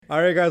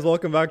All right, guys,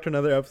 welcome back to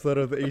another episode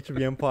of the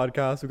HBM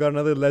podcast. We got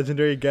another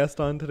legendary guest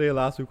on today.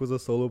 Last week was a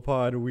solo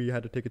pod. We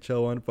had to take a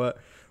chill one, but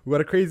we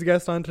got a crazy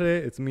guest on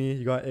today. It's me.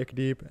 You got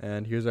Ikdeep,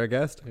 and here's our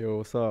guest. Yo,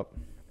 what's up?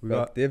 We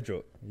got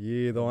Devjot.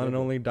 Yeah, the one and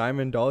only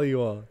Diamond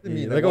Dhaliwal.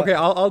 Yeah. Like, okay,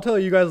 I'll tell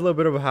you guys a little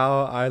bit of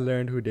how I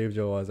learned who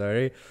Devjot was,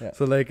 alright? Yeah.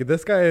 So, like,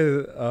 this guy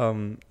is,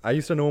 I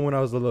used to know him when I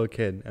was a little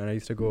kid, and I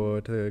used to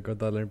go to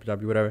Gurdwara learn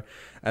Punjabi, whatever.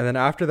 And then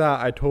after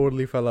that, I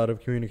totally fell out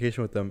of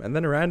communication with him. And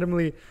then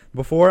randomly,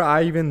 before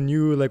I even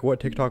knew, like, what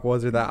TikTok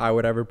was or that I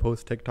would ever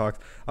post TikToks,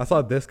 I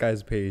saw this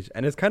guy's page.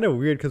 And it's kind of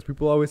weird because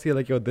people always say,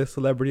 like, yo, this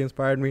celebrity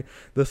inspired me,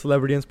 this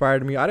celebrity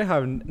inspired me. I didn't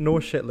have no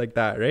shit like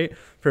that, right?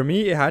 For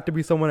me, it had to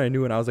be someone I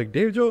knew. And I was like,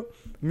 Devjot,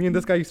 me and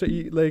this guy used to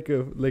eat like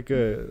a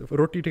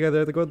roti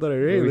together at the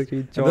Gurdwara, right? We Like,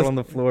 used to eat on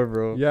the floor,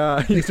 bro.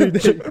 yeah, used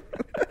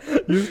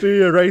to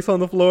eat rice on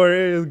the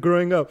floor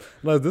growing up.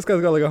 Like, this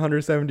guy's got like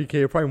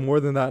 170K, probably more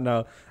than that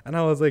now. And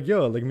I was like,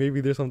 yo, like maybe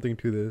there's something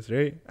to this,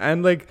 right?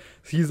 And like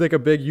he's like a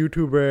big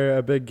YouTuber,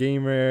 a big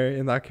gamer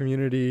in that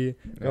community,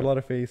 got a lot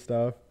of face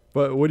stuff.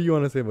 But what do you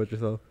want to say about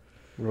yourself?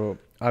 Bro,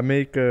 I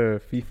make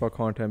FIFA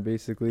content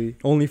basically.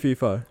 Only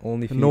FIFA.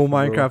 Only FIFA, No bro.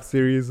 Minecraft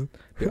series.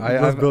 I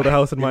Let's build a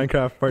house in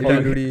Minecraft. Part Call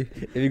of 2. Duty.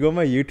 If you go on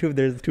my YouTube,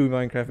 there's 2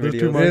 Minecraft There's videos.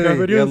 2 Minecraft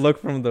Really? videos? Yeah, look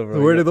from the bro.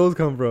 So where did those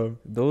come from?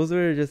 Those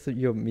were just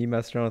me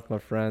messing around with my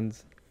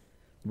friends.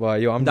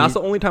 But yo, That's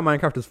the only time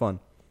Minecraft is fun.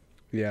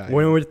 yeah.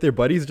 When we're with your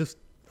buddies, just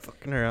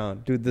fucking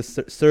around. Dude, the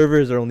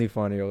servers are only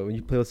fun, yo. When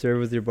you play with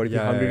servers with your buddy,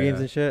 Yeah, Hunger yeah, Games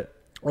yeah. and shit.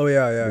 Oh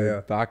yeah,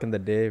 Dude, back in the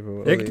day,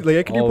 bro. Like,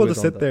 I can people Always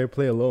just on sit there and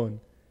play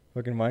alone.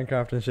 Fucking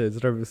Minecraft and shit.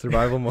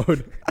 Survival mode.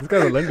 This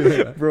guy's a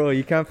lender. Bro,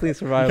 you can't play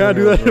survival. You can't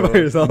do mode, that bro. by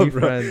yourself, Be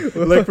bro. friends.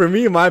 Like for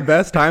me, my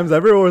best times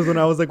ever was when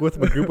I was like with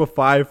a group of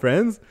 5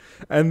 friends,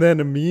 and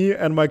then me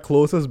and my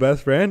closest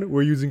best friend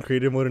were using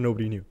creative mode and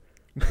nobody knew.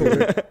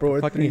 bro.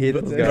 Fucking hate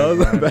those That guys. was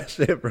the man. best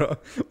shit, bro.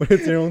 When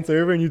it's your own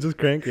server and you just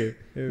crank it.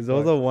 There's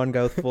also one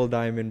guy with full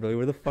diamond, bro.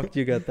 Where the fuck do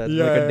you get that?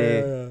 Like a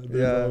day.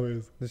 Yeah.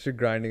 Always. This shit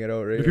grinding it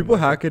out, right? Do people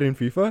hack it in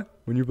FIFA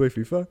when you play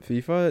FIFA?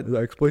 FIFA? The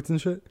exploits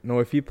and shit. No,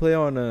 if you play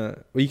on well,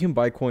 you can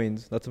buy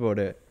coins. That's about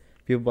it.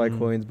 People buy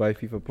coins, buy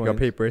FIFA You points. got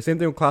paper. Same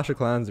thing with Clash of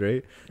Clans, right?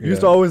 You Yeah.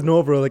 used to always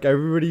know, bro. Like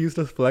everybody used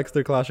to flex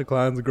their Clash of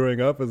Clans growing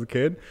up as a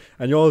kid,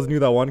 and you always knew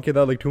that one kid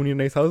that like 2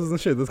 nice houses and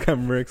shit. This guy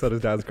murks out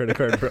his dad's credit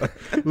card, bro.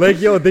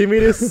 Like yo, they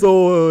made it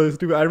so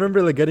stupid. I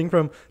remember like getting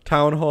from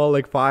town hall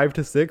like 5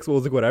 to 6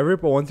 was like whatever,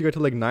 but once you get to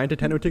like 9 to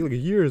 10, it would take like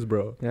years,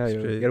 bro. Yeah, you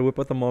Straight. gotta whip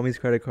out the mommy's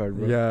credit card,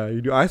 bro. Yeah,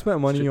 you do. I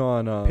spent money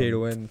on pay to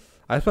win?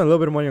 I spent a little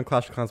bit of money on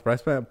Clash of Clans, but I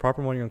spent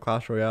proper money on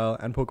Clash Royale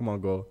and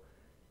Pokemon Go.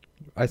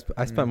 I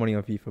spent money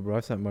on FIFA, bro.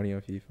 I spent money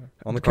on FIFA.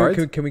 On the Can,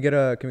 cards. can we get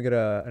a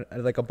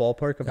like a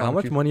ballpark of How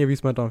much money have you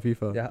spent on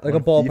FIFA? Yeah, like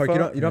On a ballpark.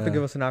 FIFA? You don't have to Yeah.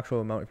 give us an actual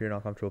amount if you're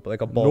not comfortable, but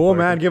like a ballpark. No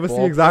man, give us the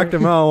Ballpark? exact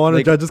amount. I want to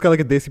Like, judge. Just got like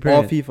a desi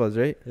All parent. FIFAs,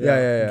 right?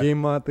 Yeah.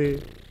 Game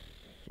mate.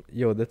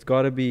 Yo, that's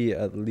gotta be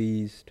at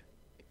least.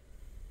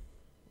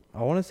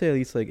 I want to say at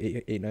least like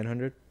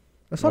 900.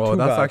 That's not Whoa, too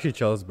that's bad. actually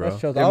chills, bro. That's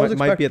chill. It I was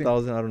might be expecting.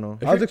 1,000. I don't know.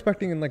 I was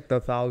expecting in like the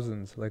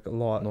thousands, like a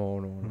lot.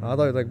 No. I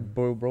thought like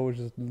bro was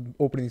just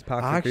opening these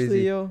packs. like Actually,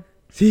 crazy. yo.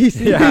 See,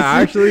 Yeah,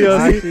 actually,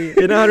 Actually-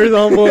 800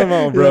 on full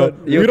amount, bro.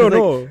 Yo, You don't 'cause,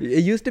 know. like,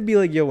 it used to be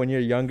like, yo, when you're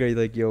younger,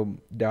 like, yo,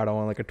 dad, I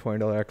want like a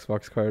 $20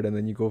 Xbox card, and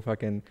then you go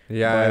fucking buy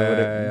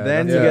whatever.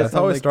 Then you get that's how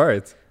some, it like,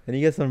 starts. Then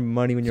you get some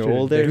money when you're Dude,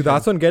 older. Dude,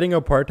 that's when getting a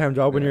part-time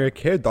job when Yeah. you're a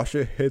kid, that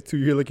shit hits you.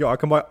 You're like, yo, I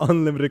can buy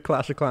unlimited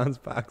Clash of Clans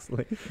packs.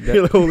 Like, Yeah.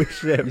 you're like, holy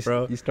shit,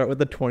 bro. You start with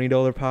the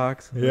 $20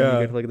 packs. And then Yeah. you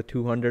get to like the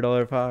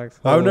 $200 packs.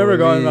 I've never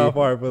gotten Holy. that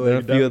far, but Then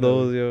like, a few of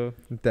definitely. those,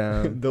 yo.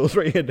 Damn. Those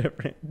right here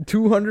different.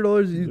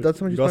 $200. That's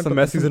how much You you got spent some on-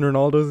 Messis and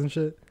Ronaldos and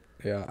shit.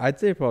 Yeah, I'd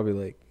say probably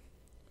like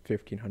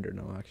 1,500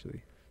 now,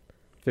 actually.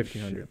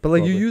 1,500. But like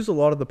you probably. use a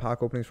lot of the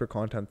pack openings for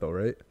content though,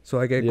 right? So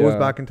like it goes Yeah.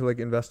 back into like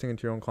investing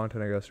into your own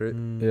content, I guess, right?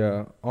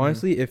 Yeah.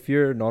 Honestly, if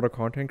you're not a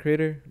content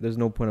creator, there's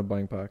no point of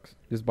buying packs.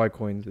 Just buy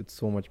coins. It's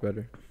so much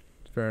better.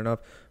 Fair enough.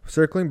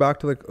 Circling back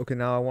to like, okay,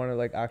 now I want to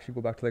like actually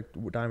go back to like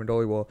Diamond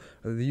Dhaliwal,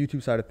 the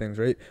YouTube side of things,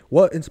 right?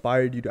 What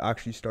inspired you to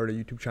actually start a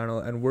YouTube channel,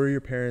 and were your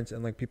parents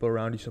and like people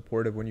around you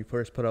supportive when you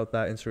first put out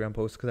that Instagram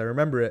post? Because I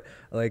remember it,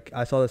 like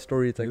I saw the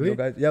story. It's like, Really? yo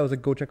guys, yeah, it was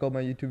like go check out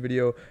my YouTube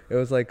video. It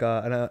was like,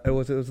 it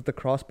was the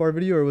crossbar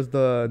video, or it was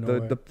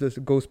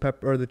the ghost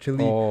pepper or the chili,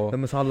 the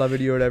masala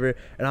video or whatever.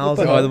 And I was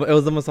like, Oh, it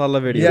was the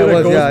masala video. Yeah, it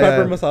was, Ghost yeah,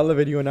 Pepper yeah. Masala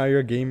video, and now you're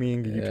a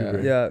gaming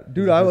YouTuber. yeah,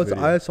 dude, This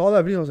video. I saw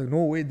that video. I was like,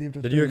 no way, Dave.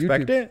 Did you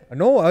expect it?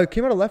 No, I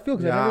came out of left field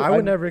because Yeah, I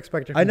would never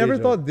expect it. I from never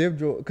Deja. thought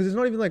Devjot, because it's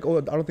not even like, oh,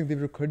 I don't think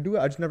Devjot could do it.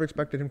 I just never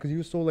expected him because he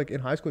was so like in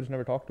high school, I just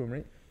never talked to him,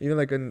 right? Even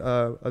like in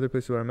other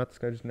places where I met this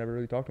guy, I just never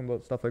really talked to him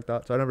about stuff like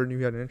that. So I never knew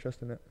he had an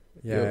interest in it.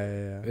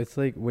 Yeah. It's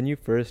like when you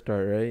first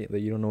start, right?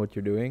 Like you don't know what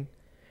you're doing.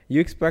 You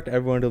expect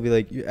everyone to be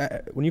like,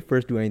 when you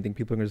first do anything,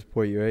 people are gonna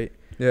support you, right?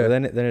 Yeah.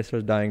 But then it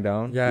starts dying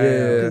down. Yeah.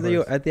 Yeah.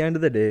 Because at the end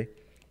of the day,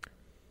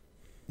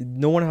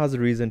 no one has a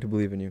reason to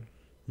believe in you.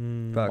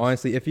 Facts.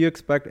 Honestly, if you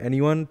expect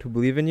anyone to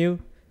believe in you,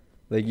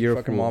 like you're a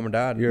fucking fool. mom and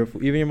dad. You're a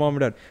fool. Even your mom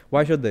and dad.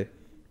 Why should they?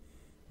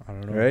 I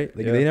don't know. right?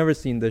 Like Yeah. they never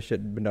seen this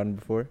shit been done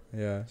before.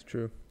 Yeah. It's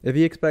true. If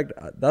you expect,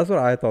 that's what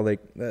I thought. Like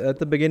at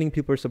the beginning,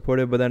 people are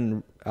supportive, but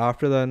then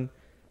after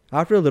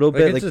a little Like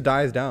bit, it like just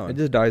dies down. it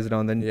just dies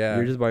down. Then Yeah.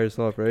 you're just by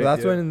yourself, right? But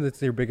that's Yeah. when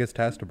it's your biggest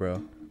test,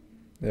 bro.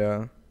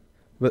 Yeah,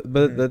 but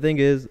the thing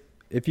is,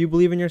 if you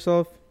believe in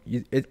yourself,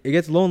 it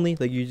gets lonely.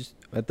 Like you just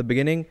at the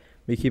beginning,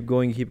 we keep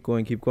going,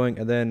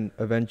 and then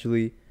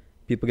eventually,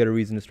 people get a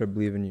reason to start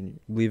believing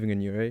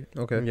in you, right?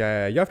 Okay.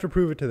 Yeah, you have to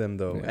prove it to them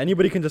though. Yeah.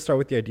 Anybody can just start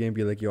with the idea and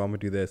be like, "Yo, I'm gonna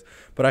do this."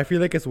 But I feel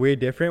like it's way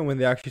different when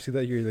they actually see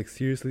that you're like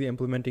seriously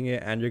implementing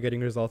it and you're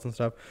getting results and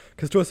stuff.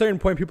 Because to a certain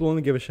point, people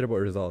only give a shit about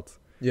results.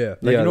 Yeah.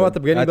 Like, you know, at the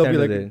beginning, they'll be end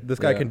like, of the day, this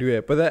guy yeah. can do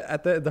it. But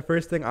at the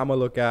first thing I'm going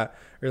to look at,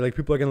 or like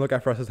people are going to look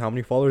at for us is how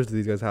many followers do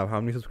these guys have?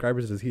 How many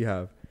subscribers does he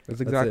have? That's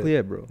That's exactly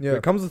it, bro. Yeah. But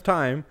it comes with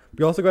time.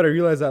 We also got to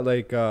realize that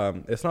like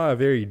it's not a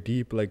very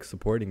deep like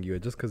supporting you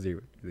just because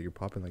you're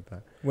popping like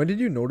that. When did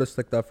you notice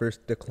like that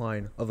first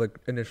decline of like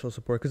initial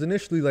support? Because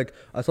initially, like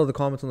I saw the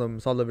comments on the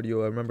masala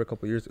video. I remember a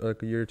couple years,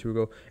 like a year or two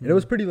ago, and it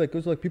was pretty like it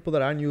was like people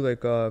that I knew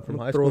like from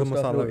high Throw school. the And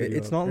stuff. masala It- video.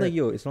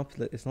 It's not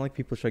like it's not like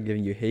people start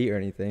giving you hate or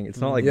anything.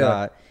 It's not like Yeah.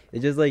 that.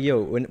 It's just like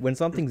when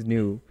something's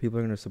new, people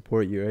are gonna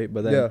support you, right?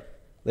 But then, yeah.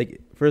 like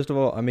first of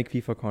all, I make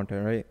FIFA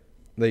content, right?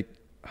 Like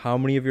how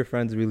many of your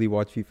friends really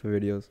watch FIFA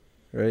videos,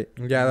 right?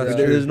 Yeah, that's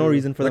Yeah. true. There's no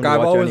reason for Like them to I've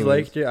watch always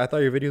anyways. liked you. I thought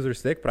your videos were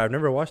sick, but I've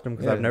never watched them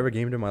because Yeah. I've never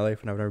gamed in my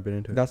life and I've never been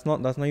into it. That's not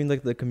even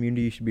like the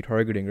community you should be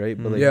targeting, right?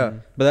 But Mm. like, Yeah.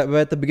 but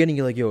at the beginning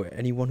you're like, yo,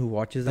 anyone who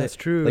watches That's it,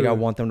 true. like I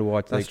want them to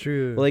watch. That's like,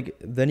 true. But like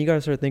then you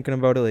gotta start thinking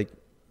about it. Like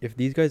if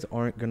these guys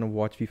aren't gonna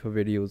watch FIFA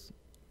videos,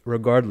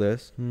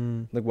 regardless,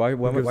 like why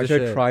gives a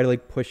should I shit? try to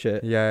like push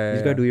it? Yeah, You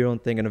just gotta do your own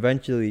thing, and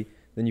eventually,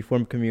 then you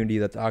form a community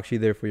that's actually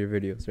there for your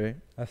videos, right?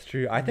 That's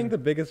true. I think the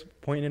biggest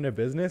point in a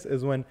business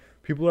is when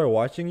people are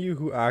watching you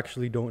who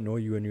actually don't know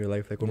you in your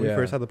life. Like when we Yeah.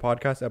 first had the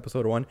podcast,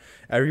 episode 1,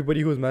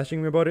 everybody who was messaging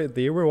me about it,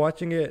 they were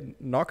watching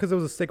it not because it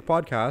was a sick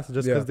podcast,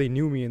 just Yeah. because they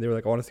knew me and they were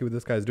like, I want to see what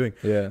this guy's doing.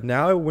 Yeah.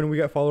 Now, when we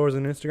get followers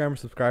on Instagram or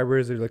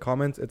subscribers or like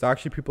comments, it's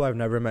actually people I've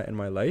never met in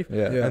my life.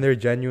 Yeah. Yeah. And they're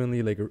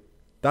genuinely like,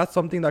 that's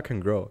something that can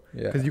grow.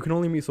 Yeah. Because you can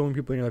only meet so many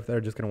people in your life that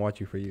are just going to watch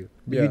you for you.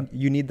 But Yeah.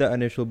 you need that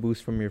initial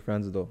boost from your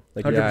friends though.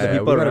 Like 100%. the Yeah,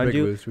 people we got a around big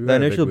you, boost. We the got a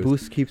big initial boost.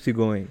 boost keeps you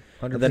going.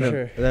 And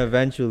 100%. then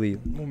eventually,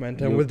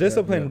 Momentum. You- With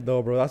discipline, yeah.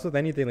 though, bro, that's with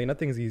anything. Like,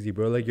 nothing's easy,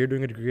 bro. Like, you're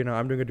doing a degree now,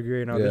 I'm doing a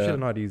degree now. This Yeah. shit is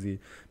not easy.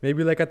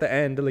 Maybe, like, at the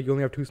end, like, you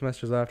only have 2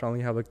 semesters left. I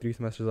only have, like, 3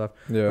 semesters left.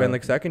 yeah. But in,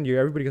 like, second year,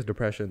 everybody gets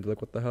depression. They're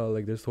like, what the hell?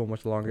 Like, there's so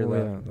much longer Oh,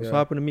 left. yeah. That's Yeah. what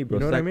happened to me, bro. You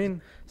know what I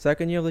mean?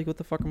 Second year, like, what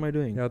the fuck am I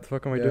doing? Yeah, what the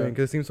fuck am I Yeah. doing?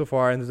 Because it seems so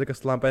far, and there's, like, a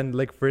slump. And,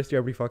 like, first year,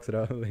 everybody fucks it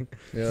up. Like,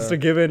 Yeah. just a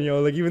given,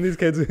 yo. Like, even these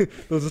kids,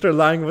 they'll just start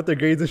lying about their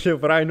grades and shit.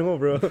 But I know,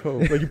 bro.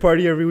 Like, you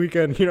party every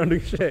weekend. You're not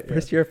doing shit.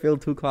 First year, I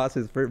failed 2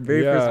 classes.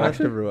 Very Yeah. first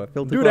semester, bro. I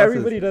failed 2 Dude, classes.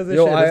 everybody does this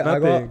Yo, shit. It's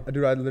nothing.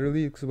 I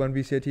literally, because when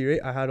VCIT, right,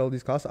 I had all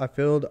these classes. I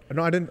failed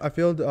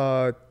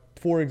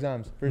 4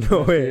 exams. First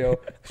No semester, way. Yo.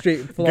 Straight.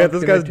 Get this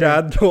flunk guy's in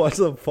dad to watch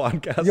the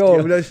podcast. Yo,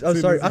 yo. but I'm Soon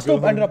sorry. as I you still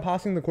go ended home. up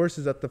passing the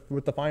courses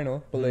with the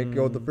final, but like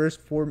yo, the first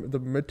 4 the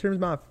midterms,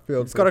 man, I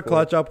failed. It's got to for 4.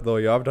 clutch up, though,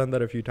 yo. I've done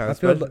that a few I times.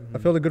 failed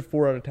a good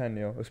 4 out of 10.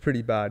 Yo, it was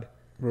pretty bad.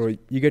 Bro,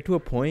 you get to a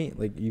point,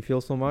 like, you feel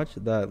so much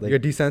that, like... You're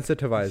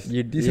desensitized.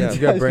 you desensitized. You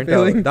get burnt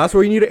feeling. out. That's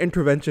where you need an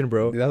intervention,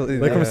 bro.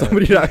 Like from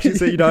somebody to actually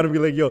sit you down and be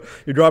like, yo,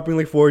 you're dropping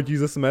like 4 G's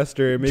a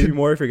semester, maybe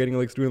more if you're getting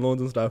like student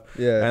loans and stuff.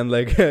 Yeah. And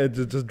like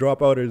just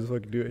drop out or just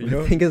fucking do it, you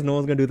know? The thing is, no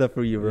one's gonna do that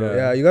for you, bro.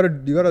 Yeah, you gotta You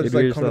just do like come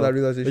to yourself. that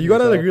realization. You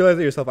gotta like yourself. realize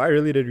it yourself. I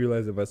really did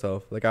realize it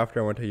myself. Like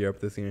after I went to Europe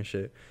this year and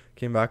shit,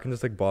 came back and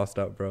just like bossed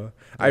up, bro.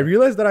 I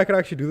realized that I could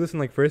actually do this in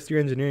like first year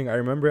engineering. I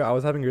remember I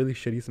was having a really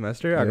shitty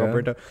semester. I got Yeah.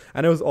 burnt out,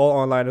 and it was all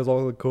online. It was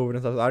all like COVID and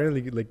stuff. So I didn't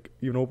really like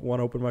want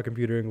to open my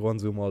computer and go on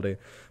Zoom all day.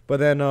 But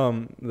then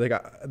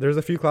there's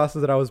a few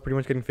classes that I was pretty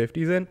much getting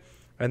 50s in,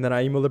 and then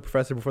I emailed the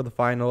professor before the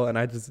final, and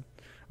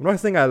I'm not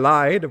saying I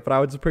lied, but I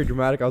was just pretty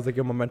dramatic. I was like,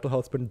 yo, my mental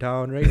health's been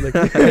down, right?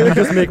 Like, can you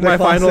just make my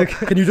final?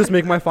 Can you just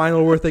make my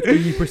final worth like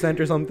 80%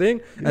 or something?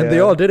 And they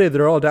Yeah. all did it.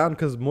 They're all down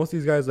because most of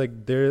these guys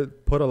like they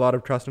put a lot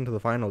of trust into the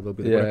final. They'll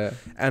be like, Yeah.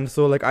 and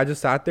so like I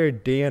just sat there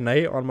day and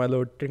night on my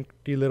little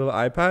tinky little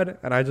iPad,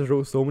 and I just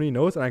wrote so many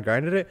notes and I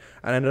grinded it,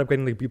 and I ended up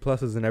getting like B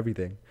pluses and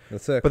everything.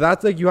 That's sick. But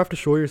that's like you have to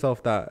show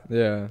yourself that.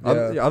 Yeah.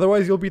 Yeah.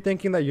 Otherwise, you'll be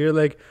thinking that you're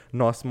like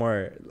not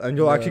smart, and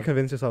you'll Yeah. actually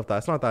convince yourself that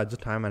it's not that.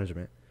 Just time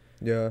management.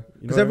 Yeah, You know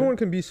because what I everyone mean?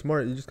 can be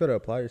smart. You just gotta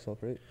apply yourself,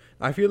 right?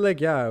 I feel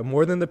like, yeah,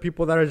 more than the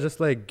people that are just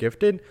like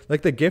gifted.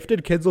 Like the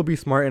gifted kids will be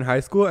smart in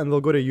high school and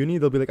they'll go to uni.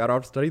 They'll be like, I don't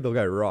have to study. They'll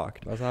get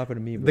rocked. That's what happened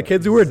to me, bro. The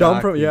kids who were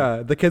dumb from,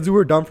 Exactly. the kids who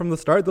were dumb from the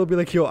start, they'll be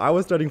like, yo, I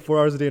was studying 4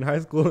 hours a day in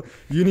high school.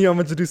 Uni, I'm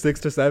going to do 6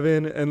 to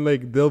 7. And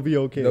like, they'll be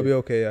okay. They'll be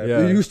okay. Yeah.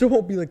 Yeah. You still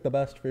won't be like the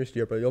best first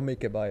year, but you'll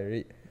make it by,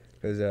 right?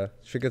 Because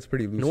shit gets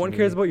pretty loose. No one in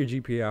cares uni. about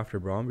your GPA after,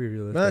 bro. I'm being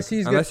realistic. Man,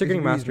 C's Unless get you're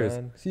getting degrees, masters.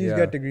 man. C's Yeah.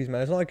 get degrees,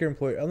 man. It's not like your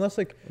employer, unless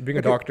like Being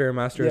a okay, doctor,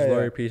 master's, yeah, yeah.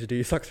 lawyer,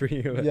 PhD sucks for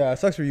you. yeah, it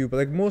sucks for you. But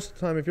like most of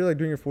the time, if you're like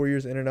doing your 4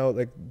 years in and out,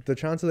 like the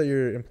chances that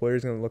your employer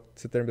is gonna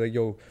sit there and be like,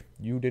 "Yo,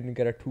 you didn't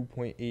get a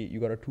 2.8, you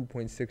got a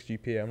 2.6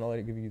 GPA. I'm not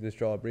like giving you this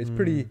job." Right?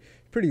 It's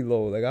pretty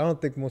low. Like I don't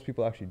think most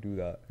people actually do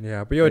that.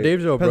 Yeah, but yo, Right? Dave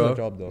Joe, Depends on bro. the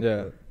job though.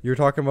 Yeah. but You were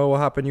talking about what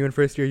happened to you in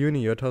first year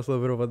uni. Yo, tell us a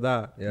little bit about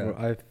that. yeah. Bro,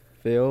 I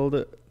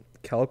failed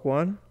Calc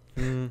 1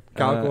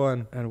 Calc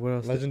 1. and what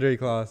else? Legendary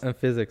class. And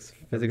physics.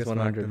 Physics Get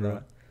smacked 100, in bro.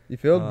 that. You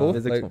failed both.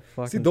 Physics Like,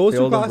 fucking See, those two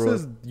failed them, bro.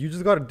 classes, you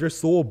just got they're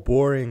so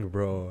boring,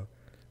 bro.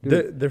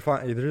 Dude. They're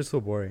fine. They're just so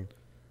boring.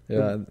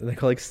 Yeah, they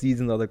call like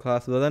C's in the other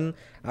class. But then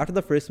after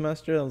the first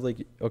semester, I was like,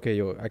 okay,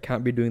 yo, I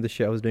can't be doing the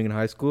shit I was doing in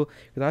high school.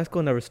 Because high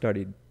school I never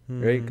studied,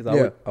 right? Because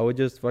Yeah. I would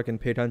just fucking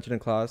pay attention in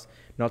class,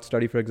 not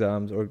study for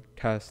exams or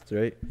tests,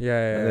 right?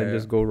 Yeah, And then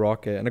just go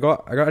rock it. And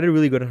I did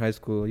really good in high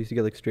school. I used to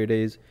get like straight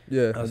A's.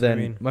 yeah. That's And what I then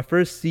mean. my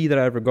first C that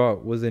I ever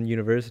got was in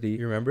university.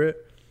 You remember it?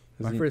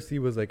 Was My in- first C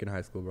was like in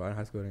high school, bro. In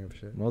high school, I didn't give a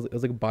shit. It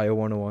was like Bio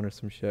 101 or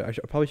some shit. I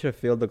probably should have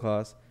failed the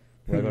class.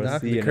 But I got a Nah,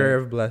 C The in it.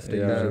 curve blessed it.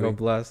 Yeah, I usually. got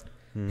blessed.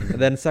 Mm. And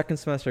then second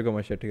semester, I got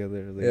my shit together.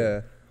 It was like,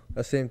 Yeah.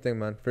 The same thing,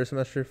 man. First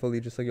semester, fully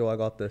just like, yo, I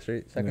got this,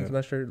 right? Second Yeah.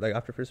 semester, like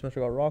after first semester,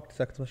 I got rocked.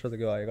 Second semester, I was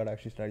like, yo, I gotta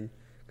actually study.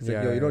 Cause like,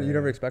 Yeah, yo, you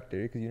never yeah. expect it,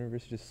 right? Because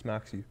university just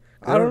smacks you.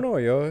 I don't know,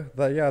 yo.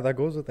 That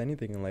goes with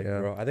anything in life, Yeah.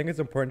 bro. I think it's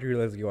important to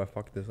realize, yo, I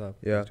fucked this up.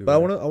 Yeah, It's too but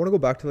I bad. wanna go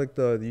back to like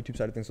the YouTube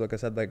side of things. So like I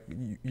said, like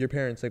your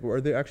parents, like,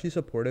 are they actually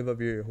supportive of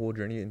your whole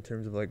journey in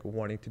terms of like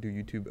wanting to do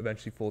YouTube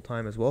eventually full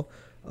time as well,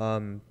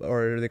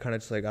 or are they kind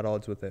of just like at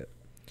odds with it?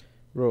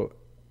 Bro,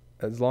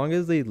 as long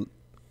as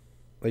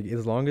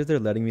they're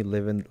letting me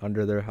live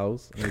under their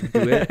house and like,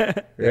 do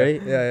it,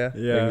 right? Yeah.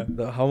 Yeah.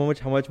 Like, how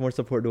much more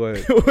support do I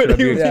What should I do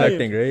be you mean?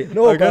 expecting, right?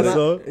 No, I guess but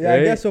so. Yeah, I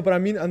Right? guess so. But I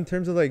mean, in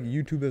terms of like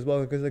YouTube as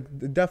well, because like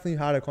they definitely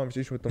had a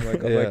conversation with them,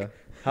 like, of, Yeah. like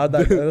how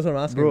that. That's what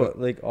I'm asking. Bro, about.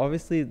 like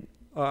obviously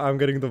I'm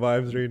getting the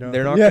vibes right now.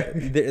 they're not. Yeah.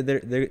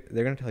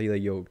 They're gonna tell you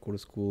like, yo, go to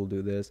school,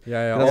 do this.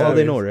 Yeah, yeah. That's all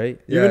they always. know,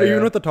 right? Yeah, Even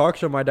yeah. with the talk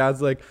show, my dad's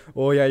like,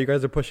 "Oh yeah, you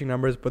guys are pushing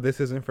numbers, but this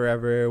isn't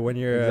forever. When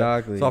you're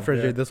Exactly. a software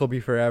engineer, Yeah. this will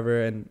be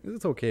forever, and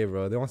it's okay,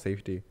 bro. They want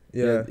safety.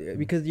 Yeah.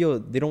 Because yo,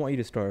 they don't want you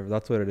to starve.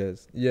 That's what it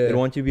is. Yeah. They don't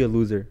want you to be a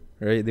loser,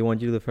 right? They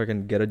want you to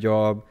fucking get a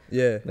job,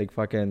 Yeah. like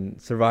fucking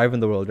survive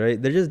in the world,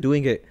 right? They're just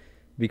doing it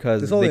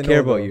because That's all they they care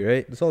know, about though. you,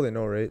 right? That's all they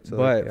know, right? So,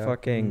 But like, yeah.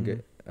 fucking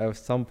Mhm. at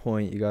some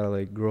point you gotta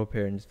like grow up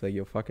here and just be like,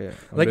 yo, fuck it.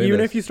 I'm Like doing even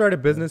this. if you start a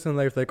business in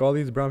life, like all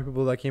these brown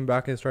people that came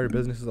back and started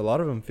businesses, a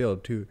lot of them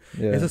failed too.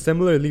 yeah. It's a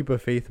similar leap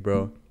of faith,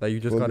 bro, that you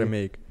just Fully. gotta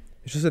make.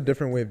 It's just a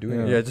different way of doing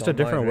Yeah. it. Yeah, it's just a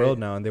different online, right? world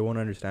now, and they won't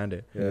understand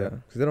it. Yeah, Yeah.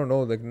 because they don't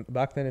know. Like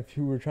back then, if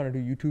you were trying to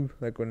do YouTube,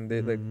 like when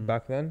they like Mhm.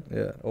 back then,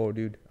 yeah. oh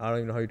dude, I don't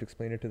even know how you'd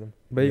explain it to them.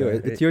 But yo, Yeah.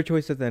 it's your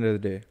choice at the end of the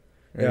day.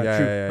 Yeah,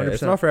 true, It's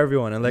 100%. not for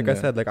everyone, and like I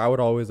Yeah. said, like I would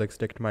always like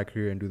stick to my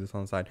career and do this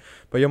on the side.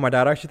 But yo, my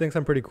dad actually thinks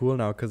I'm pretty cool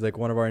now, cause like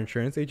one of our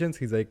insurance agents,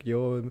 he's like,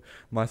 "Yo,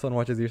 my son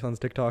watches your son's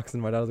TikToks,"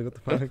 and my dad was like, "What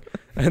the fuck?"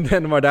 And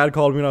then my dad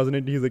called me when I was in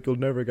India. He's like, "You'll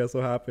never guess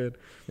what happened."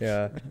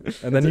 Yeah,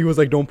 And then he was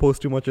like, "Don't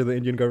post too much, or the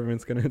Indian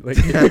government's gonna like."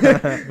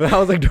 But I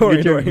was like, "Don't worry,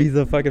 Get your don't worry."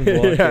 visa fucking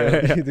blocked. Yeah.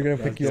 yeah. they're gonna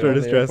pick you up Started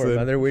on the airport, stressing.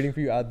 man. They're waiting for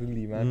you at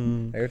Delhi,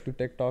 man. Mm. I go to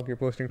TikTok, you're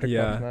posting TikToks,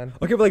 Yeah. man.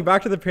 Okay, but like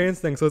back to the parents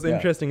thing. So it's Yeah.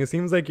 interesting. It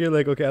seems like you're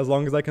like, okay, as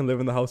long as I can live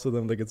in the house with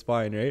them, like it's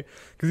fine, right?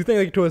 Because you think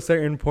like to a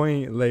certain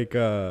point, like,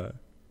 yeah,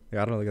 I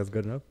don't know, like that's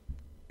good enough.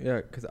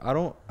 Yeah, cause I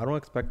don't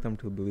expect them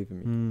to believe in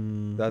me.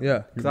 Mm. That,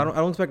 Yeah. Cause I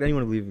don't expect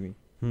anyone to believe in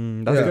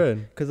me. That's Yeah.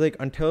 good. Cause like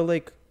until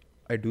like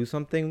I do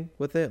something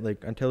with it,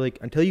 like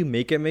until you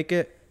make it,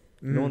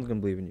 no Mm. one's gonna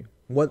believe in you.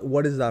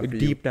 What is that Like for you?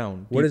 deep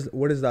down. What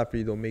deep- is that for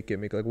you though? Make it.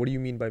 Like, what do you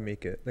mean by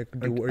make it? Like,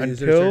 is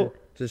there Until-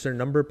 a certain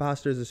number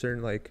passed? Is there a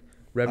certain like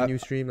revenue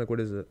stream? Like, what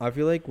is it? I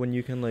feel like when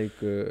you can like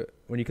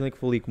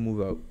fully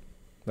move out,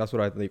 that's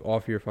what I like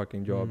off your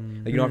fucking job.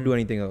 Mm. Like you don't have to do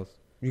anything else.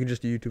 You can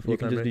just do YouTube full You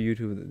can time, just right? do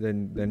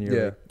YouTube. Then you're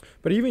Yeah. like,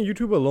 But even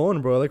YouTube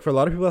alone, bro, like for a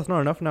lot of people, that's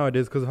not enough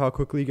nowadays because of how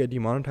quickly you get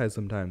demonetized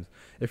sometimes.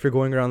 If you're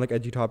going around like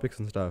edgy topics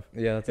and stuff.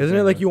 yeah. That's the Isn't it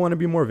thing, like man. you want to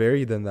be more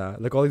varied than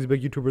that? Like all these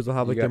big YouTubers will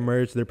have You like their got-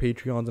 merch, their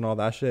Patreons, and all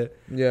that shit.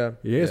 Yeah.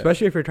 Yeah, Yeah.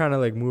 especially if you're trying to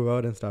like move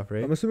out and stuff,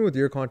 right? I'm assuming with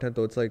your content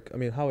though, it's like, I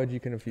mean, how edgy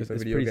can a FIFA It's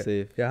video pretty get?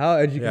 safe. Yeah, how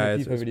edgy can Yeah, a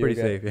it's FIFA video pretty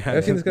get? safe. Yeah,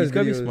 I've seen this You guy's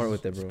gotta be videos. smart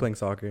with it, just bro. playing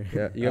soccer.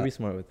 Yeah, You gotta be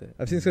smart with it.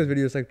 I've seen this guy's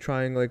videos like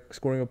trying like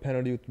scoring a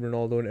penalty with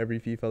Ronaldo in every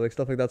FIFA, like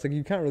stuff like that. It's like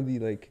you can't really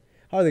like.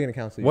 How are they gonna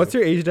cancel you? What's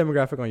your age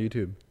demographic on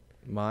YouTube?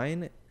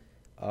 Mine,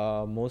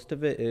 most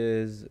of it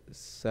is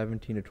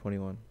 17 to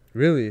 21.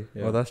 Really?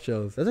 Yeah. Oh, that's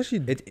chills. That's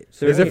actually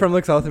So Is it from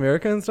like South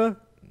America and stuff?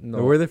 No.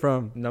 Or where are they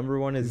from? Number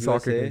one is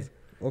Soccer USA. kids.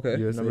 okay.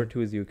 USA. Number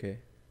two is UK.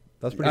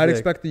 That's pretty I'd sick.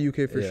 expect the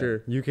UK for Yeah.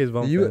 sure. UK's The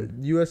bumping.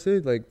 USA,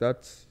 like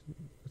that's.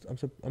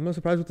 I'm not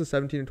surprised with the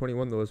 17 and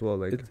 21 though as well.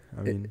 Like, It's-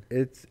 I mean,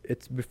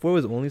 It's before it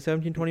was only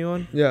 17,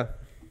 21. yeah,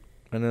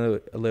 and then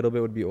a little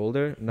bit would be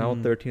older. Now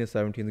Mm. 13 to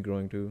 17 is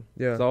growing too.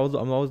 Yeah. So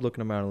I'm always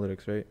looking at my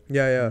analytics, right?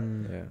 Yeah.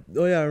 Yeah.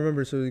 Oh yeah, I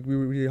remember. So like,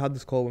 we had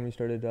this call when we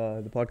started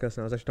the podcast, and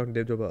I was actually talking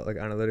to Dave about like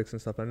analytics and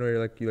stuff. I know you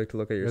like to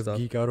look at your Just stuff.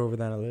 geek out over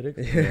the analytics.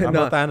 Yeah, I'm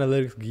no. not the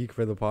analytics geek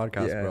for the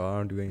podcast, Yeah. bro. I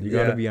don't do anything. You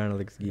gotta Yeah. be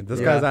analytics geek. This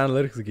Yeah. guy's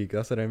analytics geek.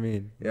 That's what I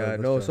mean. Yeah,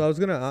 Let's no. try. So I was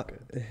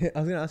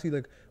gonna ask you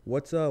like,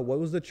 what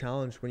was the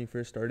challenge when you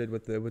first started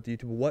with the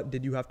YouTube? What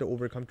did you have to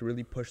overcome to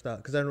really push that?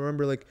 Because I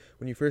remember like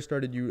when you first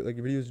started, you like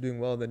your videos were doing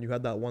well, then you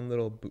had that one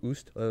little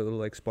boost, a little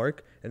like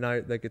spark, and now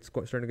like it's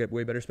starting to get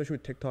way better, especially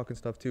with TikTok and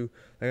stuff too.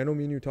 Like I know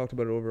me and you talked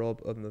about it overall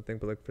on the thing,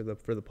 but like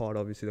for the pod,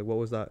 obviously, like what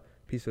was that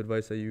piece of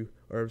advice that you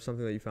or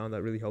something that you found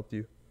that really helped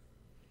you?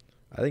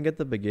 I think at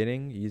the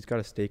beginning you just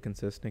gotta stay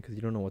consistent because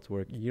you don't know what's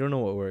working. You don't know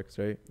what works,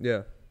 right?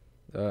 Yeah.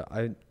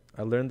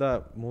 I learned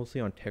that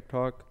mostly on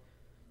TikTok.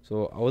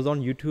 So I was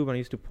on YouTube and I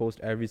used to post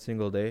every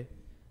single day,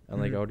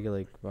 and like Mhm. I would get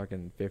like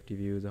fucking 50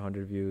 views,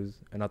 100 views,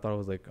 and I thought I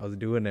was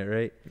doing it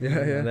right. Yeah.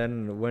 And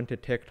then went to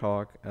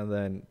TikTok, and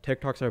then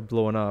TikTok started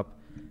blowing up,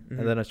 Mhm.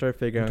 and then I started In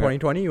figuring out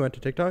 2020, you went to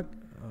TikTok.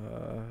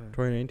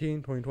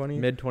 2019, 2020.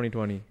 mid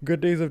 2020.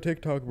 Good days of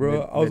TikTok, bro.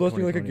 Mid- I was mid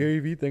watching like a 2020. Gary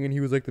Vee thing, and he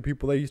was like, the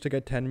people that used to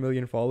get 10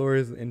 million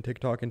followers in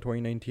TikTok in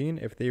 2019,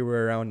 if they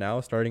were around now,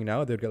 starting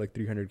now, they'd get like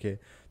 300K,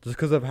 just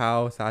because of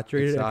how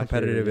saturated and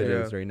competitive it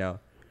saturated, is yeah. right now.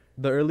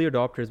 The early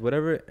adopters,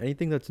 whatever,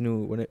 anything that's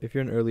new, if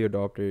you're an early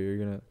adopter, you're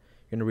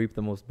gonna reap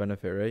the most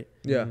benefit, right?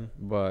 Yeah. Mhm.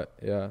 But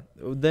yeah,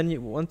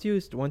 then once you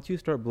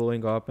start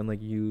blowing up and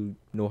like you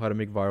know how to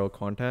make viral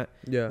content,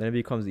 Yeah. then it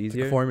becomes It's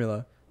easier. like a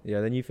formula.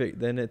 Yeah,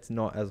 then it's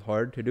not as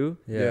hard to do.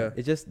 Yeah.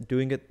 It's just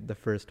doing it the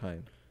first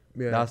time.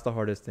 Yeah. That's the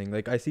hardest thing.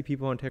 Like I see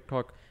people on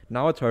TikTok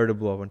now. It's harder to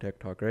blow up on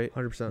TikTok, right?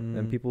 100%. Mm.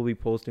 And people will be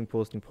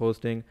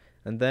posting,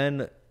 and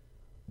then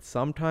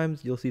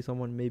sometimes you'll see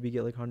someone maybe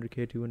get like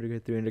 100K,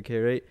 200K,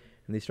 300K, right?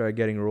 And they start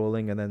getting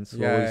rolling, and then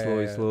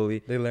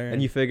slowly, They learn.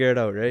 and you figure it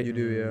out, right? You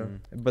do, yeah.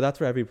 Mm. But that's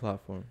for every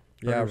platform.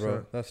 Yeah, 100%.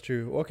 bro, that's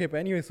true. Okay, but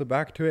anyway, so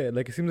back to it.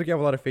 Like, it seems like you have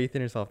a lot of faith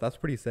in yourself. That's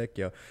pretty sick,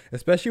 yo.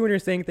 Especially when you're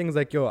saying things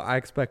like, yo, I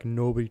expect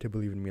nobody to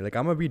believe in me. Like,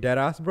 I'm gonna be dead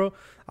ass, bro.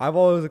 I've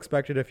always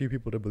expected a few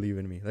people to believe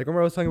in me. Like,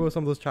 remember I was talking about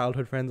some of those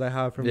childhood friends I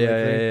have from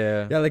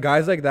Yeah. yeah, like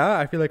guys like that.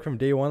 I feel like from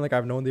day one, like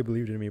I've known they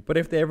believed in me. But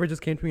if they ever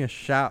just came to me and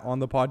shat on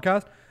the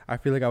podcast, I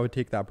feel like I would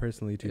take that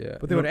personally too. Yeah.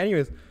 But they would,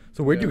 anyways.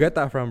 So where'd you Yeah. get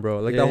that from,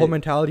 bro? Like Yeah. that whole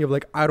mentality of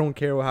like, I don't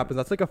care what happens.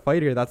 That's like a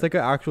fighter. That's like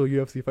an actual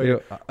UFC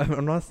fighter. Yo,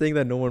 I'm not saying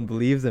that no one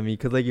believes in me,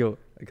 cause like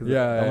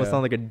I almost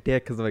sound like a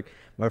dick, cause like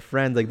my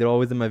friends, like they're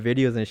always in my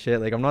videos and shit.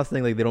 Like I'm not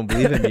saying like they don't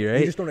believe in me, You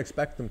right? just don't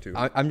expect them to.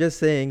 I'm just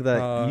saying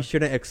that you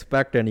shouldn't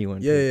expect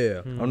anyone. Yeah, to. yeah,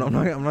 yeah. Hmm.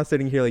 I'm not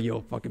sitting here like,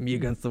 yo, fucking me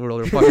against the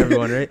world or fuck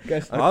everyone, right?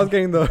 I was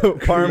getting the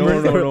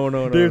farmers.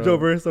 No. Dave Joe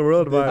versus the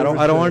world vibe. I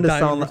don't want to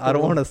Diamond sound. I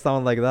don't want to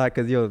sound like that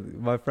because yo,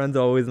 my friends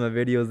are always in my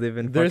videos. They've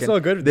been They're fucking, so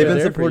good. they've They're been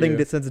there for supporting you.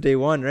 this since day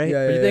one, right?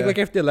 Yeah, But you think like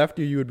if they left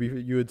you,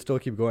 you would still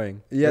keep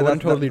going. Yeah, They that's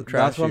wouldn't totally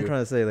trash that's what I'm you.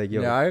 trying to say. Like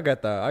yo, Yeah, I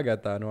get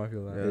that. No, I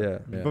feel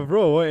that. yeah. But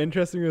bro, what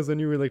interesting is when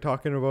you were like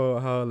talking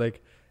about how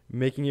like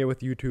making it with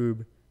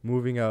YouTube,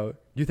 moving out.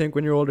 Do you think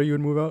when you're older you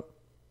would move out?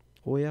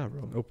 Oh yeah,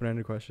 bro.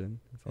 Open-ended question.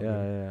 It's all Yeah,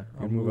 good. yeah.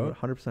 I'll You'd move move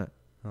out? 100%.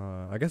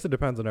 I guess it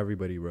depends on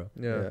everybody, bro.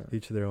 Yeah.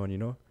 Each their own, you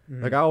know.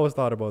 Mhm. Like I always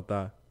thought about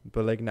that,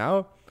 but like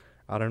now,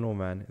 I don't know,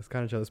 man. It's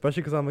kind of chill,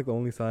 especially because I'm like the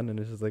only son, and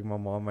it's just like my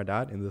mom, my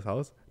dad in this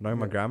house, not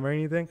my Yeah. grandma or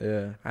anything.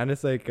 Yeah, And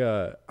it's like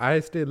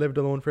I lived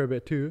alone for a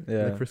bit too,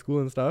 Yeah. like for school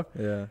and stuff.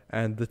 yeah.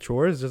 And the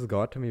chores just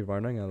got to me, bro.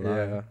 I'm not gonna lie.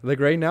 Yeah. Like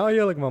right now,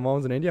 yeah, like my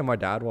mom's in India, my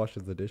dad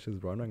washes the dishes,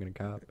 bro. I'm not gonna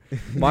cap.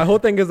 My whole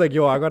thing is like,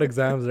 yo, I got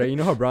exams, right? You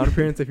know how brown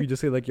parents, if you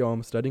just say like, yo,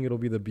 I'm studying, it'll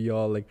be the be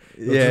all, like,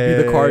 it'll just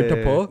be the card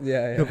to pull.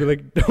 Yeah, He'll be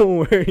like, don't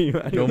worry,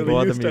 man. Don't He'll be,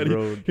 bother "You me, study."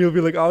 bro. He'll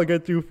be like, I'll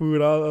get you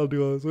food. I'll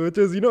do all this. Which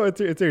is, you know,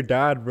 it's your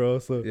dad, bro.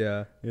 So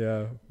Yeah. yeah.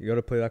 You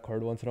gotta play that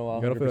card once in a while.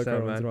 You gotta play that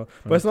card 100%, once in a man. while.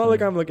 But it's not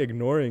like I'm like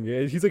ignoring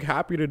it. He's like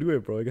happy to do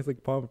it, bro. He gets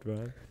like pumped,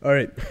 man. All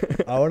right.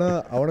 I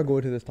wanna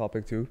go to this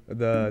topic too.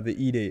 The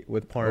E-date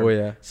with Parm. Oh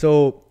yeah.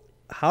 So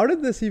how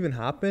did this even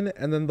happen?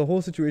 And then the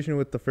whole situation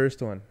with the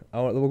first one.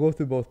 We'll go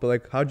through both. But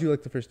like, how'd you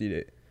like the first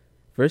E-date?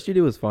 First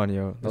video was fun,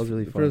 yo. That was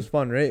really fun. It was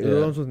fun, right? Yeah.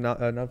 The ones with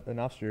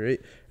Napster,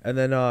 right? And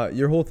then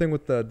your whole thing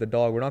with the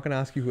dog. We're not gonna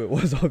ask you who it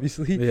was,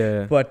 obviously.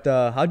 Yeah. But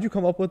how'd you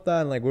come up with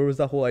that? And like, where was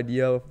that whole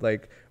idea of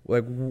like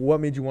what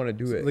made you want to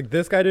do it? Like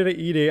this guy did an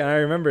E-Day, and I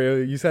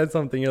remember you said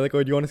something. You're like,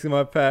 "Oh, do you want to see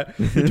my pet?"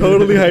 You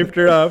totally hyped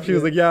her up. She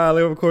was like, "Yeah,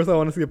 like, of course I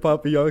want to see a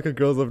puppy. Y'all like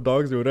girls love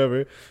dogs or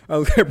whatever." I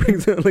was like,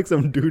 brings in like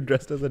some dude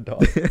dressed as a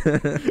dog.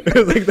 It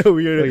was like the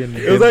weirdest.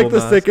 Like It was like the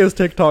mask. sickest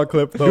TikTok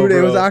clip, though. Dude,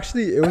 it was bro.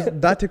 actually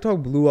that TikTok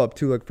blew up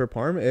too. Like for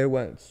Parm, it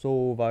went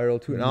so viral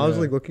too. And I was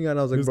Yeah. like looking at it,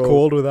 I was It like, was bro,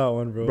 cold with that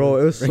one, bro. Bro,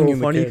 it was so Bringing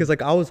the funny kid. because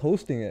like I was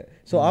hosting it,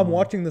 so I'm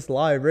watching this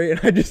live, right? And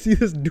I just see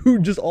this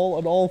dude just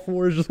on all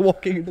fours just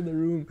walking into the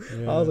room.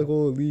 I was like,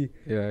 holy.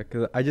 Yeah,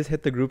 cause I just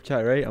hit the group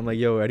chat, right? I'm like,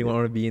 yo, anyone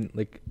want to be in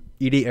like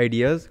eating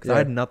ideas? Cause Yeah. I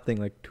had nothing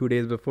like 2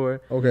 days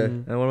before. Okay.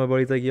 Mm. And one of my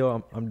buddies like,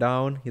 yo, I'm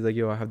down. He's like,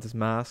 yo, I have this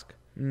mask.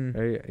 Mm.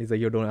 Right? He's like,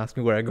 yo, don't ask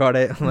me where I got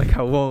it. I'm like,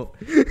 I won't.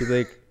 He's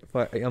like,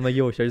 I'm like,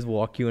 yo, should I just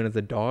walk you in as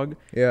a dog?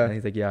 Yeah. And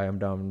he's like, yeah, I'm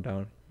down.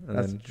 And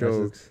That's then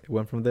jokes. it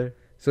went from there.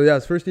 So yeah,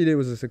 his first E-Date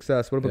was a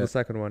success. What about Yeah. the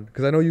second one?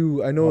 Because I know Well,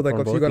 like from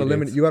obviously both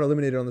you got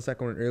eliminated on the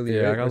second one earlier.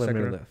 Yeah, right? I got Or second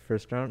eliminated round? the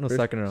first round. No, First-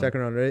 second round. Second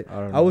round, right? I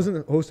don't I know.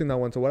 wasn't hosting that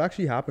one. So what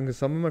actually happened? Because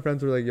some of my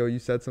friends were like, "Yo, you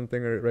said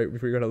something right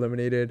before you got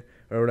eliminated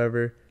or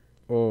whatever."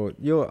 Oh,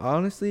 yo,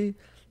 honestly,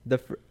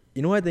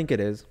 you know what I think it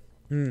is?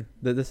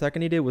 The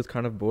second E-Date was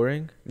kind of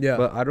boring. Yeah.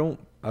 But I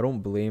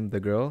don't blame the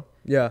girl,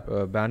 Yeah.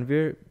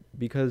 Banvir,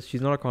 because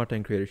she's not a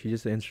content creator. She's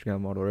just an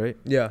Instagram model, right?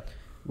 Yeah.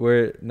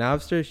 Where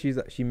Napster,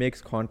 she makes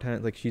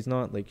content, like she's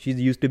not like, she's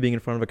used to being in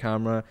front of a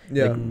camera,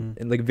 Yeah. like,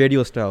 in like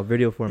video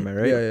format,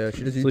 right? Yeah.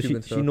 She does YouTube So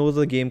and stuff. she knows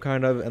the game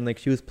kind of, and like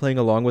she was playing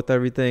along with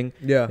everything.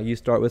 Yeah. Like, you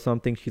start with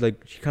something, she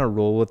kind of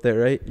roll with it,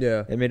 right?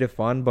 Yeah. It made it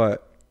fun,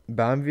 but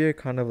Banvir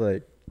kind of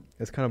like,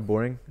 it's kind of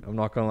boring. I'm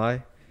not gonna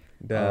lie.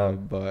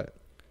 Damn. But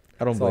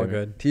I don't It's all blame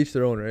her. good. Teach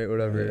their own, right?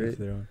 Whatever. Yeah, right? it's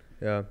their own.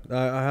 Yeah.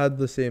 I had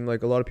the same.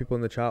 Like a lot of people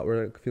in the chat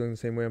were like feeling the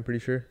same way. I'm pretty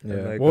sure. And,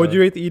 Yeah. like, What would you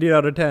rate the E-Date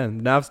out of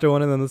 10? Napster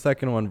one and then the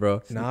second one,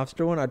 bro.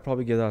 Napster one, I'd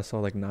probably give that a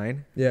solid like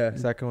 9. Yeah.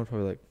 Second one,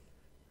 probably like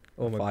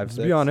Oh my. 5, To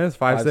 6. be honest,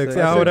 5, 6. six.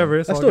 Yeah, That's whatever.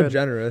 It's That's all still good.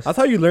 generous. That's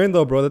how you learn,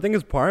 though, bro. The thing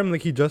is, Parm,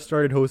 like, he just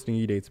started hosting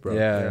E-Dates, bro.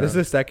 Yeah. This is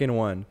the second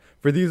one.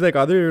 For these, like,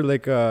 other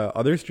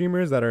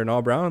streamers that are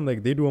not brown,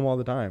 like, they do them all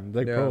the time.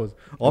 Like, Yeah. pros.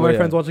 All Oh, my yeah.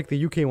 friends watch, like, the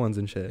UK ones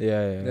and shit.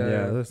 Yeah. Yeah. Yeah,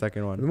 that's the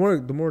second The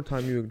one. more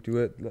time you do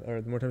it,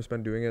 or the more time you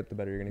spend doing it, the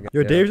better you're gonna get.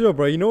 Yo, Yeah. Dave Joe,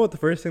 bro, you know what the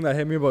first thing that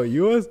hit me about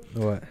you was?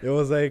 What? It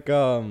was like,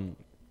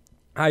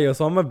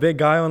 so I'm a big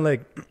guy on,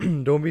 like,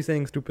 don't be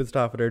saying stupid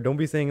stuff or don't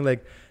be saying,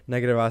 like,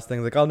 negative ass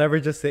things. Like, I'll never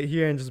just sit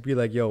here and just be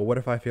like, yo, what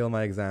if I fail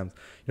my exams?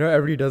 You know,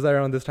 everybody does that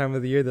around this time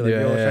of the year. They're like,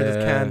 yo, should I just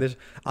can this?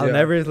 I'll Yeah.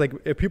 never, like,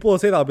 if people will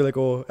say that, I'll be like,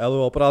 oh,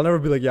 LOL. But I'll never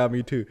be like, yeah,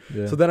 me too.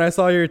 Yeah. So then I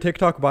saw your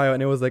TikTok bio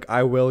and it was like,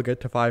 I will get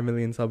to 5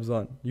 million subs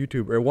on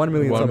YouTube or 1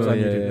 million 1 subs on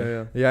million,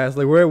 YouTube. Yeah. Yeah, it's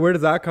like, where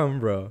does that come,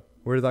 bro?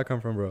 Where does that come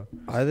from, bro?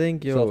 I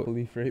think, yo, Self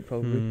belief, right?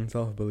 Probably.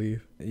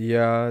 Self-belief.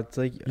 yeah, it's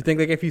like, You think,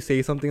 like, if you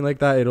say something like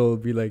that, it'll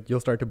be like, you'll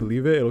start to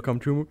believe it? It'll come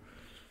true?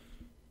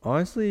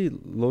 honestly,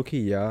 low-key,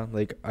 yeah.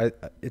 Like,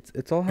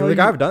 it's all how 'Cause, like,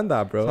 you, I've done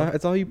that, bro.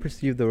 it's all how you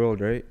perceive the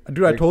world, right?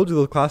 Dude, I Like- told you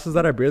those classes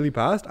that I barely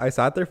passed. I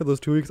sat there for those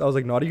 2 weeks. I was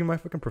like, not even my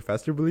fucking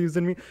professor believes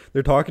in me.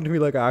 They're talking to me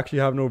like I actually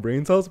have no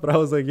brain cells. But I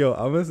was like, yo,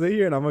 I'm gonna sit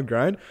here and I'm gonna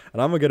grind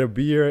and I'm gonna get a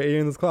B or an A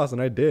in this class,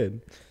 and I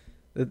did.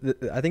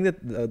 I think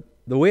that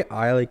the way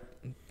I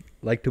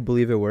like to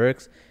believe it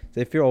works is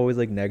if you're always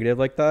like negative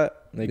like that,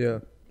 like Yeah.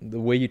 the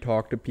way you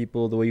talk to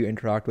people, the way you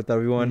interact with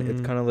everyone,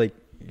 it's Mhm. kind of like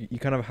you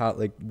kind of have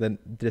like the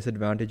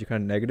disadvantage, you're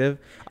kind of negative,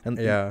 and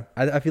Yeah.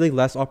 I feel like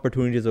less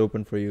opportunities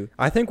open for you.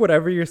 I think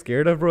whatever you're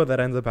scared of, bro, that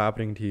ends up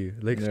happening to you.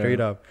 Like, Yeah. straight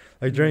up.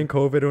 Like, during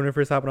COVID, when it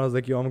first happened, I was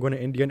like, yo, I'm going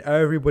to India. And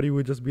everybody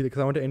would just be like,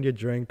 because I went to India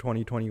during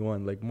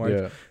 2021, like March.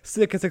 Yeah.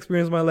 Sickest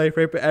experience of my life,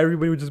 right? But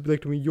everybody would just be like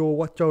to me, yo,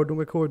 watch out, don't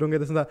get COVID, don't get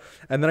this and that.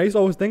 And then I used to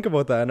always think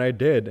about that, and I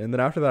did. And then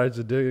after that, I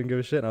just didn't give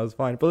a shit, and I was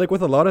fine. But, like,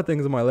 with a lot of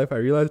things in my life, I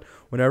realized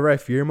whenever I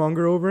fear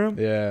monger over them,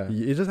 Yeah.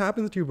 it just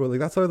happens to you, bro. Like,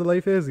 that's how the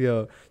life is,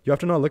 yo. You have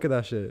to not look at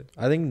that shit.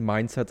 I think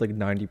mindset's like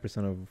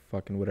 90% of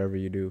fucking whatever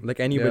you do. Like,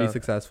 anybody Yeah.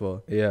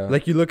 successful. Yeah.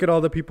 Like, you look at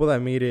all the people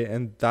that made it,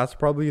 and that's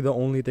probably the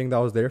only thing that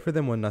was there for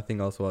them when nothing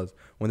else was.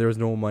 When there was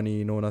no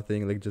money, no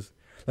nothing. Like, just,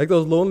 like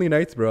those lonely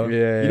nights, bro.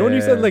 Yeah, You know when you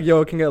yeah, said, yeah. like,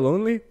 yo, it can get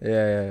lonely?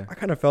 yeah. I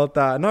kind of felt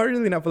that. Not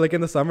really, not, but like in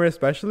the summer,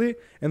 especially.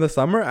 In the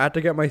summer, I had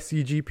to get my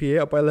CGPA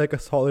up by like a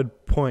solid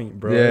point,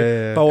 bro. Yeah, Like,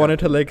 yeah, if I wanted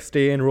to like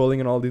stay enrolling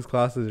in all these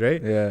classes,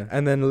 right? Yeah.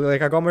 And then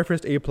like I got my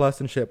first A+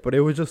 and shit, but it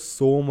was just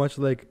so much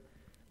like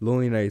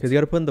lonely nights. Because you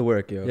got to put in the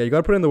work, yo. Yeah, you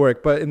gotta put in the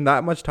work. But in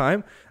that much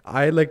time,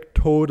 I like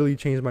totally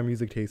changed my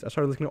music taste. I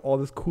started listening to all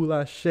this cool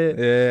ass shit.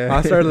 Yeah.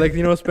 I started like,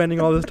 you know, spending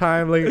all this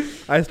time. Like,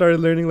 I started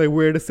learning like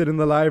where to sit in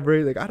the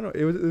library. Like, I don't know.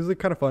 It was like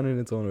kind of fun in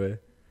its own way.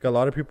 Like, a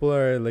lot of people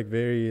are like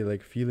very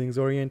like feelings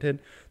oriented.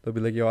 They'll be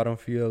like, yo, I don't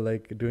feel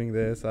like doing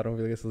this. I don't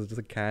feel like this is just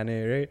a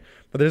cannon, right?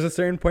 But there's a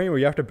certain point where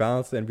you have to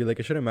balance it and be like,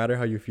 it shouldn't matter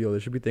how you feel.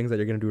 There should be things that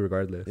you're gonna do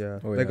regardless. Yeah.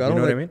 Oh, Like yeah. I You don't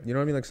know what I like, mean? You know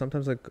what I mean? Like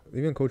sometimes like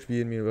even Coach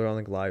V and me were on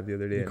like live the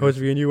other day. and Coach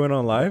V and you went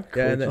on live.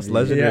 Yeah, and That's then-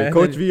 legendary. yeah, and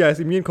Coach then- V, I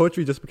see. Me and Coach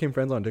V just became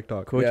friends on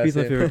TikTok. Coach Yeah, V's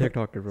my same. favorite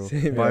TikToker, bro.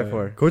 Same, By yeah.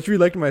 far. Coach V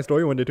liked my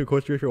story one day too.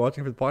 Coach V, if you're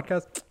watching for the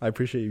podcast, I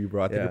appreciate you,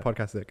 bro. I think Yeah. your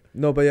podcast sick.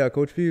 No, but yeah,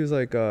 Coach V was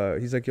like,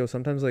 he's like, yo,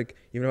 sometimes like,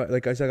 you know,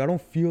 like I said, I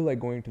don't feel like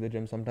going to the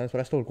gym sometimes, but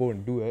I still go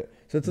and do it.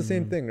 So it's the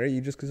same thing, right? You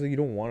just because like, you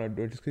don't want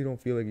to, or just because you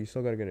don't feel like, you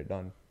still gotta get it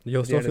done. You'll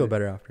At the still end of feel the-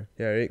 better after.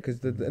 Yeah, right.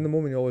 Because in the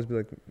moment you always be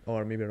like,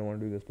 oh, maybe I don't want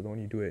to do this, but then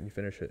when you do it and you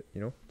finish it,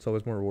 you know, it's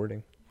always more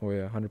rewarding. Oh,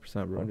 yeah.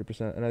 100%, bro.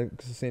 100%. And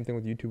it's the same thing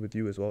with YouTube with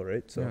you as well,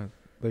 right? So yeah.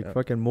 Like, yeah.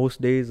 fucking most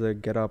days,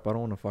 like, get up. I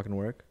don't want to fucking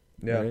work.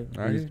 yeah, Right?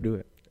 I I- used to do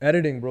it.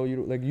 editing, bro.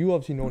 You like you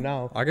obviously know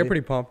now. I get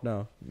pretty pumped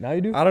now. Now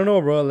you do. I don't know,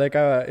 bro. Like,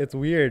 it's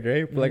weird,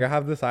 right? But, like, Mhm. I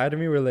have this side of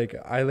me where, like,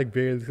 I, like,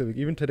 barely sleep. Like,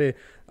 even today,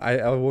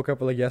 I woke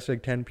up, like, yesterday,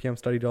 like, 10 p.m.,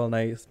 studied all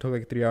night, took,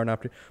 like, 3 hour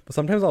nap. But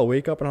sometimes I'll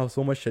wake up and I'll have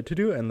so much shit to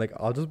do, and, like,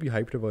 I'll just be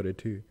hyped about it,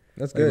 too.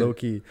 That's Like, good. low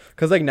key.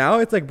 Because, like, now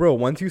it's, like, bro,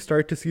 once you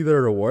start to see the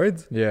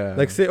rewards, Yeah.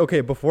 like, say, okay,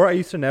 before I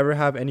used to never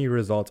have any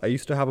results. I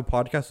used to have a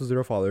podcast with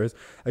 0 followers.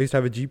 I used to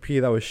have a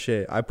GPA that was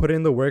shit. I put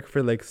in the work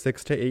for, like,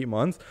 6 to 8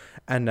 months,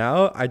 and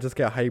now I just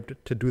get hyped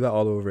to do that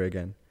all over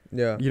again.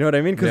 Yeah. You know what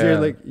I mean? Because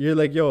Yeah. you're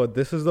like, yo,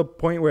 this is the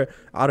point where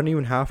I don't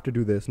even have to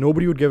do this.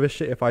 Nobody would give a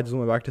shit if I just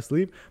went back to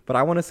sleep. But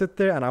I want to sit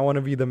there and I want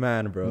to be the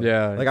man, bro.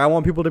 Yeah. Like I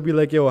want people to be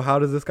like, yo, how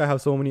does this guy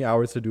have so many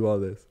hours to do all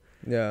this?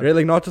 Yeah. Right?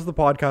 Like not just the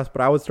podcast,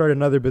 but I would start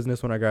another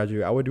business when I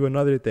graduate. I would do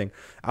another thing.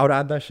 I would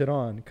add that shit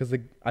on because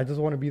like I just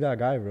want to be that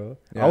guy, bro.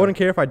 Yeah. I wouldn't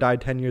care if I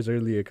died 10 years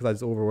earlier because I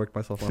just overworked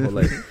myself my whole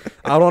life.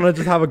 I want to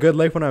just have a good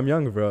life when I'm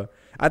young, bro.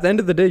 At the end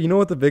of the day, you know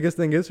what the biggest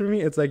thing is for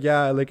me? It's like,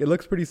 yeah, like it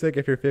looks pretty sick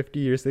if you're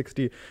 50 or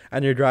 60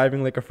 and you're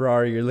driving like a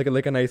Ferrari or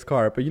like a nice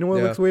car. But you know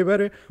what looks way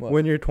better? What?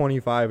 When you're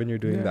 25 and you're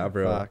doing that,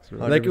 bro. Facts,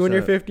 bro. Like when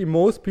you're 100%. 50,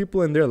 most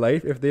people in their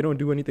life, if they don't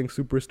do anything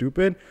super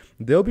stupid,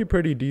 they'll be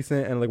pretty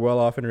decent and like well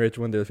off and rich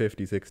when they're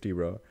 50, 60,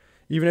 bro.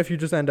 Even if you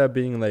just end up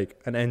being like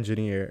an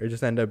engineer or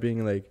just end up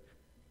being like,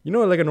 you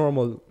know, like a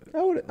normal,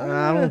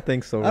 I don't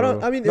think so, bro. I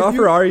don't. I mean, not if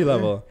you, Ferrari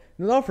level.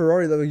 Not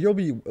Ferrari level. You'll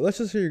be. Let's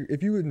just say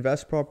if you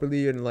invest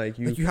properly and like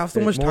you. Like you have so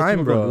like, much Most time,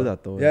 people bro. don't do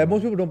that, though. Yeah,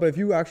 most people don't. But if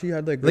you actually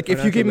had like. Like good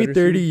if you give me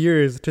financial 30 literacy-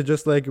 years to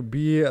just like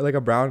be like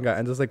a brown guy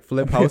and just like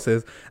flip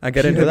houses and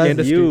get into But the that's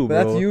industry. you, But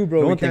that's bro. you, bro.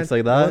 No We one thinks can't-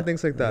 like No one that.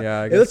 thinks like that. Yeah,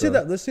 I Hey, guess let's say so.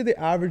 that. Let's say the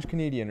average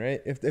Canadian,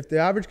 right? If the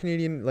average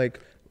Canadian like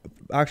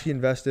actually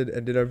invested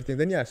and did everything,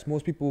 then yes,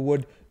 most people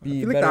would I be.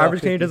 feel like better the off average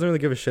Canadian 50. doesn't really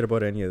give a shit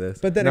about any of this.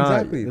 But then Nah,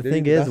 exactly. The there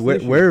thing you- is, that's the we're,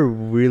 issue. we're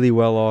really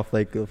well off.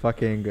 Like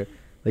fucking,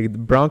 like the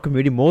brown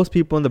community. Most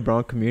people in the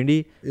brown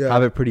community Yeah.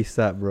 have it pretty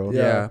set, bro.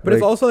 Yeah, but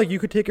it's Like- also like you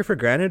could take it for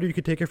granted or you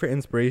could take it for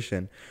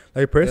inspiration.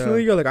 Like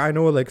personally, Yeah. you're like, I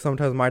know like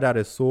sometimes my dad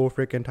is so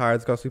freaking tired,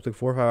 he's got to sleep like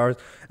 4 or 5 hours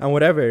and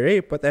whatever,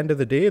 right? But at the end of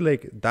the day,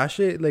 like that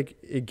shit, like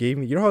it gave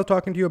me, you know how I was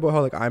talking to you about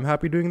how like I'm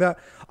happy doing that?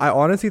 I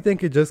honestly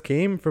think it just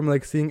came from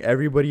like seeing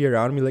everybody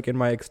around me, like in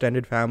my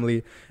extended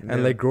family and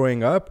Yeah. like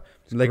growing up.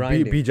 Just Like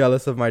grinding. be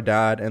jealous of my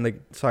dad and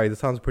like sorry this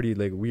sounds pretty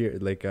like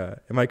weird like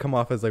it might come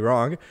off as like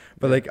wrong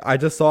but like I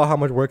just saw how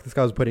much work this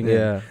guy was putting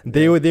Yeah. in.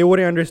 They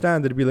wouldn't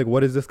understand. They'd be like,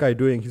 what is this guy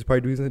doing? He's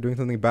probably doing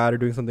something bad or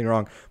doing something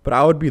wrong. But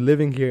I would be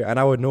living here and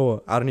I would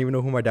know. I don't even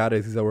know who my dad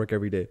is. He's at work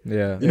every day.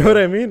 Yeah. You know what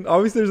I mean?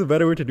 Obviously, there's a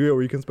better way to do it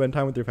where you can spend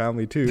time with your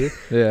family too.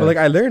 Yeah. But like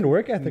I learned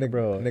work ethic,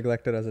 bro.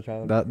 Neglected as a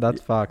child.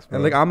 That's facts, bro.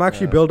 And like I'm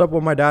actually Yeah. built up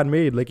what my dad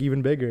made, like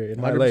even bigger in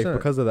my life 100%.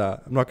 because of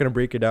that. I'm not gonna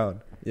break it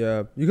down.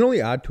 Yeah, you can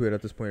only add to it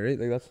at this point, right?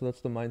 Like that's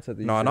the mindset that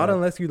you No, should not have.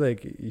 unless you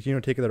like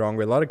take it the wrong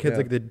way. A lot of kids Yeah.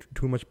 like they do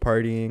too much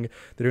partying.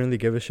 They don't really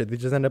give a shit. They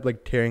just end up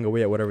like tearing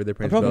away at whatever their I'm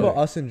parents talking do. about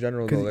us in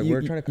general, though. because Like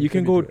we're trying to. you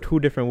can go contribute to it. two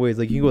different ways.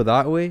 Like you can go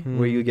that way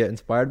where you Mhm. get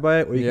inspired by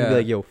it, or you can Yeah. be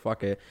like, yo,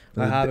 fuck it.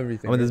 I have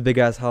everything. I'm in right? this big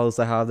ass house.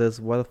 I have this.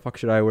 Why the fuck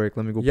should I work?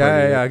 Let me go. Yeah,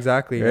 party. yeah,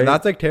 exactly. Right? And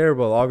that's like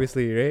terrible,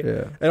 obviously, right?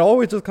 Yeah. It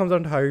always just comes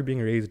down to how you're being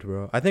raised,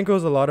 bro. I think it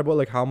was a lot about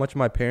like how much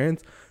my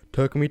parents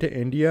took me to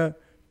India,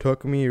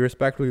 took me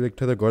respectfully like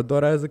to the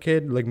Gurdwara as a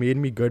kid, like made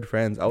me good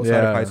friends outside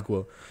of Yeah. high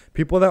school.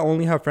 People that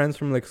only have friends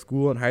from like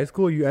school and high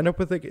school, you end up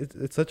with like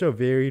it's such a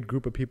varied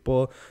group of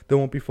people. They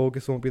won't be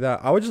focused, won't be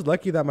that. I was just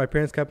lucky that my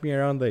parents kept me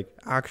around like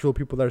actual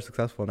people that are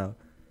successful now.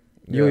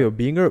 Yo,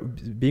 being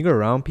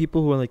around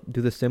people who are like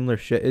do the similar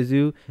shit as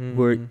you,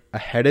 who are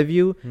ahead of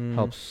you,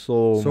 helps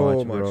so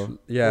much, bro.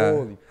 Yeah.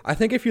 Holy- I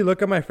think if you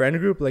look at my friend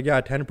group, like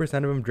 10% of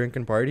them drink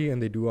and party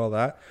and they do all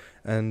that,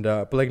 and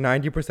but like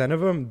 90%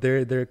 of them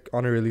they're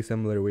on a really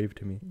similar wave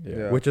to me,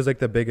 Yeah. which is like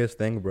the biggest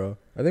thing, bro.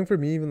 I think for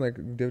me, even like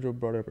David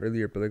brought it up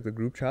earlier, but like the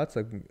group chats,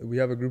 like we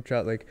have a group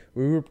chat. Like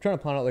we were trying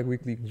to plan out like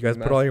weekly. You guys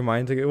put all your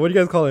mind together. What do you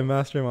guys call it?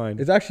 Mastermind.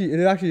 It actually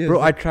is.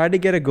 Bro, I tried to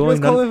get it You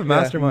going. guys call None, it a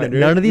mastermind, right?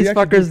 none of these We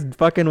actually fuckers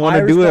fucking want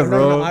to I do it, respond-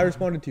 bro. No, I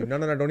responded to you. No,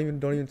 don't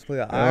even split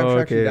that. I'm Oh,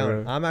 actually okay,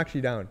 down. bro. I'm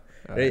actually down.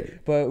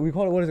 Right, but we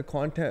call it, what is it,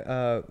 content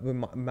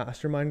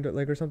mastermind,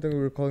 like, or something. We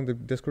were calling the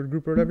Discord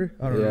group or whatever.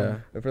 I don't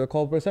know for the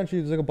call, but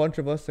essentially there's like a bunch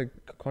of us, like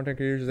content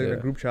creators, like in a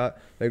Yeah. group chat,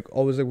 like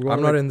always like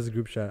I'm not in this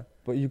group chat.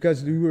 But you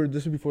guys, this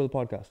was before the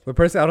podcast. But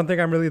personally, I don't think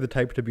I'm really the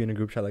type to be in a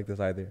group chat like this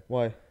either,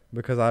 Why?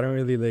 because I don't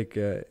really like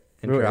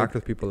Bro, interact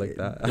with people like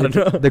that. I don't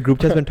know. The group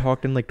chat's been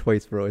talked in like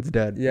twice, bro. It's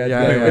dead. Yeah,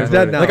 Yeah, it's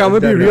dead now. Like I'm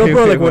It's gonna be dead real, now.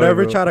 bro. Like Bro.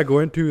 whatever chat I go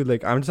into,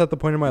 like I'm just at the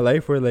point in my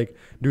life where like,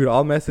 dude,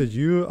 I'll message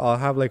you. I'll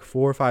have like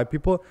 4 or 5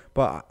 people,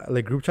 but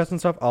like group chats and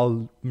stuff,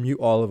 I'll mute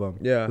all of them.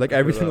 Yeah, Like I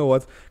every feel single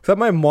one, except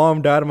my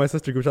mom, dad, and my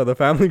sister group chat, the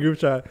family group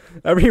chat.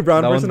 Every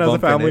brown That one's person has a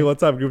bumping, family eh?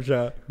 WhatsApp group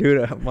chat.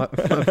 Dude, my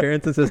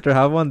parents and sister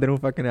have one. They don't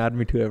fucking add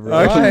me to it, bro.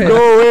 Why? Actually,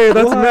 no way.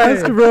 That's Why?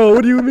 nasty, bro.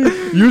 What do you mean?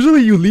 Usually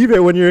you leave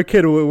it when you're a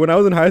kid. When I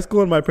was in high school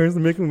and my parents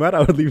would make me mad, I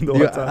would leave the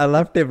Dude, WhatsApp. I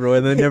left it, bro,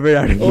 and then never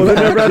added me Oh, they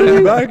back. never added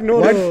you back? No,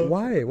 Why? no.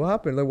 Why? What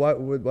happened? Like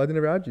why they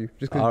never add you?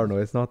 Just I don't know.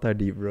 It's not that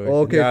deep, bro. Oh,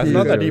 okay, Yeah, it's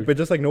not that okay. deep. It's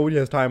just like nobody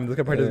has time. This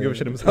guy probably doesn't give a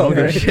shit himself.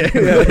 Okay.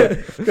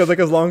 Right? Because like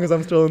as long as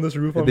I'm still in this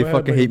roof, They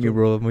fucking hate me,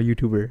 bro. I'm a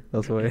YouTuber.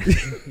 That's why.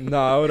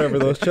 Nah, whatever.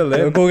 Those chill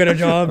in. Go get a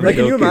job. Like,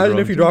 can you Okay, imagine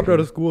bro, if you I'm dropped out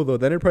joking. of school though?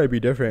 Then it'd probably be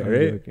different, I'm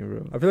right? joking,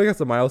 bro. I feel like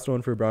that's a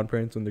milestone for brown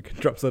parents when their kid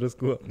drops out of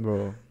school.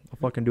 Bro, I'll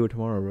fucking do it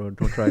tomorrow, bro.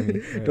 Don't try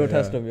me. Don't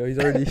test him, yo.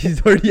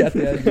 He's already at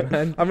the end,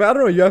 man. I mean, I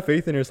don't know. You have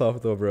faith in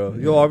yourself though, bro.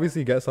 You'll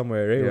obviously get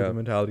somewhere, right? With Yeah. a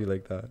mentality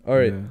like that. All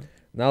right. Yeah.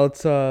 Now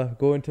let's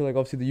go into like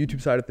obviously the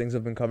YouTube side of things.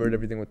 Have been covered,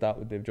 everything with that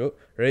with Dave Joe,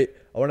 right?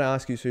 I want to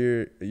ask you.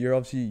 So you're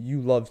obviously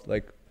you love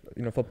like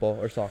football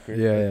or soccer,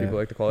 Yeah, like yeah. people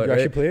like to call You it.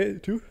 actually Right? play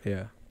it too?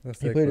 Yeah.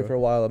 That's You sick, played it bro. for a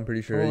while, I'm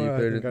pretty sure. Oh, You yeah, I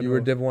played think it. I You were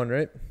know. Div 1,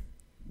 right?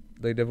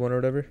 Like Div 1 or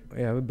whatever?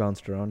 Yeah, we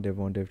bounced around Div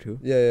 1, Div 2.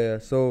 Yeah.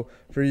 So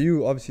for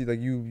you, obviously, like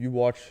you're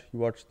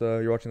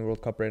watching the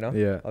World Cup right now.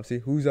 Yeah. Obviously,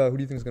 who do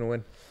you think is gonna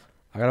win?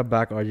 I gotta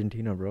back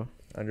Argentina, bro.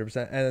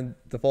 100%. And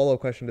the follow-up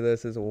question to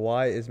this is,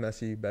 why is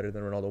Messi better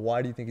than Ronaldo?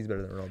 Why do you think he's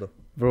better than Ronaldo?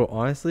 Bro,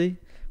 honestly,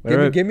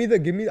 Give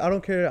me. I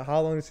don't care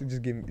how long it's.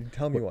 Just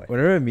tell me why.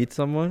 whenever I meet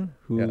someone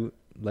who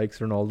likes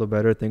Ronaldo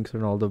better, thinks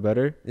Ronaldo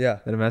better Yeah.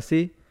 than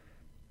Messi,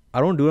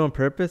 I don't do it on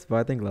purpose, but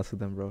I think less of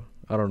them, bro.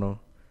 I don't know.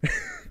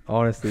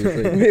 Honestly,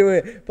 it's like,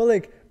 Wait. But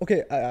like,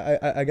 okay,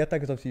 I get that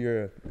because obviously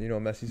you're a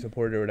Messi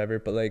supporter or whatever.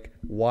 But like,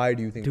 why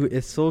do you think? dude,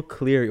 it's so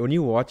clear when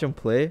you watch him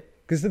play.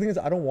 Because the thing is,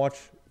 I don't watch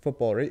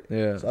football, right?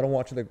 Yeah. So I don't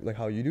watch it like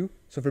how you do.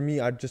 So for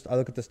me, I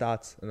look at the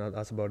stats and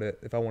that's about it.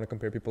 If I want to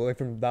compare people, like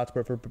for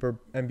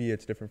NBA,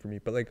 it's different for me.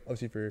 But like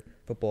obviously for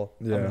football,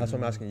 Yeah. that's what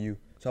I'm asking you.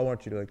 So I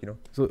want you to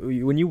So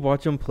when you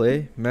watch him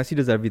play, Messi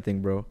does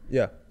everything, bro.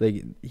 yeah.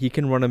 Like he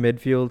can run a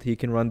midfield, he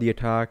can run the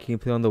attack, he can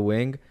play on the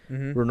wing.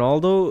 Mm-hmm.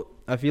 Ronaldo,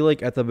 I feel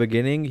like at the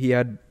beginning he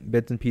had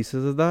bits and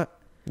pieces of that,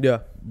 Yeah.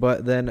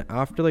 but then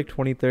after like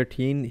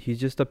 2013, he's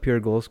just a pure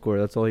goal scorer.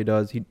 That's all he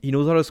does. He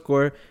knows how to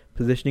score.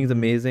 Positioning is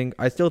amazing.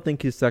 I still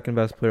think he's second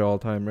best player all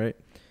time, right?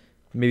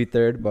 Maybe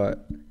third,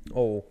 but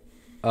Oh.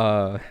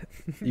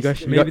 you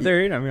got Maybe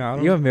third. I mean, I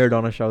don't. you got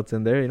Maradona shouts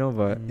in there,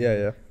 but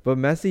Yeah. but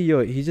Messi,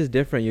 yo, he's just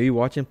different. Yo, you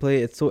watch him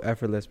play, it's so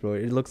effortless, bro.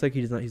 It looks like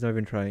he's not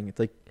even trying. It's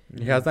like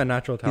He has that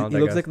natural he talent.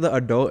 looks like the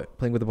adult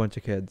playing with a bunch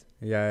of kids.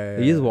 Yeah.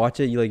 You just watch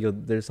it, you like, yo,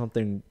 there's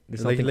something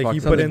Like he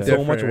fucking put in there.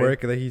 so much different,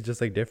 work that he's just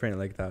like different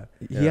like that.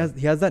 He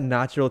has that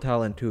natural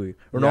talent too. Yeah,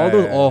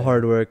 Ronaldo's yeah, all yeah.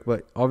 hard work,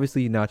 but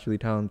obviously naturally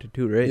talented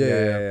too, right?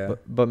 Yeah.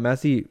 But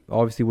Messi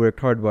obviously worked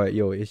hard, but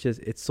yo,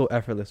 it's so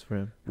effortless for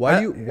him.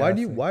 Why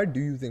Yeah, do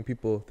you think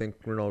people think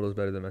Ronaldo's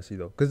better than Messi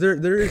though? Because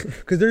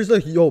there's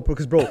like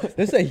bro,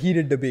 this is a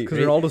heated debate. Because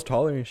Right? Ronaldo's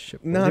taller and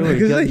shit. Nah, Yo, because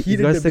he's it's got, a he's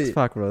heated got a debate.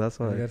 six-pack, bro. That's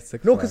why.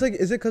 No, because like,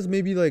 is it because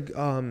maybe like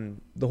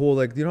the whole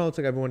like, you know how it's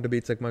like everyone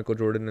debates like Michael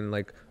Jordan and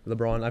like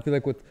LeBron. I feel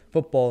like with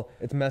football,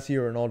 it's Messi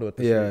or Ronaldo at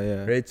this rate,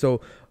 Yeah. right? So,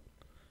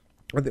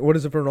 what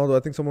is it for Ronaldo? I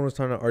think someone was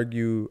trying to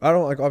argue.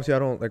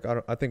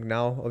 I think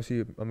now, obviously,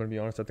 I'm gonna be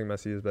honest. I think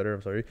Messi is better.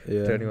 I'm sorry.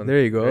 Yeah. Depending on- There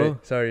you go.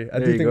 Right? Sorry, I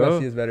There do you think go.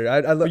 Messi is better. You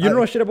don't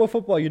know shit about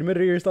football. You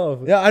admitted it yourself.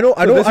 Yeah, I don't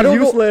So this is know.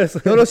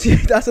 useless. No, see,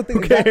 that's the thing.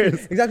 Who Exactly.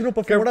 cares? Exactly. No,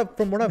 but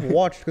from what I've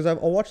watched, because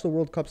I'll watch the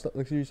World Cup stuff,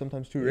 like series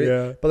sometimes too, right?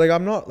 Yeah. But like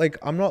I'm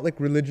not like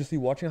religiously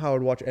watching how I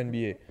would watch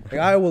NBA. Like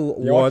I will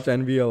You watch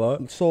NBA a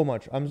lot. so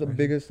much. I'm the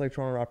biggest like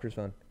Toronto Raptors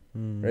fan.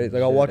 Mm, Right?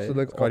 Like I'll watch the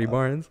like Scotty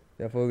Barnes.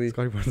 Yeah, fully.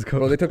 Scotty Barnes.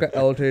 Bro, they took an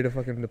L today to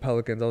fucking the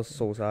Pelicans. That was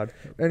so sad.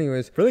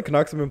 Anyways, I feel like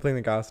Canucks have been playing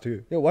the gas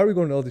too. yeah, why are we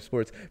going to all these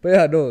sports? But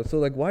yeah, no. So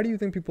like, why do you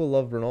think people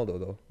love Ronaldo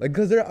though? Like,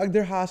 because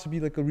there has to be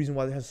like a reason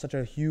why they has such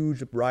a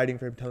huge riding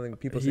for him, telling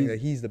people saying that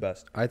he's the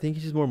best. I think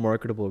he's just more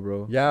marketable,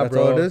 bro. Yeah, That's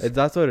bro. all it is?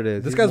 That's what it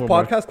is. This He's guy's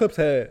more podcast clips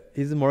hit.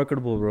 he's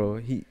marketable, bro.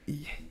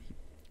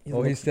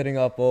 He's sitting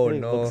up. Oh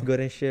no. looks good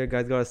and shit.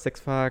 Guy's got a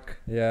six-pack.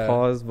 Yeah.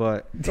 Pause,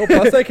 but No,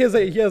 plus like he has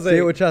Say it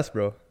a. with chest,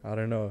 bro. I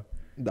don't know.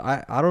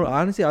 I don't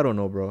honestly, I don't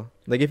know, bro.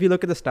 Like if you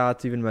look at the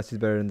stats, even Messi's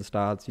better than the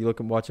stats. You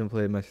watch him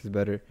play, Messi's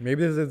better.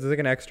 Maybe this is like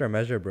an extra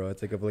measure, bro.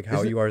 It's like of like how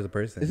Isn't- you are as a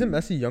person. Isn't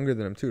Messi younger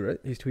than him too, right?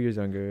 He's 2 years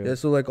younger. Yeah.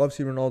 So like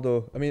obviously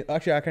Ronaldo. I mean,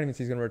 actually, I can't even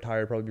see he's gonna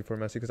retire probably before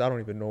Messi because I don't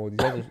even know. These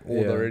guys are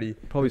old Yeah. already.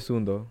 Probably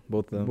soon though,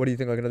 both of them. What do you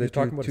think? Like another He's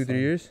talking about 2-3 his son.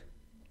 years?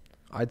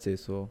 I'd say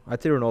so.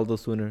 I'd say Ronaldo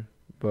sooner,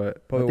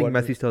 but Probably I think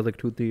what- Messi still has like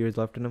 2-3 years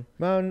left in him.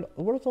 Man,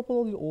 what's up with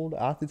all these old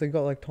athletes? Like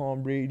got like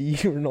Tom Brady,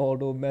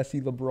 Ronaldo,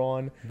 Messi,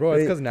 LeBron. Bro, it's Right.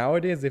 because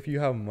nowadays if you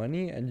have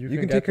money and you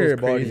can take get care those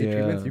of your body. crazy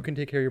treatments, Yeah. you can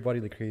take care of your body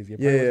like crazy. It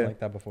Yeah, probably wasn't yeah. like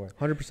that before.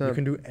 100%. You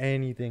can do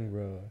anything,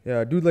 bro.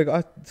 Yeah, dude. Like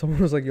someone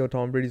was like, "Yo,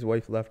 Tom Brady's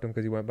wife left him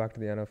because he went back to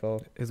the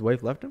NFL." His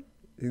wife left him.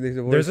 They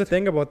divorced. There's a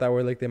thing about that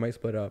where like they might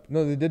split up.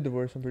 No, they did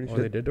divorce. I'm pretty Oh,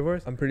 sure. they did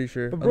divorce? I'm pretty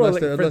sure. But bro, unless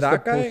like, for unless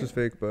that the post guy- is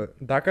fake, but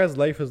That guy's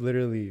life is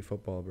literally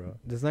football, bro.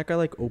 Doesn't that guy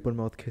like open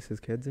mouth kiss his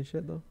kids and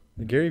shit though?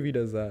 Gary Vee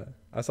does that.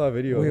 I saw a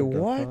video. Wait, of him.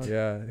 what?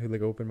 Yeah, who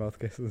like open mouth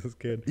kisses his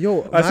kid.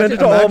 yo, I sent it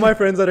to all my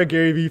friends that are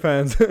Gary Vee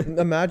fans.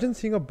 Imagine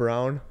seeing a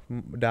brown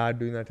dad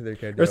doing that to their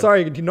kid. Or yo.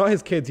 sorry, not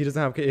his kids. He doesn't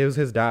have kids. It was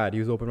his dad. He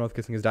was open mouth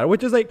kissing his dad,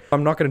 which is like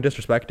I'm not gonna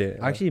disrespect it.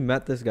 I actually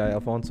met this guy,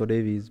 Alfonso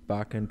Davies,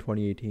 back in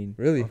 2018.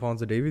 Really?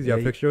 Alfonso Davies. You have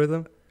a Yeah, picture with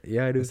him?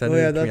 Yeah, I do. Send Oh,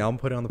 yeah, it to me. that's- I'll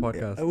put it on the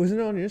podcast. Wasn't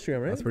it on your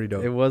Instagram, right? That's pretty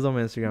dope. It was on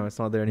my Instagram. It's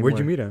not there anymore. Where'd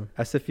you meet him?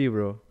 SFU,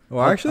 bro. Oh,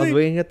 I actually, was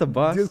waiting at the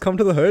bus. dude, come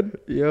to the hood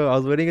Yo, I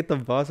was waiting at the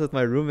bus with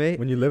my roommate.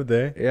 when you lived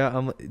there.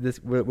 Yeah,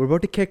 we're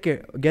about to kick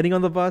it. Getting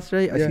on the bus,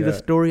 right? I see Yeah. the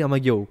story. I'm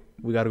like, yo,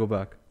 we gotta go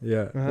back.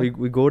 Yeah. Uh-huh.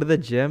 We go to the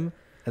gym,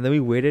 and then we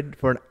waited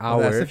for an Oh,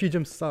 hour. the SFU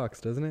gym sucks,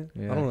 doesn't it?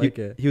 Yeah. I don't He- like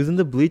it. He was in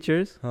the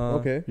bleachers, Huh.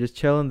 Okay. just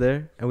chilling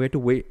there, and we had to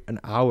wait an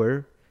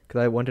hour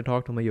because I went to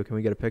talk to him. Like, yo, can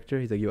we get a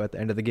picture? He's like, yo, at the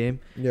end of the game.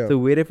 Yeah. So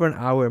we waited for an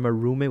hour, and my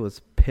roommate was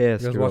You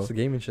pissed. guys bro. watched the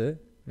game and shit.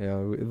 Yeah,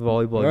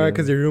 volleyball. Alright, game.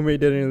 because your roommate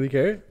didn't really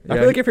care. I Yeah,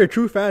 feel like if you're a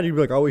true fan, you'd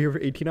be like, "I'll wait here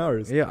for 18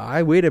 hours." Yeah,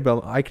 I waited,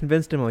 but I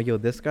convinced him. I'm like, yo,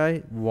 this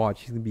guy,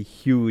 watch, he's gonna be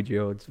huge,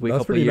 yo. Just wait a That's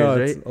couple pretty of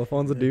years, nuts. right?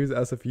 Alfonso Davies,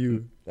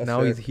 SFU. That's Now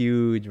fair. he's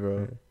huge, bro.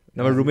 Yeah.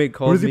 Now my roommate Who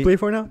calls does he me. play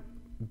for now?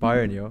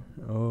 Byron, yo.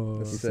 Oh,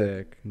 That's He's sick.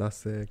 sick. that's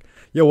sick.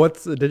 Yo,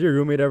 did your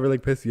roommate ever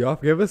like piss you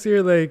off? Give us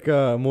your like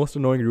most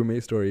annoying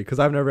roommate story, because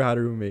I've never had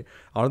a roommate.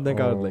 I don't think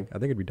I would Oh. like. I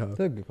think it'd be tough.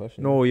 That's a good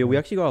question. No, yeah, we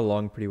actually got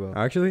along pretty well.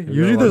 Actually, Yeah,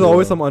 usually I there's like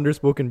always it. some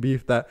underspoken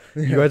beef that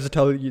you guys just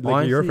tell you,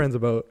 like your Honestly- friends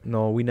about.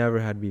 No, we never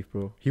had beef,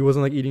 bro. He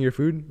wasn't like eating your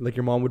food. Like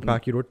your mom would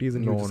pack you rotis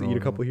and you would No, just no, eat a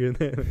no. couple here and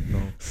there. No.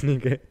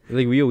 Sneak it.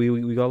 Like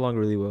we got along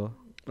really well.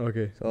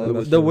 Okay. So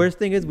that's The chill. worst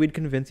thing is we'd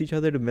convince each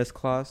other to miss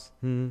class.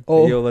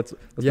 Oh. Yo, let's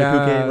Yeah.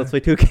 play 2K. Let's play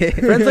 2K.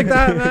 Friends like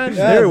that, man.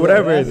 Yeah, They're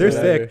whatever. that's They're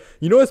whatever. sick.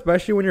 You know,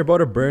 especially when you're about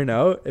to burn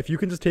out, if you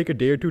can just take a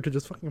day or two to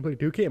just fucking play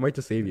 2K, it might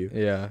just save you.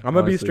 Yeah. I'm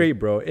gonna be honestly. straight,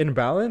 bro. In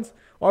balance,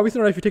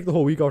 obviously not if you take the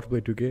whole week off to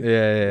play 2K.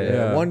 Yeah.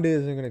 Yeah. One day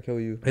isn't gonna kill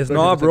you. It's Especially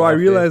not, if bro. an I off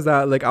day. realized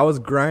that. Like, I was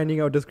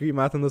grinding out discrete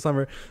math in the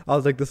summer. I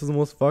was like, this is the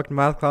most fucked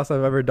math class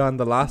I've ever done.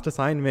 The last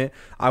assignment,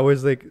 I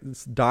was like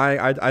dying.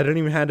 I didn't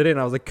even hand it in.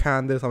 I was like,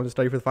 can this? I'm gonna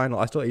study for the final.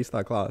 I still aced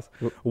that class.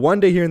 One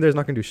day here and there is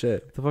not gonna do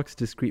shit. What the fuck's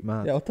discrete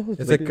math? Yeah, what the hell is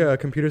It's this? like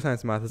computer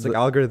science math. It's like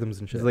algorithms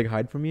and shit. Just like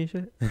hide from me and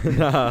shit.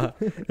 Nah.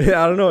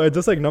 Yeah, I don't know. It's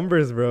just like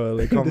numbers, bro.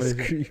 Like combination.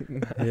 Discrete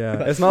math.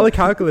 Yeah, it's not like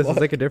calculus. It's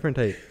like a different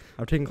type.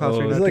 I'm taking class Oh.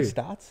 right Is now it like too.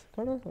 stats,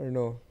 kind of, or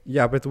no?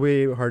 Yeah, but it's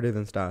way harder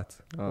than stats.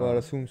 Well, I'd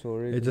assume so,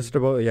 right? It's just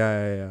about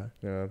yeah.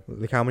 yeah,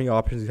 Like how many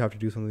options you have to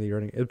do something that you're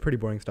running. It's pretty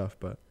boring stuff,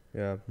 but.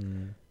 yeah.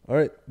 All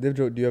right, Dave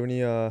Joe, do you have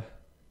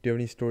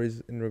any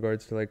stories in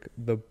regards to like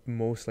the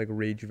most like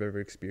rage you've ever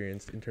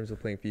experienced in terms of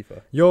playing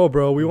FIFA? Yo,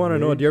 bro, we want to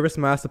know. Rage? Do you ever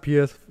smash the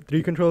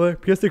PS3 controller?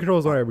 PS3 controller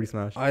is one everybody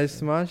smashed. I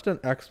smashed an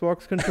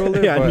Xbox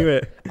controller. Yeah, I but knew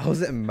it. I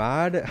wasn't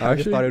mad. I just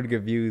Actually? thought it would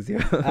get views.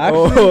 Yeah.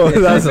 Oh,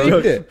 that's you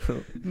joke. faked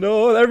it.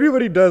 No,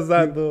 everybody does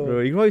that though. Bro,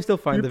 you can probably still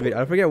find You the put-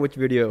 video. I forget which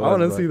video. It I was,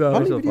 want to but see that. How I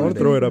many want videos to do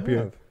throw you it up have?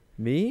 here.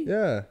 Me?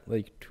 Yeah.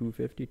 Like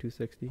 250,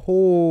 260.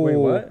 Oh, Wait,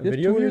 what? He has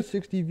Video views?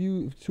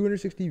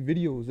 260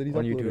 videos that he's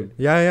On uploaded. YouTube.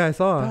 Yeah, I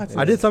saw. That's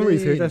I did some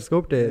research. I insane.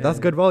 scoped it. That's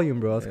Yeah. good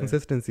volume, bro. That's Yeah.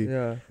 consistency.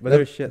 Yeah. But That-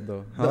 there's shit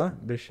though. Huh?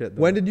 There's shit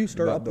though. When did you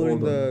start The uploading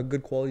old the one.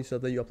 good quality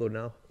stuff that you upload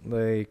now?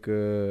 Like,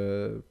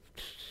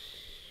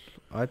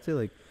 I'd say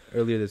like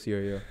earlier this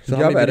year, yeah. So how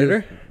you have many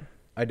editor?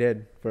 I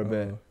did for a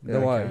bit. Oh. Yeah,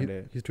 Then I why? kinda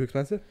did. He's too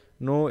expensive?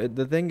 No,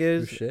 the thing Too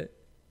is, shit.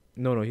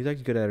 no, he's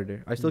actually a good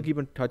editor. I still Mm. keep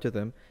in touch with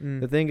him. Mm.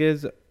 The thing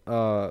is,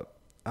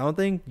 I don't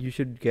think you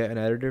should get an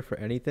editor for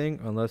anything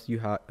unless you're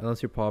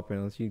popping,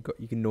 unless you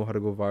can know how to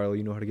go viral,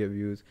 you know how to get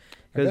views.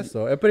 I guess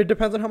so. But it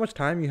depends on how much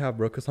time you have,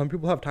 bro. Because some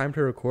people have time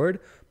to record,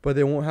 but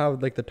they won't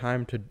have like the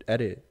time to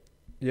edit.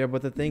 Yeah,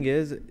 but the thing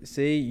is,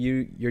 say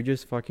you're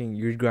just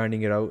you're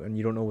grinding it out and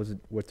you don't know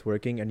what's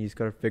working and you just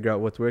gotta figure out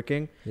what's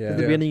working. Yeah. At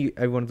the beginning,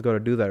 everyone's gotta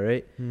do that,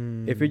 right?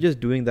 If you're just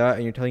doing that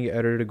and you're telling your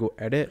editor to go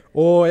edit,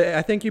 Oh,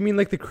 I think you mean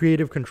like the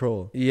creative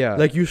control. yeah,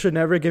 Like you should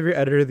never give your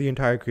editor the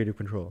entire creative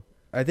control.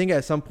 I think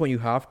at some point you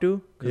have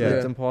to, because Yeah.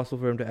 it's impossible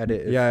for him to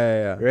edit.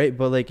 Yeah. Right,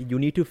 but like you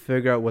need to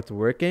figure out what's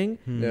working,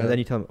 Yeah. and then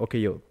you tell him, okay,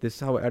 yo, this is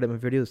how I edit my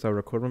videos, this is how I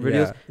record my Yeah.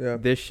 videos. Yeah.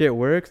 This shit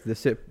works.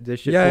 This shit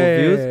Yeah,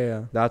 pulls views.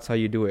 yeah. That's how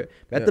you do it.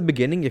 But Yeah. at the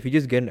beginning, if you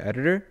just get an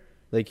editor,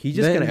 like he's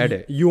just Then gonna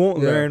edit. You won't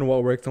Yeah. learn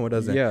what works and what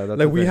doesn't. Yeah, that's Like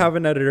the we thing. have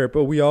an editor,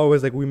 but we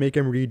always like we make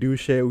him redo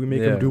shit. We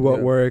make him Yeah. do what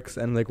Yeah. works,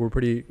 and like we're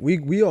pretty.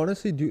 We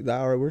honestly do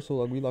that. We're so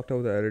like we locked out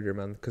with the editor,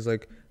 man. Cause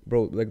like,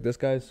 bro, like this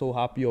guy is so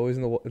happy always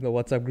in the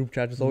WhatsApp group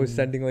chat, just always Mhm.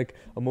 sending like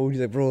emojis,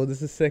 like, bro,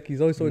 this is sick.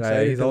 He's always so Yeah,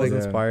 excited. he's to, always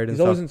like, inspired and he's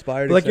stuff. always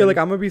inspired. But like you're like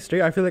excited. I'm gonna be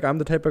straight. I feel like I'm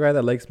the type of guy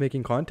that likes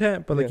making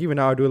content, but like Yeah. even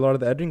now I do a lot of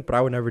the editing, but I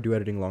would never do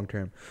editing long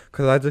term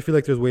because I just feel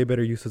like there's way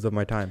better uses of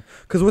my time.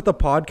 Because with the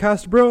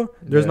podcast, bro,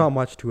 there's Yeah. not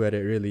much to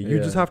edit really. You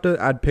Yeah. just have to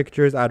add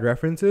pictures, add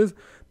references,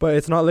 but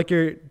it's not like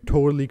you're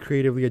totally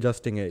creatively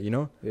adjusting it. You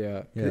know?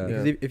 Yeah. Yeah.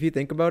 Because if you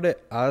think about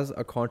it, as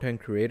a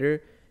content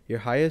creator, your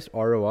highest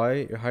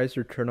ROI, your highest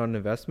return on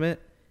investment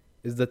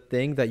is the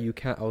thing that you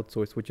can't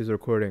outsource, which is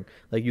recording.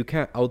 Like you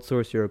can't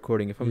outsource your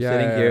recording. If I'm Yeah,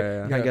 sitting yeah, here,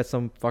 yeah. you can't Yeah. get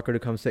some fucker to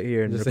come sit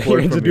here and Just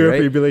record to for do me, it for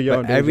you, right? be like, yo, But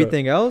I'm doing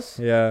everything else,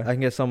 Yeah. I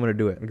can get someone to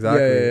do it.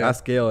 Exactly. Yeah, yeah. At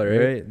scale, right?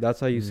 Right? That's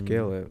how you Mm.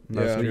 scale it.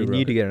 That's Yeah. true, You bro.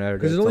 need to get an editor.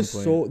 Because at there's only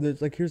some point.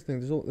 there's like here's the thing.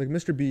 There's like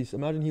Mr. Beast.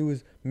 Imagine he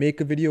was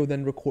make a video,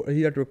 then record.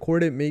 He had to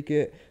record it, make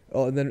it,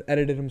 and then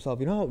edit it himself.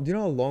 Do you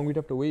know how long we'd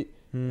have to wait,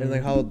 and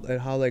like how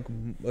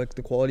like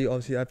the quality.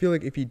 Obviously, I feel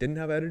like if he didn't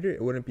have editor,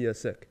 it wouldn't be as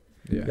sick.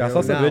 Yeah. Yeah, I You saw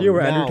know, some video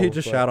where now, Andrew Tate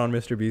just but- shat on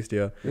Mr. Beast,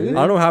 yeah. Really? I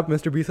don't know how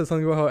Mr. Beast said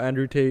something about how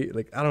Andrew Tate,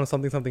 like, I don't know,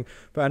 something.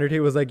 But Andrew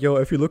Tate was like, yo,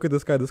 if you look at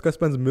this guy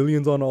spends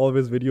millions on all of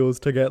his videos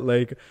to get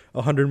like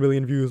 100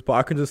 million views, but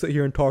I can just sit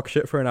here and talk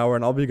shit for an hour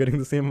and I'll be getting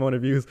the same amount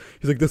of views.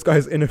 He's like, this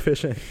guy's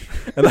inefficient.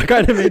 And that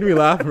kind of made me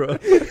laugh, bro.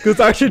 Because it's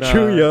actually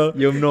true, yo.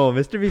 Yo, no,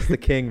 Mr. Beast's the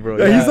king, bro.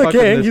 Yeah, You he's the fuck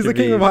with king. He's Mr. the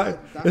king of Beast.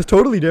 high. It's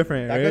totally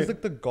different, That right? guy's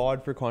like the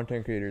god for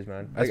content creators,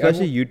 man. Like,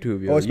 Especially everyone-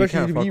 YouTube, yo. Oh, You especially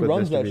can't he fuck with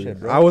runs Mr. that Beast. shit,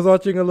 bro. I was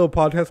watching a little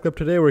podcast clip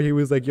today where he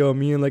was like, yo,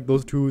 me and like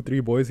those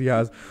 2-3 boys he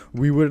has,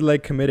 we would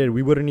like committed.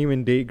 We wouldn't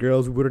even date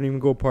girls. We wouldn't even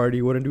go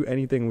party. Wouldn't do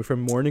anything.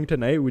 From morning to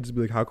night, we'd just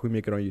be like, how can we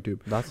make it on YouTube?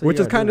 That's what Which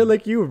you is gotta kind do. of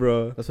like you,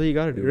 bro. That's what you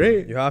gotta do,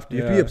 Right? You have to.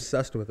 You have to Yeah. be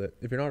obsessed with it.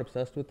 If you're not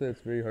obsessed with it,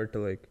 it's very hard to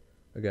like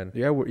again.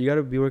 Yeah, you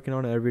gotta be working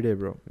on it every day,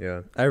 bro.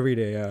 Yeah. Every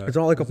day, yeah. It's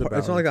not like It's a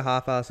it's not like a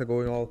balance. half-ass like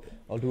going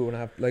I'll do it when I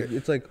have like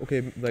it's like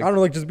okay like I don't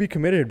know, like just be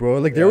committed, bro.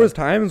 Like there Yeah. was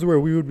times where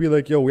we would be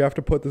like, yo, we have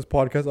to put this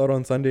podcast out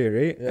on Sunday,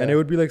 right? Yeah. And it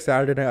would be like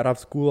Saturday night. I'd have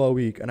school all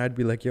week, and I'd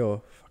be like,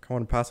 yo, fuck, I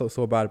want to pass out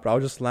so bad, but I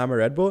would just slam a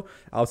Red Bull.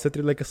 I would sit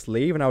there like a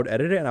slave, and I would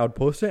edit it, and I would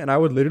post it, and I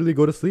would literally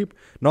go to sleep.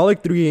 Not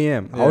like 3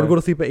 a.m. I would Yeah. go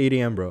to sleep at 8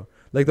 a.m., bro.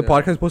 Like the Yeah.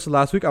 podcast posted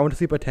last week, I went to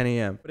sleep at 10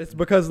 a.m. But it's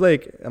because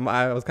like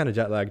I was kind of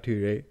jet lagged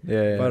too, right?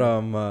 Yeah.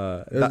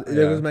 But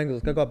There was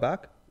Mangles. I got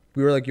back.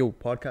 We were like, yo,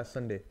 podcast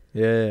Sunday.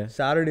 Yeah.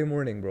 Saturday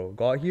morning, bro.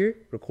 Got here,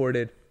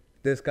 recorded.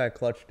 This guy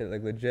clutched it.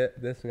 Like,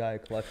 legit, this guy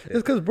clutched It's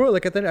it. because, bro,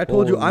 like, at the end, I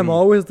told you, I'm Holy.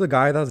 always the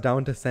guy that's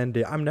down to send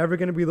it. I'm never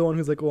going to be the one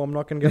who's like, oh, I'm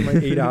not going to get my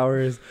 8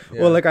 hours.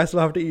 Yeah. Or, like, I still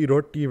have to eat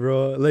roti,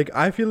 bro. Like,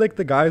 I feel like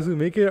the guys who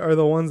make it are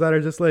the ones that are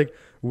just, like,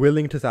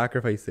 willing to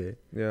sacrifice it.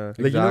 Yeah. Like,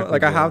 you know, Exactly,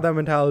 like, I bro. have that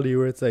mentality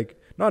where it's, like,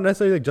 not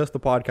necessarily, like, just the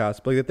podcast,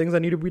 but, like, the things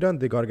that need to be done,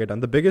 they got to get done.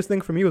 The biggest thing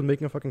for me was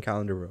making a fucking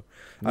calendar, bro.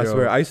 I Yo.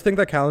 swear. I used to think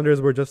that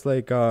calendars were just,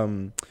 like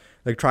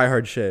try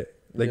hard shit.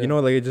 Like, Yeah. you know,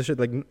 like, it just shit,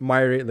 like,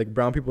 like,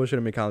 brown people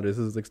shouldn't make calendars.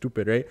 This is, like,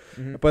 stupid, right?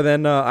 Mhm. But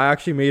then I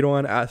actually made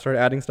one, started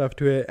adding stuff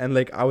to it, and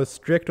like I was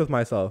strict with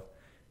myself,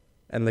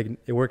 and like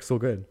it works so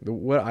good.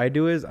 What I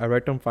do is I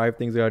write down 5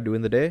 things I gotta do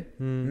in the day,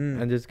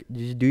 Mm. and just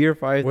do your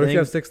 5 What if you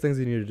have things. 6 things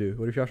you need to do?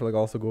 What if you have to like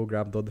also go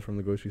grab the from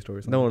the grocery store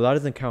or something? No, that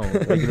doesn't count.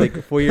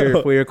 like for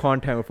your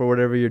content, for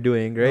whatever you're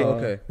doing, right? Oh,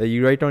 okay. That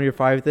you write down your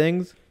 5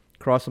 things,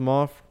 cross them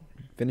off,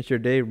 finish your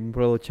day, put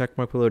a little check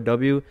mark, put a little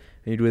W,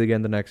 and you do it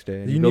again the next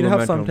day. and You need build to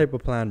have some momentum. type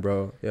of plan,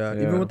 bro. Yeah,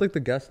 Yeah. even with like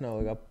the guests now,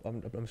 like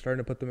I'm starting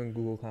to put them in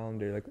Google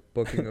Calendar, like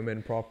booking them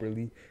in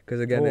properly.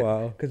 Because again, Oh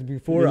wow. because Your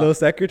before, little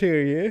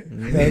secretary, yeah?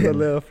 That's a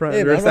little front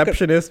Hey, man, I'm not gonna-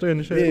 receptionist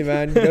and shit. hey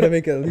man, you gotta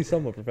make it at least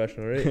somewhat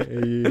professional, right?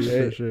 Yeah,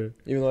 Hey. for sure.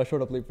 Even though I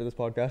showed up late for this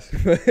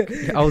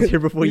podcast. I was here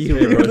before you,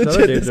 Yeah, bro. bro, shout out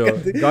Legit, to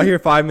this Joe. guy- Got here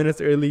 5 minutes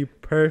early.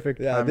 Perfect.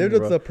 Yeah, timing, Divjo's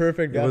bro. the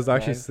perfect It guest. was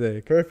actually man.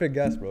 sick. Perfect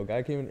guest, bro.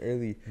 Guy came in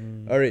early.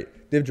 All right,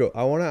 Divjo,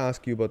 I want to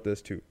ask you about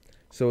this too.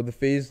 So the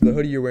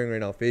hoodie you're wearing right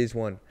now, phase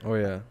 1. Oh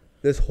yeah.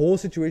 This whole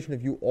situation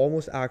of you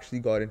almost actually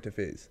got into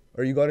phase,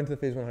 or you got into the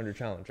phase 100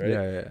 challenge, right?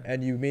 Yeah.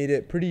 And you made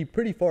it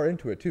pretty far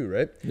into it too,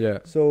 right? Yeah.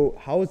 So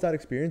how was that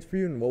experience for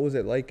you, and what was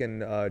it like? And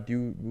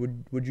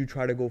would you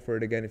try to go for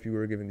it again if you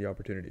were given the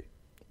opportunity?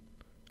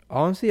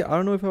 Honestly, I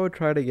don't know if I would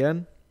try it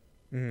again.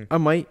 Mm-hmm. I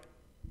might.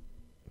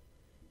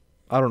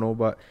 I don't know,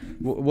 but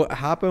what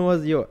happened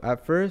was,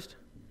 at first,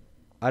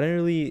 I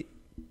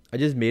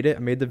just made it. I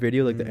made the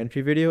video, like the Mhm.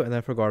 entry video, and then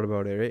I forgot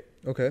about it, right?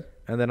 Okay.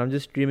 And then I'm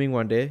just streaming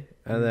one day,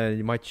 and Mhm.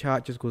 then my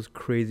chat just goes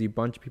crazy.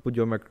 Bunch of people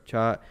join my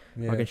chat.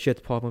 Yeah. Fucking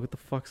shit's popping. What the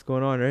fuck's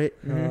going on, right?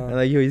 Mhm. And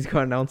like, he's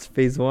got announced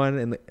phase 1,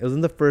 and it was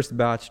in the first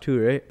batch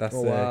too, right? That's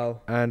Oh sick.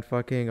 wow. And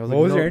fucking, I was What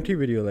like, was no. your entry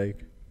video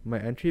like? My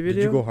entry Did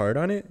video? you go hard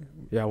on it?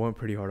 Yeah, I went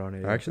pretty hard on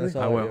it. yeah. Actually? That's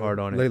I all, went yeah. hard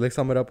on it. Like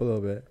sum it up a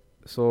little bit.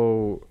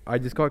 So I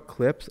just got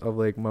clips of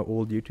like my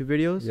old YouTube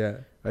videos. Yeah.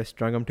 I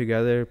strung them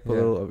together, put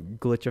Yeah. little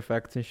glitch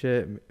effects and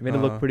shit. Made it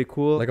look Uh-huh. pretty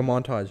cool. Like a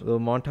montage. a little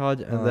montage,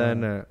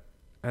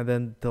 and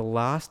then the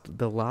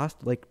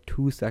last like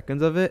 2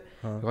 seconds of it,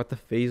 Huh. I got the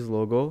FAZE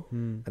logo,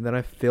 Hmm. and then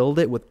I filled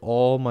it with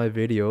all my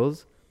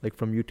videos, like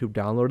from YouTube,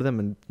 downloaded them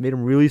and made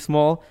them really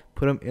small,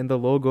 put them in the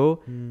logo.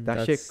 Hmm. That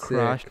That's shit sick.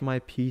 crashed my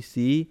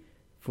PC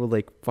for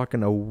like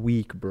fucking a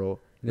week, bro.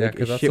 Yeah, Like,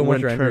 'cause it that's shit so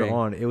much wouldn't turn rendering.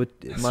 on. It would.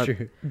 That's my, true.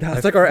 I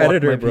That's like our fucked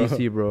editor, my bro.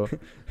 PC, bro.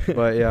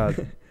 But yeah,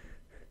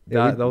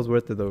 Yeah, that was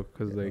worth it though,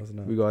 cause Yeah, that like was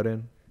nuts. we got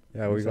in.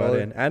 Yeah, we That's got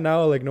solid. in. And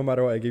now, like, no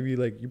matter what I give you,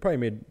 like, you probably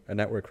made a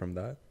network from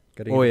that.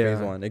 Getting Oh, into yeah.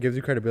 phase 1. It gives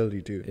you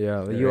credibility, too. Yeah,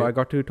 like, Yeah, right? I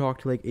got to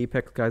talk to like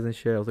Apex guys and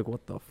shit. I was like,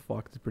 what the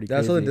fuck? It's pretty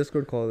That's crazy. all the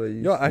Discord call that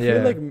you. Yo, I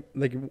Yeah. feel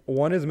like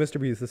one is Mr.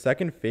 Beast. The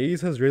second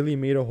phase has really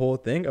made a whole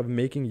thing of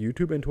making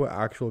YouTube into an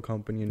actual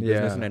company and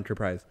business Yeah. and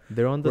enterprise.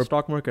 They're on the We're-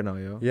 stock market now,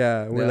 yo.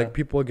 Yeah, where Yeah. like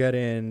people get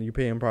in, you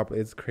pay them properly.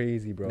 It's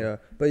crazy, bro. Yeah,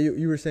 but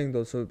you were saying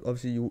though, so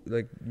obviously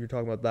you're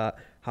talking about that.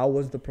 How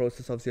was the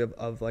process obviously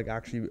of like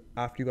actually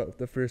after you got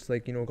the first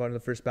got in the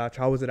first batch?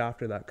 How was it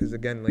after that? Because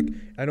again, like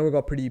I know it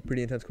got pretty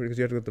intense because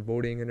you had to get the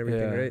voting and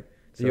everything, Yeah. right?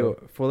 So Yo,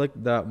 for like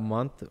that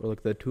month or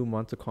like the 2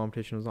 months of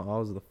competition was on, I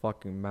was the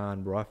fucking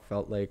man, bro. I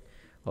felt like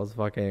I was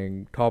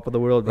fucking top of the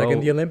world, bro. Like in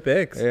the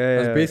Olympics. Yeah,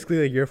 That's yeah.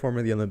 basically like your form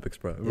of the Olympics,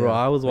 bro. Bro, Yeah,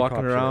 I was like walking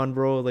top shit. around,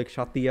 bro, like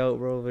shut the out,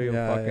 bro.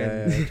 Yeah, Fucking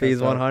yeah, yeah, phase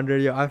chest out.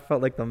 100. Yo, I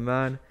felt like the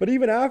man. But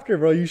even after,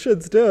 bro, you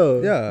should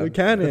still. yeah, We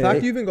can. The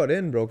fact you even got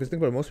in, bro. Because think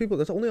about it, most people.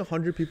 That's only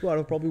 100 people out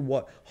of probably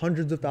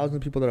hundreds of thousands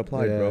of people that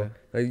applied, bro. Yeah.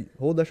 Like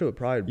hold that shit with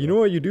pride, bro. You know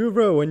what you do,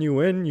 bro? When you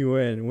win, you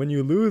win. When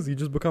you lose, you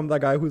just become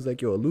that guy who's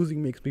like, yo,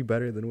 losing makes me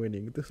better than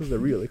winning. This is a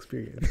real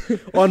experience.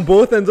 On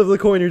both ends of the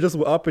coin, you're just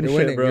up and You're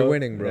shit, winning, bro. you're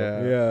winning, bro.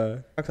 Yeah. Yeah.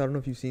 I don't know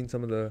if you've seen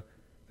some of the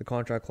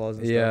contract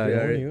clauses. And Yeah, stuff.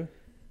 yeah. Right?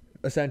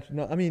 Essentially,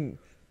 no. I mean,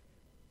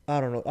 I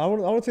don't know. I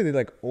would say they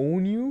like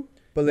own you,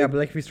 but Yeah, like but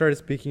like if you started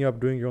speaking up,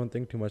 doing your own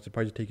thing too much, they'd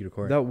probably just take you to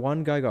court. That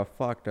one guy got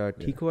fucked.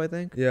 Tico, I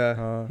think.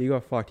 yeah. He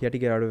got fucked. He had to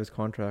get out of his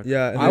contract.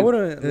 Yeah, and I then- wought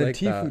and then like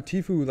that.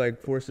 Tifu like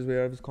forced his way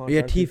out of his Yeah,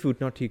 contract.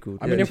 Tifu, not Tiku.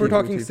 I Yeah, mean, if we're Tifu,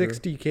 talking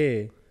Tifu.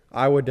 60K,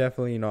 I would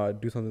definitely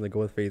not do something like go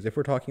with phase. If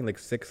we're talking like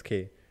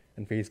 6K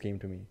and phase came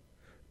to me,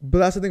 But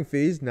that's the thing.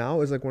 FAZE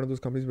now is like one of those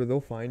companies where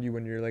they'll find you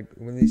when you're like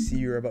when they see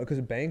you're about, because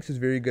banks is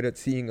very good at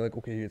seeing like,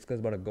 okay, it's guy's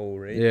about to go,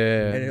 right?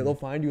 Yeah. And they'll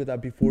find you at that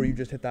before you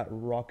just hit that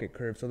rocket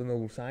curve. So then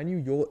they'll sign you.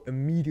 You'll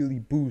immediately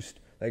boost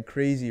like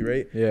crazy,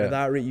 right? Yeah. At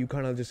that rate, you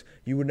kind of just,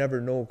 you would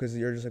never know because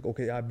you're just like,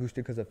 okay, I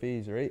boosted because of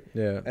FAZE, right?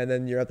 Yeah. And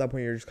then you're at that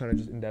point, you're just kind of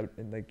just in debt,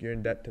 and like you're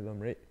in debt to them,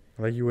 right?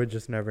 Like you would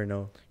just never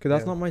know. Cause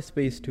that's Yeah. not my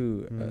space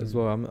too as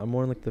well. I'm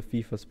more in like the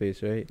FIFA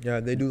space, right? Yeah,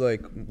 they do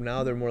like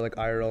now they're more like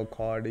IRL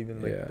COD,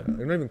 even like Yeah.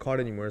 they're not even COD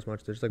anymore as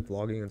much. They're just like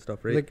vlogging and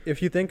stuff, right? Like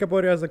if you think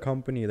about it as a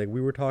company, like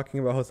we were talking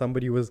about how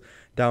somebody was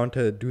down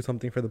to do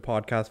something for the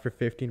podcast for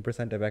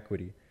 15% of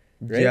equity.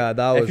 Right? Yeah,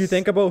 that was. If you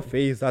think about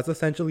FAZE, that's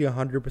essentially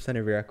 100%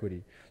 of your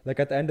equity. Like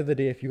at the end of the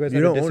day, if you guys You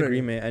had a don't own it.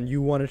 disagreement and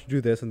you wanted to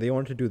do this and they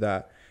wanted to do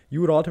that,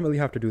 you would ultimately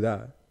have to do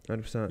that.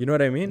 100%. You know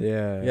what I mean?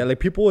 Yeah. Yeah, like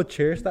people would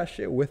cherish that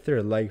shit with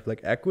their life. Like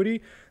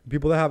equity,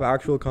 people that have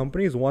actual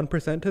companies,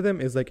 1% to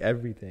them is like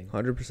everything.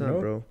 100%, You know?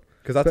 bro.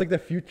 Because that's like the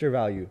future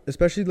value.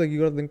 Especially like you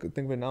gotta think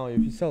of it now.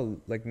 If you sell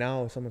like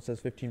now, someone says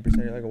 15%,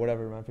 you're like,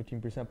 whatever, man,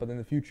 15%. But in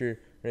the future,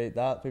 right,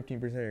 that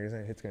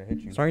 15% it's gonna hit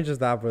you. It's not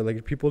just that, but like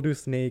if people do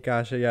snake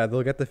ass shit, yeah,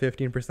 they'll get the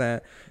 15%.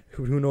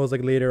 Who knows,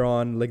 like later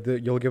on, like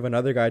you'll give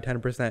another guy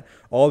 10%.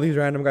 All these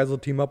random guys will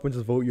team up and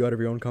just vote you out of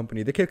your own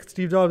company. They kicked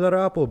Steve Jobs out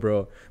of Apple,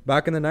 bro,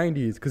 back in the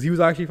 90s because he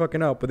was actually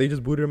fucking up, but they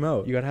just booted him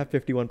out. You gotta have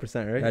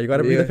 51%, right? Yeah, you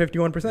gotta be the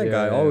 51%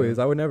 guy, Yeah. always.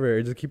 I would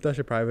never just keep that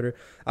shit private. Or,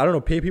 I don't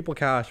know, pay people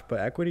cash, but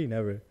equity,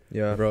 never.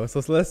 Yeah, Bro,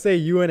 so let's say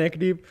you and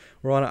Ekdeep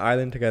were on an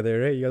island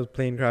together, right? You guys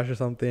plane crash or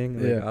something.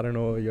 Like, Yeah. I don't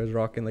know. You guys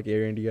rocking like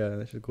Air India and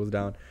that shit goes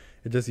down.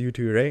 It's just you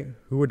two, right?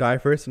 Who would die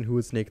first and who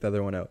would snake the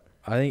other one out?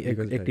 I think You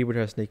guys Ikti would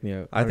try to snake me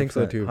out. I think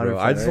so 100%, too, bro.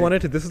 I 100%, just right?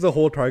 wanted to. This is a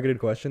whole targeted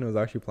question. It was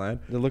actually planned.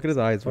 Look at his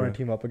eyes, I want bro. to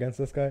team up against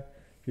this guy.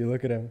 If you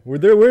look at him,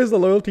 where's the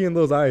loyalty in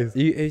those eyes?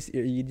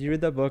 Did you read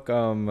that book?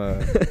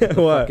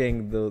 What?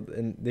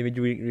 And they made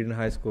you read in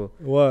high school.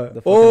 What?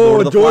 The fucking Lord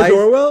of the George Flies?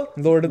 Orwell.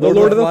 Lord of The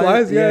Lord of the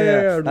Flies?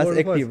 Yeah. That's Lord of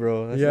the Ikti, Flies.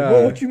 bro. That's Yeah.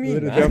 Bro, what you mean,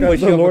 This man? guy's Jump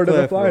the off Lord a of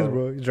the cliff, Flies, bro.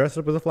 bro. He's dressed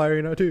up as a fly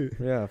right now too.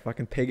 Yeah,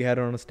 fucking pig head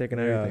on a stick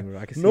and Yeah. everything, bro.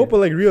 I can see No, it. but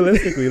like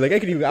realistically, like I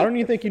don't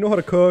even think you know how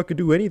to cook or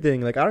do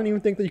anything. Like I don't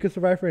even think that you could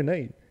survive for a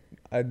night.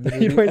 I You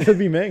literally, might just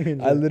be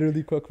manging. I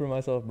literally cook for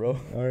myself, bro.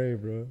 All right,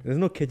 bro. There's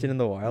no kitchen in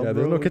the wild, Yeah, bro.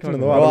 there's no What are you kitchen in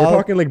the talking wild. about? We're Well,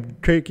 talking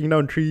like taking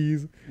down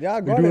trees. Yeah, I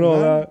You're got it, doing all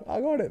man. that. I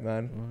got it,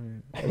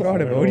 man. about? I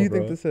got it, man. What do you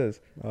think this is?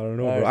 I don't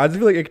know, Alright. bro. I just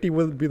feel like Ikti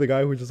will be the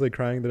guy who's just like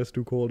crying that it's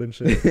too cold and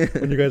shit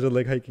when you guys are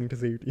like hiking to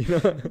safety. You know?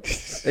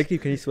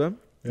 Ikti, can you swim?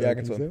 Yeah, I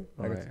can you swim.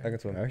 I Alright. can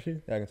swim.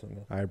 Actually, Yeah, I can swim. Yeah.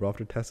 all right, bro. I have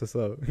to test this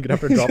out. You're gonna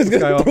have to drop this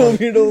Just guy gonna off. throw On,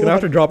 me into the you're gonna have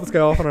to water. drop this guy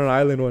off on an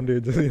island one day.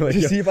 Just be like,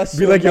 Just yo, see if I be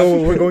swim like, yo,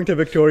 back. we're going to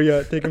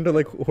Victoria. Take him to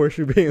like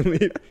Horseshoe Bay and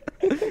leave.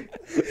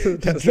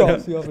 Just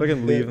drops you off.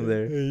 Fucking leave him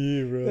there.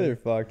 Yeah, bro. You're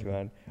fucked,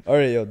 man. All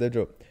right, yo,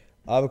 Dedro.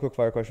 I have a quick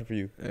fire question for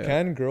you. Yeah.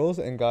 Can girls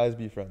and guys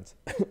be friends?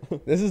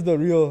 This is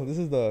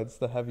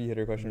the heavy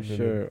hitter question for me.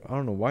 Sure. I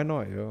don't know. Why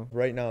not, yo?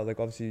 Right now, like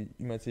obviously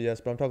you might say yes,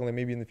 but I'm talking like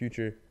maybe in the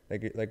future.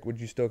 Like would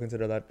you still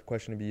consider that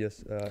question to be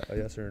yes, a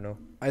yes or a no?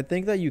 I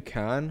think that you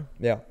can,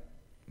 Yeah.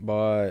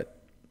 but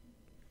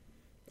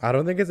I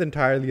don't think it's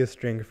entirely as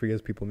string free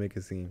as people make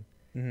it seem.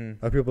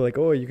 Mm-hmm. Like people are like,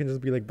 oh, you can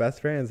just be like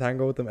best friends,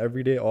 hang out with them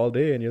every day, all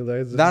day, and you're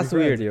like, just that's be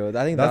friends. weird, yo.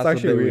 I think That's that's,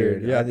 actually a bit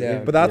weird. Yeah, Yeah.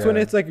 but that's when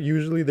yeah. it's like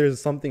usually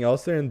there's something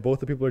else there, and both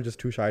the people are just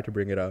too shy to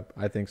bring it up.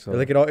 I think so.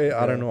 Like it all,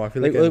 I don't know. I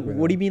feel like, like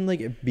what do you mean,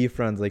 like be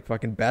friends, like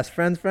fucking best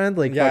friends,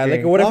 Like yeah, like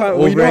fucking what if I,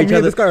 over you know, me each and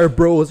other? this guy are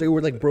bros? Like,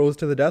 we're like bros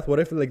to the death. What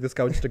if like this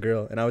guy was just a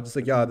girl, and I was just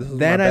like, yeah, this is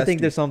Then my I think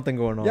bestie. there's something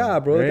going on. Yeah,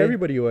 bro. Like right?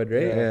 everybody would,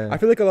 right? Yeah. I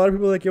feel like a lot of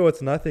people are like, yo,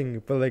 it's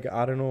nothing, but like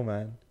I don't know,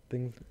 man.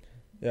 Things.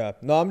 Yeah.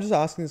 No, I'm just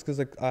asking this because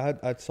like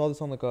I saw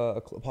this on like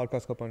a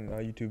podcast clip on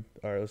YouTube,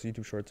 or it was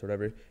YouTube Shorts or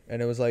whatever, and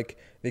it was like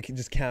they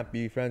just can't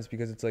be friends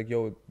because it's like,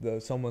 yo,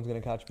 someone's gonna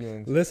catch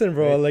feelings. Listen,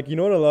 bro. Right. Like you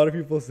know what a lot of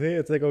people say?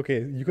 It's like,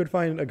 okay, you could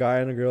find a guy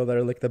and a girl that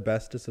are like the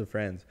bestest of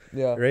friends,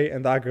 Yeah. right?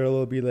 And that girl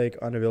will be like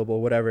unavailable,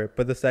 whatever.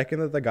 But the second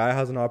that the guy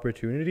has an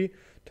opportunity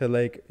to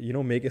like, you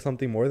know, make it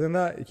something more than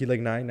that, he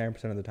like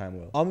 99% of the time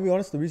will. I'm gonna be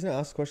honest. The reason I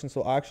asked the question,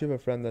 so I actually have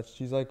a friend that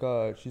she's like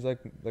a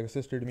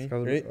sister to me,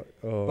 right?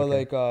 Oh, But okay.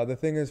 like the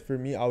thing is, for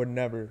me, I would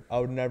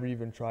never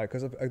even try,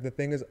 because like, the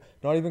thing is,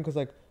 not even because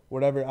like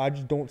whatever, I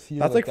just don't see it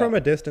that's like from that.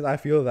 a distance. I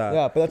feel that.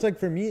 Yeah, but that's like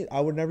for me, I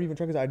would never even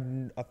try, because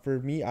for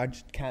me, I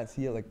just can't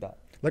see it like that.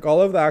 Like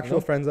all of the actual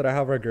know? friends that I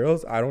have are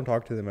girls. I don't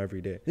talk to them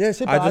every day. Yeah, I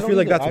just feel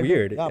like that's I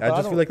weird. Yeah, I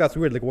just feel like that's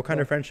weird. Like what kind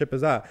of friendship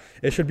is that?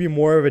 It should be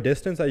more of a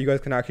distance that you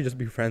guys can actually just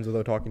be friends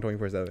without talking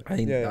 24/7.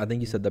 I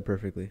think you said that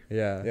perfectly.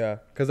 Yeah. Yeah.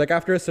 Because like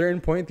after a certain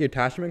point, the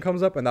attachment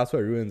comes up, and that's what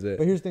ruins it.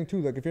 But here's the thing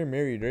too, like if you're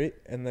married, right,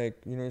 and like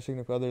you know your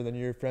significant other, then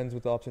you're friends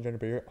with the opposite gender,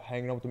 but you're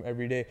hanging out with them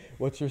every day.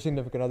 What's your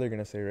significant other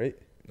gonna say, right?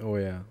 Oh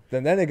yeah.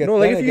 Then it gets No,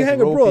 like then if it you gets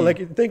hang out, bro, ropey.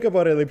 like think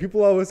about it. Like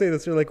people always say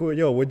this. They're like, well,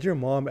 yo, would your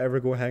mom ever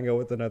go hang out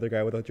with another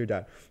guy without your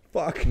dad?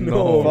 Fuck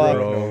no, fuck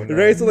bro. no.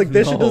 Right? So like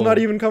this shit does No. not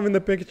even come in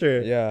the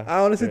picture. Yeah. I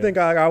honestly Yeah. think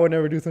I would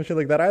never do some shit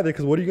like that either.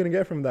 Because what are you gonna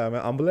get from that,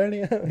 man? I'm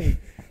learning.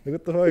 Like,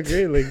 what the fuck,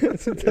 right? Like,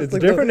 it's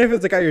like different if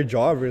it's like at your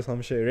job or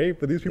some shit, right?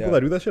 But these people Yeah.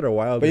 that do that shit are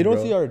wild. But you don't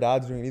bro. see our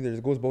dads doing it either.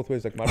 It goes both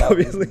ways. Like my dad,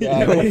 Obviously, yeah,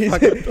 you know,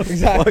 fuck, what the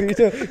exactly.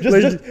 So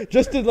Like-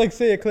 just to like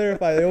say it,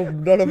 clarify.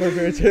 None of our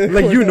parents are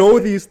Like, you know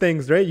these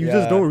things, right? You Yeah.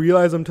 just don't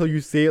realize them until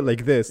you say it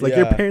like this. Like,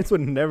 your Yeah. parents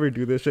would never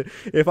do this shit.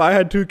 If I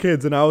had 2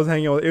 kids and I was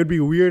hanging out, it would be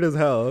weird as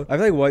hell. I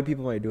feel like white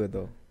people might do it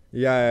though.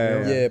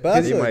 Yeah. Yeah, but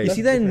that's They like- might. You that's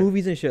see that in different.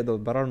 movies and shit though,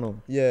 but I don't know.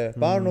 Yeah,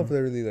 but I don't know if Mm.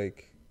 they're really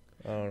like.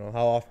 I don't know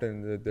how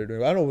often they're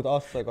doing. I know with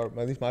us, like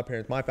at least my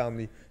parents, my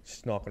family, it's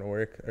just not gonna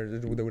work, or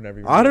they would never.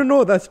 Even I do don't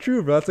know. That's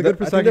true, bro. That's a good I think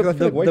perspective. I The,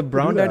 feel like white the people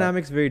brown do that.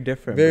 dynamic's very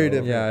different. Very bro.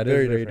 different. Yeah, it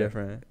Very is very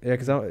different.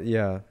 different. Yeah, cause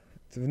yeah.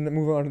 So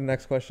moving on to the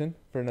next question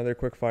for another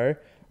quick fire.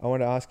 I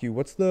want to ask you,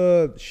 what's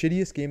the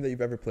shittiest game that you've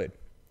ever played?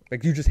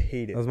 Like you just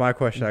hate it. That was my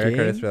question. I got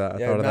credits for that. I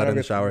Yeah, thought of that in the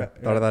Matter shower.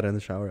 gets- Thought of that in the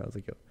shower. I was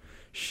like, yo,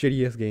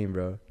 shittiest game,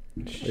 bro.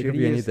 It could be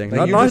Shittiest- anything. like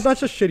Not, you not, just- not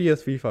just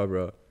shittiest FIFA,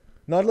 bro.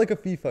 Not like a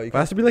FIFA. You It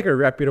has to be like a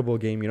reputable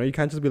game. You know, you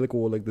can't just be like, oh,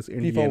 like this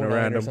Indian FIFA or 09 or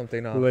random,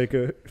 something. Nah. like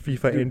a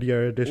FIFA Dude.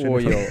 India edition. Oh, or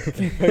yo.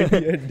 something.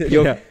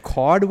 Yo, Yeah.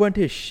 COD went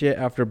to shit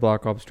after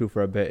Black Ops 2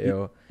 for a bit,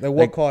 yo. Like what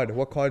like, COD?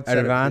 What COD? set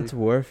it for Advanced you?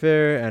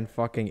 Warfare and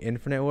fucking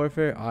Infinite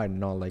Warfare, I did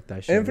not like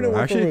that shit. Infinite bro.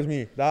 Warfare Actually- was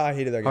me. That I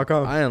hated that game. How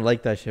come? I didn't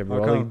like that shit, bro.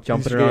 How come? Like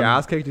jumping you get your around,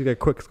 ass kicked. You get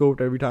quick scoped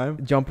every time.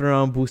 jumping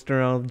around, boosting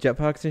around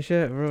jetpacks and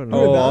shit, bro. Dude, No.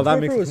 Oh, all Advanced that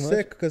Warfare makes it was too much?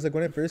 sick because like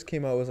when it first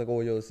came out, it was like,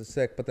 oh yo, this is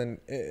sick. But then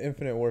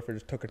Infinite Warfare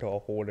just took it to a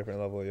whole different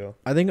level, yo.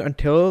 I think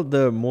until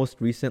the most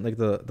recent, like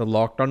the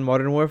lockdown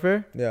Modern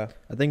Warfare, Yeah,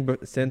 I think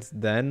since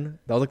then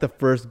that was like the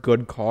first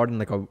good COD in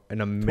like a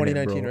minute,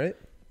 2019, bro. right?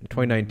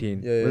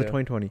 2019. Yeah, Was yeah. it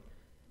 2020?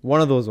 One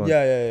of those ones.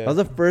 Yeah, yeah, yeah. That was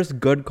the first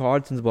good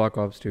COD since Black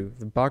Ops 2.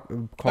 The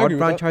agree COD with that.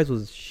 franchise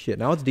was shit.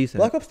 Now it's decent.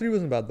 Black Ops 3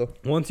 wasn't bad though.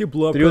 Once you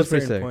blow up 3 to a was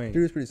pretty certain sick. point.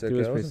 3 was pretty sick. 3 Yeah,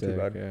 was that pretty wasn't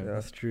too sick, bad. yeah. Yeah.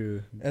 That's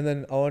true. And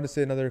then I wanted to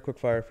say another quick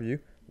fire for you.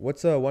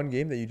 What's one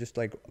game that you just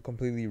like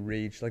completely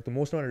rage? Like the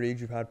most amount of rage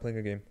you've had playing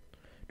a game?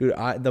 Dude,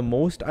 the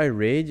most I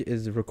rage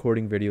is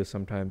recording videos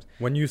sometimes.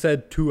 When you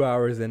said 2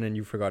 hours in and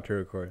you forgot to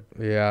record,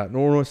 Yeah,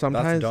 no,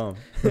 sometimes. that's dumb.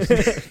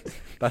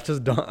 That's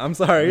just dumb. I'm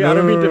sorry. I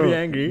don't mean to be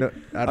angry. No,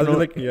 I I'll don't be know.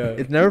 like, yeah.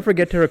 It's never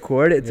forget to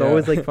record. It's Yeah.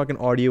 always like fucking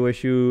audio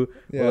issue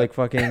Yeah. or like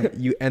fucking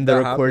you end the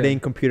That recording,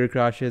 happened. computer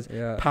crashes,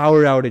 Yeah.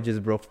 power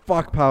outages, bro.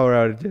 Fuck power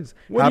outages. What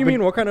do you Happened-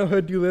 mean? What kind of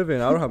hood do you live in?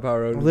 I don't have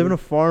power I outages. live in a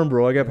farm,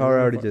 bro. I get power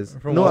outages.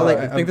 From No, what? like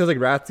I think there's like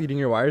rats eating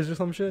your wires or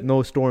some shit.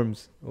 no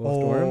storms. Oh,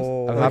 storms.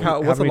 Oh. Like, Happened-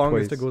 what's the happened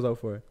longest twice. it goes out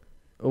for?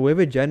 Oh, we have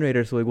a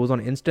generator, so it goes on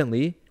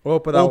instantly. Oh,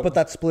 but But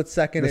that split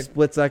second. The It,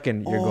 split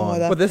second, you're Oh, gone.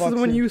 that- but this is fucks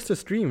when it. you used to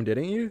stream,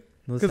 didn't you?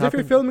 No, this Because if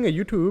you're happened- filming a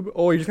YouTube,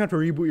 you just have to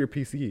reboot your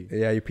PC.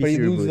 yeah, your PC But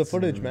you lose the reboots.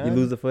 footage, man. You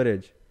lose the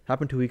footage.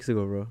 Happened 2 weeks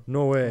ago, bro.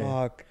 No way.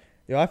 fuck.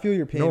 Yo, I feel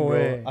your pain, No bro.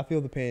 way. I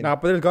feel the pain. Nah,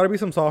 but there's got to be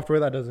some software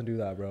that doesn't do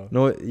that, bro.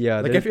 No, yeah.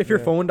 Like there's- if your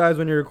yeah. phone dies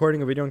when you're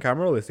recording a video on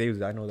camera, it saves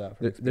it. I know that.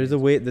 from there's a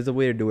way. There's a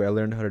way to do it. I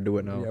learned how to do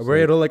it now. Yeah, so where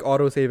it'll like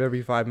auto save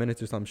every 5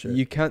 minutes or some shit.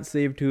 you can't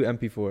save to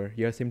MP4.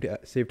 You have to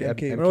save to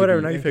MK. MTV. Or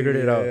whatever, now you MTV, figured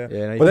it out. Yeah, now But you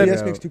then- figure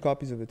OBS it makes out. 2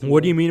 copies of it. Too,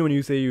 What do you bro. mean when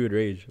you say you would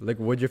rage? Like,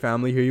 would your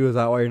family hear you? Is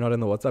that why you're not in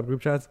the WhatsApp group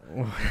chats?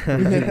 Would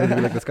you be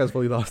like, this guy's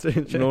fully lost it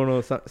and shit?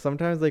 No.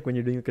 Sometimes like when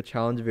you're doing like a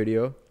challenge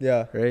video,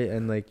 Yeah. right,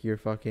 and like you're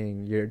Like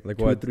like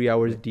what? 2-3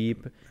 hours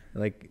deep,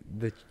 like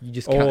you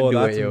just can't Oh, do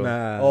that's it, yo.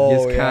 mad. Oh, You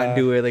just yeah. can't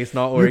do it. Like it's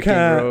not You working,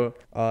 can't.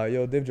 bro.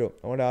 Yo, Divjo,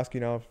 I want to ask you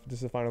now. This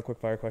is a final quick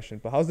fire question.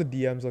 But how's the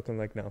DMs looking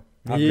like now?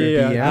 Yeah,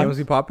 After DMs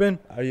you popping?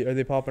 Are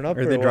they popping up?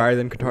 Or are they what? drier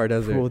than Qatar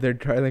Desert? Bro, they're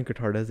trying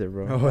Qatar Desert,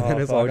 bro. Oh, then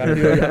it's all fuck, I good.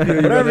 feel you,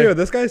 Whatever, brother. yo,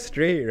 this guy's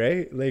straight,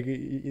 right? Like,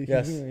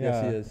 Yes, he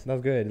is.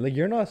 That's good. Like,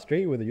 you're not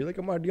straight with it. You're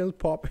like, my DM's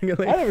popping.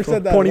 Like, I never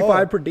said that at all.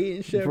 25 per day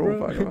and shit,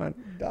 bro. fuck, man.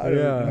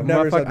 Yeah. I've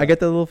never said I get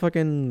the little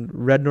fucking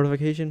red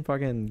notification.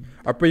 Fucking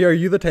But are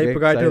you the type Get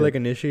of guy to excited. like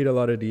initiate a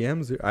lot of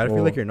DMs? I feel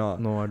Oh, like you're not.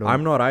 no, I don't.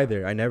 I'm not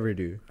either. I never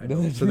do.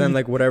 don't. So then,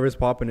 like, whatever's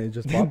popping is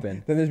just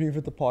popping. Then there's me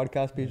with the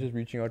podcast pages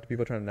reaching out to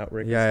people trying to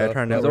network. Yeah, and stuff.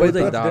 trying to It's network. always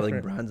But like that's that, like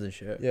different. brands and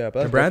shit. Yeah, but The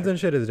that's brands and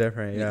shit is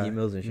different. Yeah, Yeah,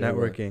 emails and shit.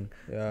 networking.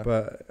 yeah.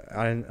 But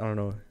I don't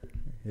know.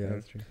 Yeah, Yeah.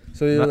 that's true.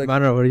 So you're like,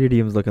 Manro, what are your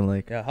DMs looking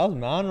like? yeah, how's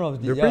Manrov's?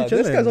 They're Yeah, pretty this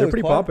chilling. guy's They're always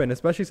pretty quiet. popping,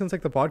 especially since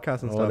like the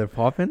podcast and Oh, they're stuff.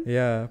 popping.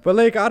 Yeah, but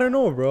like I don't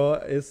know, bro.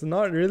 It's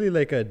not really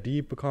like a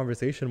deep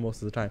conversation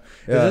most of the time.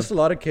 Yeah. There's just a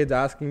lot of kids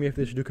asking me if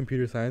they should do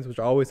computer science, which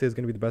I always say is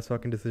going to be the best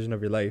fucking decision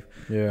of your life.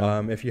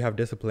 Yeah. If you have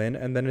discipline.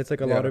 And then it's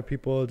like a Yeah. lot of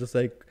people just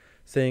like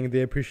saying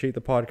they appreciate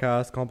the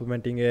podcast,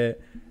 complimenting it.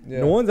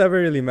 Yeah. No one's ever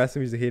really messaged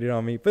me to hate it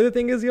on me. But the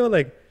thing is, yo,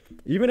 like,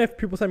 even if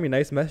people send me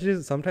nice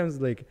messages,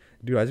 sometimes like,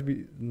 dude, I just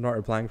be not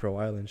replying for a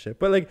while and shit.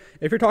 But like,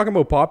 if you're talking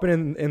about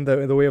popping in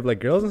the way of like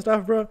girls and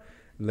stuff, bro,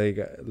 like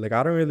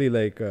I don't really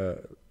like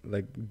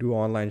do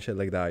online shit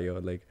like that, yo.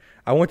 Like,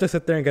 I won't just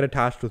sit there and get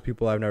attached with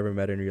people I've never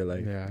met in real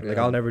life. Yeah. Like,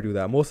 Yeah. I'll never do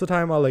that. Most of the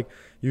time, I'll like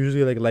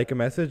usually like a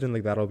message and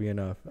like that'll be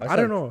enough. I I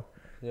don't said- know.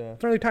 Yeah.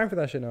 It's not really time for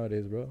that shit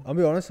nowadays, bro. I'll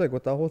be honest, like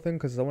with that whole thing,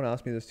 because someone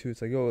asked me this too.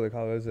 It's like, yo, like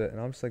how is it?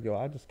 And I'm just like, yo,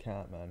 I just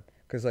can't, man.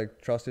 Cause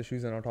like trust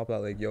issues, and on top of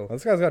that, like yo,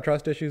 This guy's got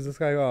trust issues. This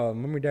guy got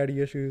mommy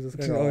daddy issues. This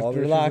guy got all the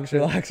relax.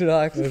 Relax.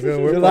 Relax.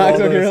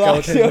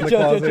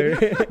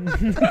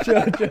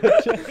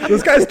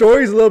 This guy's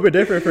story is a little bit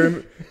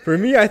different. For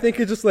me, I think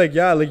it's just like,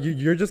 yeah, like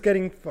you're just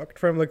getting fucked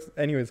from like.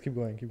 Anyways, keep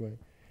going.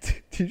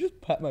 Did you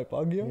just pat my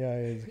pug, yo?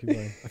 Yeah, just keep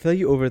going. I feel like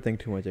you overthink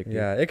too much. Ikdeep.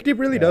 Yeah, Ikdeep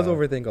really does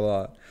overthink a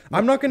lot.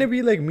 I'm not gonna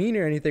be like mean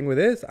or anything with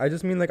this. I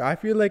just mean like I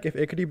feel like if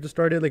Ikdeep just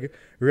started like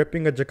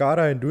ripping a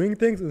Jakarta and doing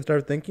things and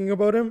started thinking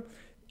about him,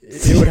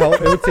 it would help.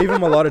 It would save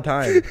him a lot of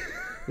time.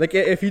 Like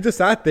if he just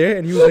sat there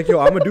and he was like, "Yo,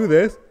 I'm gonna do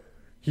this,"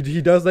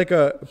 he does like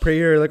a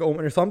prayer, like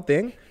omen or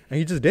something, and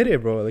he just did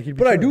it, bro. Like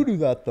But I do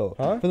that though.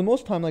 Huh? For the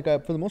most time,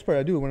 for the most part,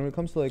 I do. When it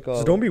comes to like,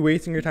 just don't be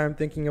wasting your time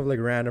thinking of like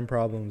random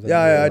problems. Yeah,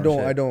 I shit.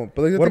 don't.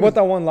 But like, What about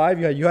that one live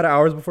you had? You had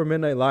hours before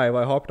midnight live.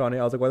 I hopped on it.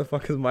 I was like, why the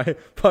fuck is my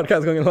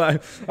podcast going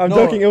live? I'm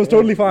joking. It was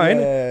totally fine.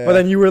 But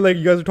then you were like,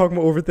 you guys were talking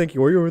about overthinking.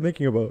 What were you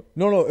overthinking about?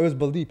 No, it was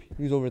Baldeep.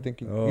 He was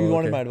overthinking. Oh, He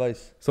wanted okay. my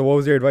advice. So what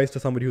was your advice to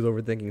somebody who's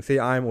overthinking? Say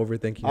I'm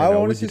overthinking. I right now. What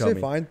honestly would you say tell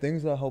me? find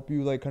things that help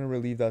you like kind of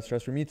relieve that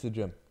stress. For me, it's the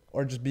gym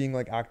or just being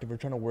like active or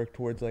trying to work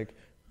towards like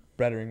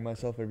bettering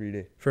myself every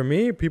day. For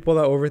me, people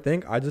that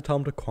overthink, I just tell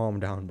them to calm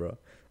down, bro.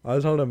 I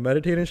just tell them to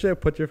meditate and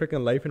shit, put your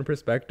freaking life in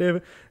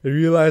perspective, and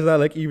realize that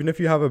like even if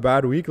you have a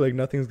bad week, like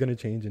nothing's gonna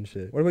change and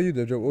shit. What about you,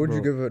 Dejo? What would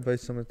you Bro. give advice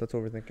to someone that's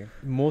overthinking?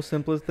 Most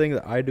simplest thing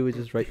that I do is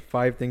just write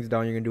 5 things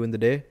down you're gonna do in the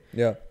day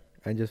Yeah,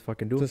 and just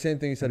fucking do it's the it. same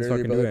thing you said Just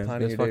earlier fucking about do like it.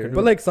 planning Just your day. fucking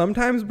But like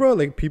sometimes, bro,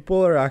 like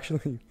people are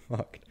actually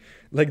fucked.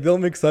 Like they'll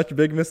make such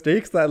big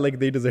mistakes that like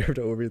they deserve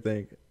to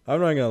overthink. I'm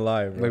not gonna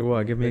lie, bro. Like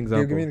what? Give me an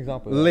example. Give me an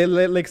example.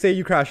 Like say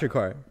you crash your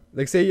car.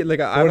 Like say like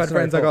I've had it's not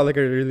friends that your got fault. like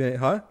a really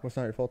What's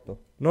not your fault though?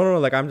 no.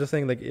 Like I'm just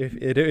saying like if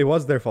it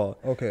was their fault.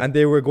 Okay. And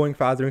they were going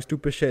fast, doing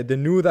stupid shit. They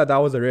knew that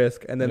was a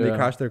risk, and then they Yeah.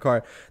 crashed their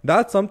car.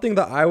 That's something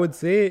that I would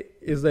say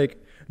is like,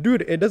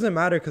 dude, it doesn't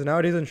matter because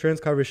nowadays insurance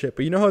covers shit.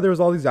 But you know how there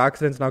was all these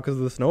accidents now because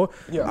of the snow?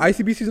 Yeah.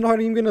 ICBC's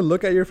not even gonna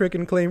look at your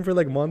freaking claim for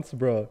like months,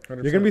 bro.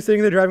 100%. You're gonna be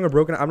sitting there driving a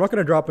broken. I'm not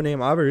gonna drop a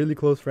name. I have a really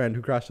close friend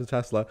who crashed his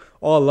Tesla.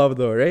 All love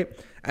though, right?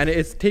 And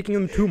it's taking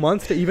him 2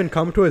 months to even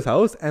come to his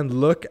house and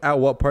look at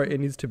what part it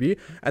needs to be.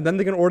 And then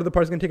they're gonna order the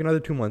parts. It's gonna take another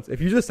 2 months.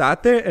 If you just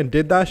sat there and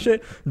did that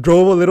shit,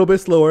 drove a little bit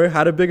slower,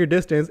 had a bigger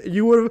distance,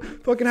 you would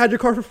have fucking had your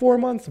car for 4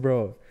 months,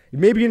 bro.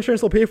 Maybe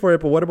insurance will pay for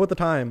it, but what about the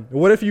time?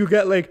 What if you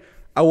get like,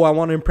 oh, I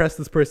want to impress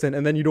this person,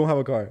 and then you don't have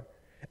a car?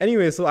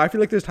 Anyway, so I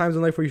feel like there's times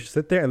in life where you should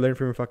sit there and learn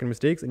from your fucking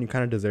mistakes, and you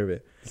kind of deserve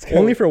it.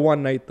 Only for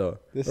one night though,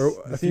 or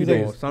a few seems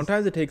days. No,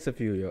 sometimes it takes a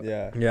few, yo.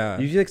 Yeah. Yeah.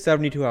 Usually like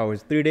 72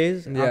 hours. 3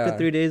 days. Yeah. After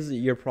 3 days,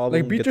 you're probably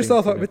Like beat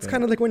yourself up. It's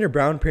kind of like when your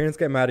brown parents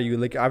get mad at you.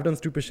 Like I've done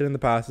stupid shit in the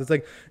past. It's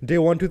like day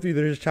 1, 2, 3,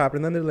 they're just chapped,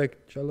 and then they're like,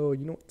 "Chalo,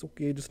 you know it's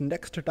okay. Just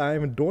next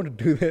time, and don't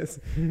do this."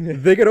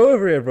 They get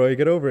over it, bro. You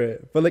get over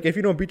it. But like if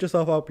you don't beat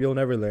yourself up, you'll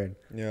never learn.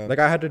 Yeah. Like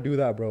I had to do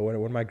that, bro.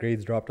 When my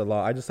grades dropped a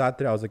lot, I just sat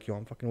there. I was like, "Yo,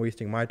 I'm fucking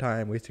wasting my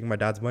time, wasting my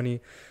dad's money."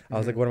 I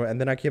was like, "What am I?"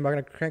 And then I came back and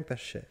I cranked that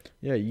shit.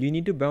 Yeah, you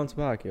need to bounce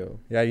back, yo.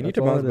 Yeah, you need That's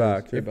to all bounce it is.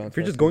 back. Yeah, If, bounce if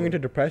you're back, just going yeah. into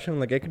depression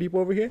like Ekdeep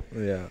over here,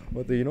 Yeah.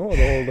 what the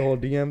the whole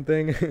DM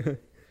thing.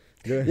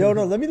 Yo,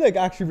 no, let me like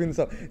actually bring this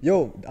up.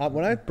 Yo,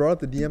 when I brought up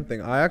the DM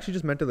thing, I actually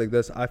just meant it like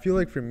this. I feel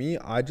like for me,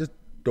 I just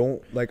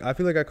don't like. I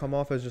feel like I come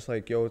off as just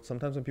like, yo.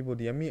 Sometimes when people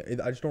DM me,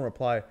 I just don't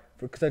reply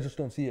because I just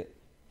don't see it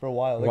for a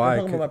while. Like Why? I'm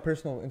talking about my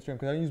personal Instagram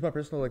because I don't use my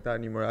personal like that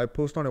anymore. I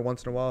post on it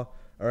once in a while.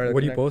 Or What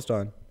do you post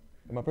on?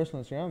 My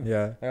personal Instagram.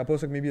 Yeah. Like I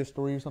post like maybe a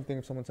story or something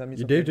if someone sent me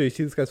You something. did? Do you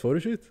see this guy's photo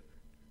shoots?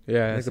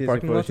 Yeah, Like I see the his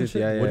parking photo lots and shoots.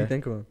 shit? Yeah, What do yeah. you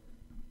think of him?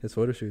 His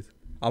photo shoots.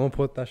 I'm gonna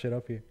put that shit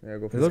up here. Yeah,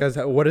 go for This it. guy's,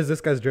 what is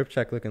this guy's drip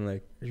check looking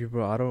like?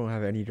 Bro, I don't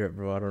have any drip,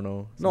 bro. I don't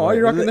know. No,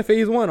 you're rocking the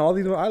phase 1. All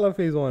these, I love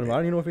phase 1. But I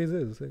don't even know what phase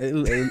is.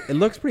 It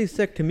looks pretty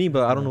sick to me,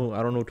 but I don't know.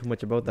 I don't know too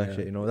much about that Yeah.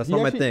 shit. You know, that's He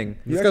not actually- my thing. You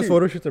This actually- guy's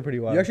photo shoots are pretty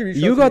wild. You actually reached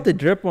You out got to the me.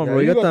 drip on, Yeah, bro.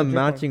 You you got got the the drip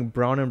on. matching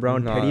brown and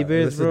brown Nah, teddy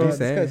bears, this is bro. decent.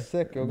 This guy's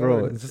sick, yo.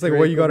 Bro, It's just like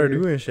what you gotta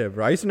do and shit,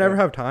 bro. I used to never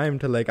have time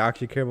to like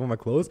actually care about my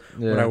clothes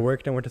when I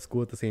worked and went to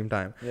school at the same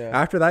time. Yeah.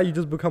 After that, you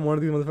just become one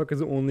of these motherfuckers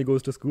who only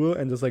goes to school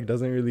and just like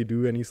doesn't really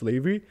do any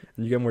slavery,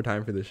 and you get more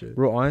time for this shit.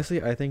 Bro,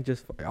 honestly, I think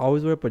just I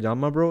always wear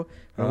pajama, bro.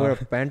 When I wear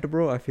a pant,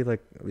 bro, I feel like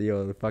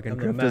yo, the fucking I'm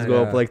the drifters man,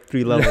 go yeah. up like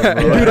 3 levels, bro.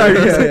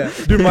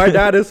 Dude, dude, my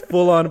dad is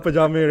full on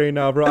pajama right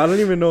now, bro. I don't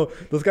even know.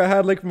 This guy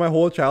had like my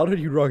whole childhood,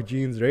 he'd rock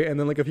jeans, right? And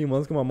then like a few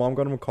months ago, my mom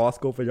got him a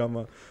Costco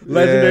pajama,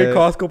 legendary Yeah.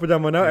 Costco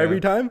pajama. Now Yeah. every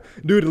time,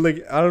 dude,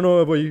 like I don't know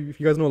about you, if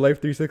you guys know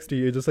Life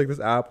 360, it's just like this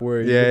app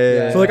where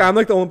Yeah. So like I'm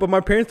like the only, but my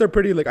parents are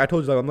pretty like I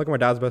told you like I'm like my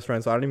dad's best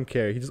friend, so I don't even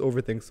care. He just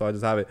overthinks, so I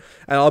just have it.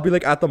 And I'll be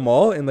like at the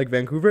mall in like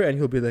Vancouver, and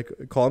he'll be like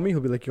call me. He'll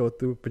be like, yo,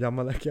 tu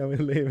pajama like I'm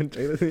in live and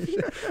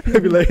he'll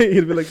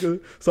be like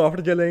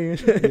soft chilling.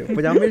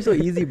 Pajama is so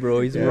easy,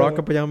 bro. He's Yeah. rock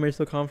a pajama is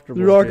so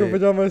comfortable. Rock a Okay.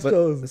 pajama But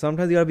shows.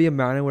 sometimes you gotta be a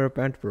man and wear a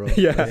pant, bro.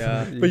 Yeah.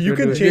 Yeah. But you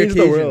can do it. change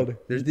the world.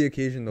 There's the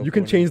occasion though. You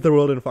can for change the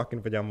world in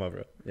fucking pajama,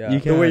 bro. Yeah. You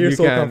The way can, you're you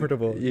so can.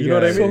 comfortable. You You know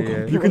what I can, mean?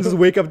 yeah. You can just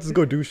wake up, just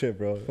go do shit,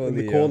 bro. In Fully,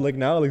 the cold, yeah. like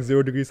now, like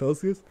 0 degrees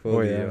Celsius.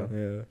 Fully, yeah.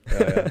 Yeah. Yeah,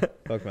 yeah.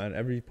 Fuck, man.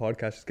 Every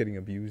podcast is getting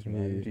abused,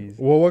 man. Jeez.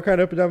 Well, what kind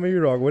of pajama you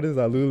rock? What is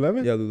that?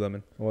 Lululemon? Yeah,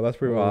 Lululemon. Well, that's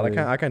pretty wild.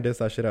 I can't diss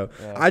that shit out.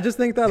 Yeah. I just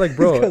think that, like,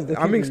 bro, Because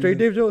I mean, straight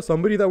Dave Joe,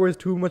 somebody that wears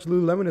too much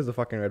Lululemon is a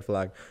fucking red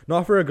flag.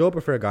 Not for a girl,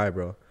 but for a guy,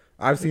 bro.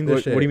 I've seen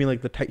this shit. What do you mean,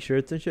 like the tight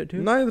shirts and shit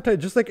too? Not the tight.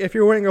 Just like if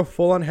you're wearing a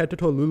full-on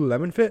head-to-toe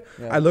Lululemon fit,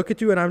 Yeah. I look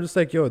at you and I'm just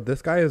like, yo,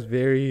 this guy is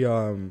very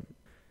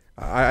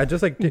I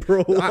just like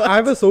Bro,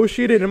 I've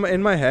associated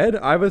in my head.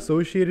 I've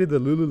associated the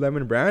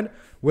Lululemon brand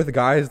with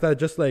guys that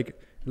just like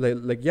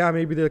yeah,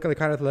 maybe they're kind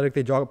of athletic,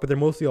 they jog, but they're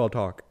mostly all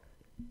talk.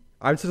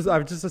 I've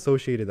just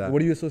associated that. What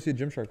do you associate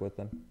Gymshark with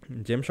then?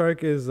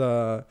 Gymshark is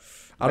I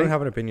don't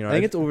have an opinion on it. I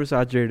think it's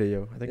oversaturated,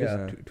 yo. I think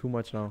Yeah. it's too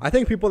much now. I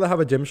think people that have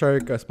a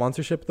Gymshark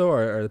sponsorship though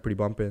are pretty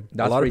bumping.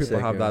 That's a lot of pretty people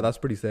sick, have yeah. that. That's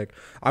pretty sick.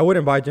 I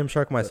wouldn't buy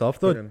Gymshark myself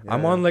though. Yeah,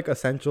 I'm on like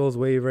Essentials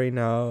wave right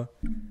now.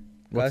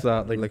 What's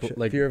Guys, that?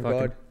 Like Fear of fucking-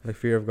 God. Like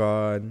Fear of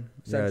God.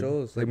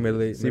 Essentials, Yeah, like like-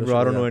 middle. See, bro,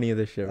 I don't know any of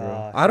this shit,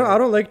 bro. I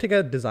don't like to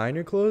get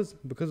designer clothes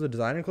because the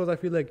designer clothes I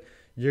feel like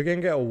you're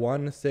gonna get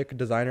one sick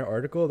designer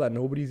article that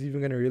nobody's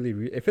even gonna really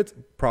read. If it's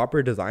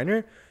proper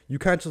designer, you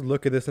can't just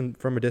look at this and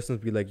from a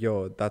distance be like,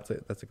 yo, that's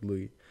like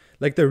Louis.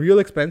 Like the real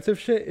expensive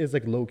shit is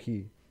like low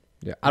key.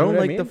 Yeah, You I know don't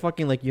what I like the mean?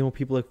 fucking like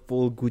people like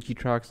full Gucci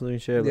tracks and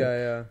shit. Like,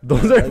 Yeah.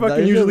 Those are that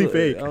fucking is usually just,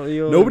 fake.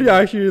 yo, Nobody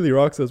actually really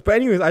rocks those. But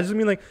anyways, I just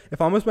mean like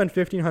if I'm gonna spend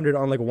 $1,500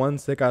 on like one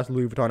sick ass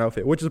Louis Vuitton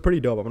outfit, which is pretty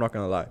dope, I'm not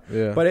gonna lie.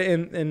 Yeah. But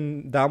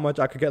in that much,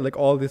 I could get like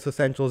all this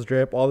Essentials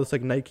drip, all this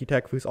like Nike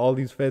Tech Fleece, all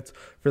these fits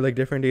for like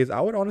different days. I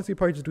would honestly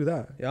probably just do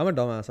that. Yeah, I'm a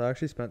dumbass. I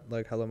actually spent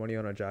like hella money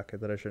on a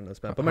jacket that I shouldn't have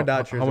spent. But my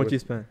dad shares How it much with- you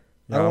spent?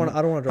 I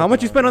don't want to. How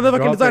much you spend on the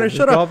fucking Drop designer? it.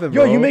 Shut Just up. drop it,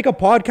 Yo, bro. you make a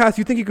podcast.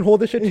 You think you can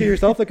hold this shit to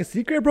yourself like a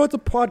secret, bro? It's a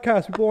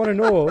podcast. People want to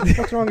know. What the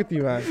fuck's wrong with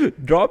you, man?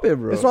 Drop it,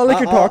 bro. It's not like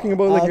you're talking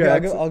about like your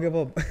ex. I'll give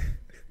a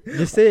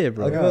Just say it,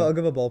 bro. I'll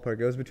give a ballpark.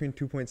 It was between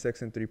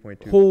 2.6 and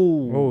 3.2.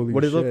 Holy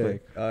what does it look shit.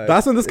 like?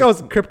 That's when this guy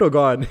was crypto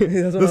god. That's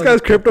when I This was guy's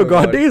a crypto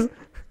god god. days.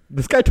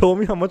 This guy told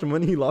me how much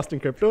money he lost in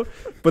crypto,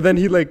 but then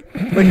he like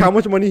how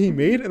much money he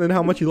made and then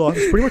how much he lost.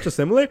 It's pretty much a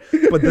similar,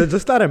 but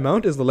just that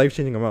amount is the life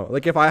changing amount.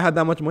 Like if I had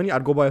that much money,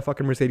 I'd go buy a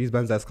fucking Mercedes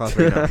Benz S class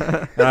right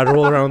now, and I'd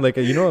roll around like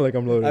like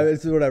I'm loaded.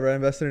 It's whatever. I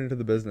invested into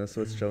the business,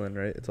 so it's chilling,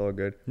 right? It's all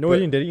good. No, But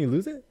didn't you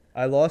lose it?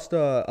 I lost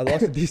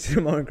a decent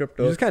amount in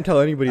crypto. You just can't tell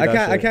anybody.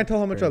 I can't tell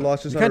how much I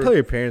lost. You Just can't out tell of-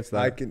 your parents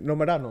that. No,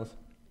 my dad knows.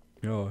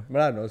 No. My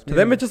dad knows. To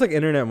them, it's just like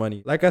internet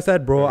money. Like I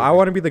said, bro, I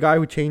want to be the guy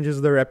who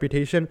changes the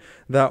reputation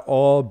that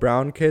all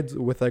brown kids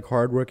with like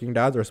hardworking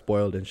dads are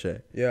spoiled and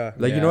shit. Yeah.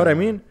 Like, you know what I Yeah.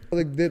 mean?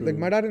 Like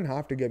my dad didn't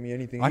have to get me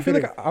anything. I He feel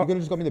could've- like he could have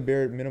just got me the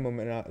bare minimum,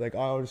 and I Cranked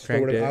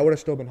it. would have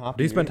still been happy.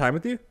 Do you spend time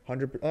with you?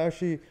 100.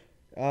 Actually,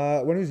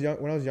 when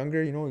I was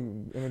younger, you know,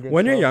 immigrant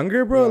When you're stuff,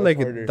 younger, bro, yeah, it's like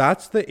harder.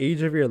 that's the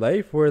age of your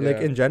life where like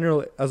Yeah. in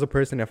general as a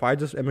person, if I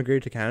just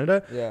immigrated to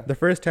Canada, Yeah. the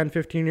first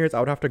 10-15 years I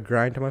would have to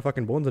grind to my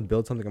fucking bones and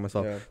build something on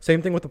myself. Yeah.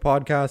 Same thing with the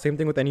podcast, same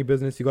thing with any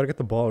business. You got to get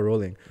the ball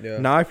rolling. Yeah.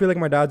 Now I feel like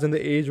my dad's in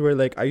the age where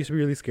like I used to be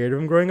really scared of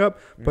him growing up,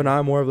 but Mhm. now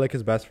I'm more of like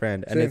his best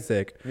friend and Same. it's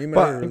sick. Me and my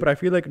But dad- but I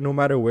feel like no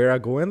matter where I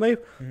go in life,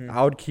 Mhm.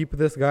 I would keep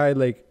this guy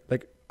like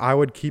I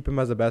would keep him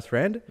as a best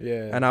friend,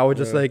 Yeah. and I would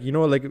just Yeah. like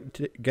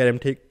get him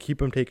keep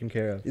him taken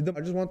care of.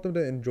 I just want them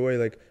to enjoy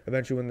like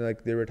eventually when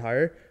like they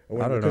retire.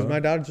 I don't Because know.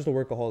 my dad's just a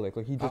workaholic.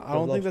 Like he just. I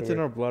don't loves think to that's in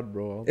work. our blood,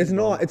 bro. I don't It's think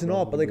not. our It's blood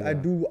not. But will like do I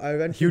that. do. I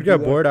eventually. He would get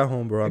do bored that. at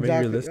home, bro. I'm being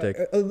realistic.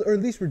 Or at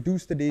least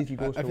reduce the days he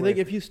goes. I to feel like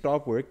work. if you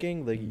stop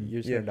working, like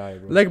you're just Yeah. gonna die,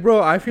 bro. Like,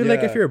 bro, I feel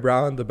like if Yeah. you're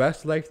brown, the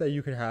best life that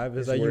you can have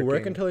is Is that you work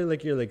working. until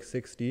you're like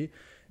 60,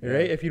 Yeah.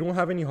 right? If you don't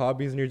have any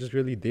hobbies and you're just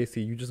really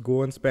desi, you just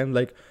go and spend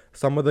like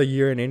some of the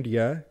year in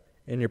India.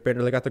 And your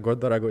parents, like at the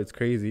Gurdwara, it's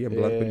crazy and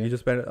blunt, but Yeah. you just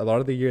spend a lot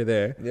of the year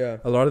there. Yeah.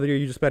 A lot of the year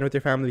you just spend with your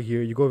family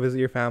here. You go visit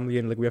your family,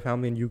 and like we have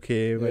family in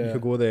UK, and you Yeah.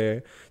 could go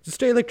there. Just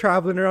stay like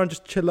traveling around,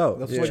 just chill out.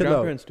 That's Yeah. what chill my out.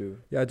 grandparents do.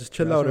 Yeah, just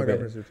chill That's out what a my bit.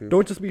 grandparents do too.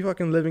 Don't just be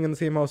fucking living in the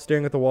same house,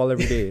 staring at the wall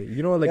every day.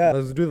 You know, like Yeah.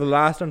 let's do the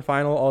last and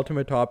final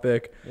ultimate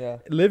topic. Yeah.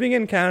 Living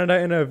in Canada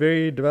in a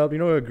very developed,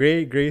 a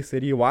great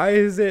city. Why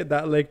is it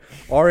that like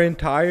our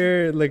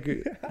entire like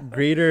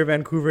greater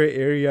Vancouver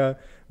area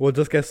will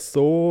just get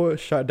so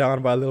shut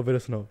down by a little bit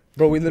of snow?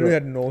 Bro, we literally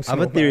had no. I have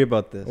snow, a theory man.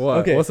 about this. What?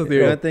 Okay. What's the You know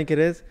theory? what I think it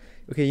is?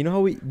 Okay, you know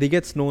how they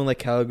get snow in like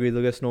Calgary,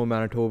 they'll get snow in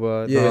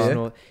Manitoba. Yeah. there's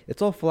Snow.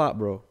 It's all flat,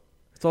 bro.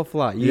 It's all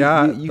flat.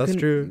 Yeah, you that's can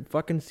true.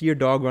 Fucking see your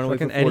dog run away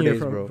for Fucking 4 any days,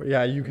 from, bro.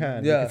 yeah, you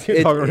can. Yeah. You can see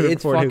a dog running for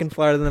It's 4 days. fucking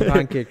flatter than a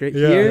pancake, right?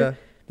 Yeah. Here, Yeah.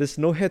 the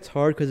snow hits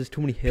hard because there's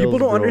too many hills. People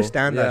don't bro.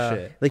 understand that Yeah.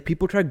 shit. Like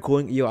people try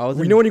going. Yo, I was.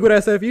 You know when you go to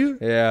SFU?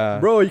 Yeah.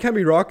 Bro, you can't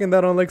be rocking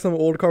that on like some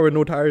old car with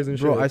no tires and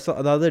shit. Bro, I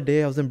saw the other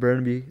day I was in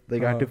Burnaby.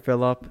 Like I had to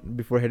fill up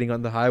before heading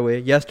on the highway.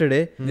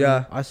 Yesterday,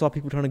 Yeah. I saw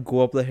people trying to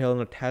go up the hill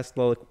in a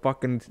Tesla, like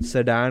fucking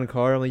sedan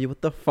car. I'm like,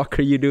 what the fuck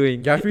are you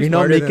doing? You have to be You're not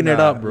smarter than making it that.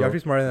 up, bro. You have to be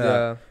smarter than that.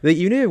 Yeah. Like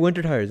even if you have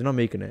winter tires, you're not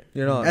making it.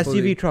 You're not. SUV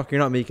fully- truck, you're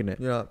not making it.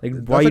 Yeah. Like,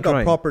 That's why are you like a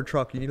trying? proper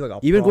truck. You need like a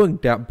Even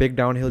prop- going big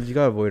downhills, you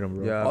gotta avoid them,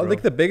 bro. Yeah. Oh, bro.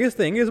 like the biggest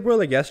thing is, bro,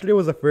 like yesterday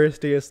was the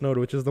first day it snowed,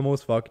 which is the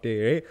most fucked day,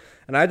 right?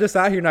 And I just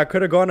sat here and I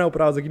could have gone out,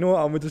 but I was like, you know what?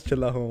 I'm gonna just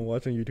chill at home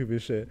watching YouTube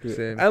and shit.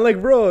 Same. And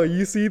like, bro,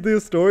 you see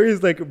these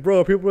stories, like,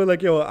 bro, people were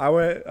like, yo,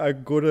 I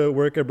go to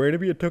work at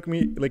Burnaby. It took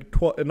me like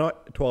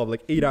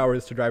 8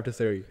 hours to drive to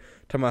Surrey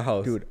to my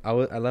house. Dude, I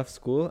left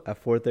school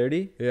at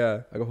 4:30.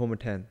 Yeah. I got home at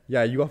 10.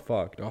 Yeah, you got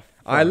fucked. Oh, fuck.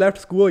 I left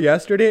school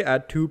yesterday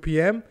at 2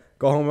 p.m.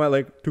 Got home at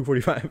like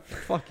 2:45.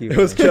 Fuck you. It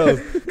was chill.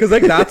 Because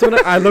like that's when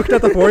I looked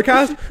at the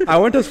forecast. I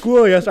went to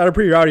school yesterday. I had a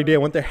pretty rowdy day. I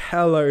went there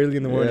hella early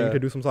in the morning to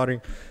do some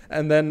soldering.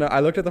 And then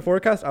I looked at the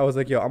forecast. I was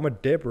like, yo, I'm going to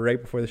dip right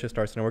before the shit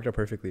starts. And it worked out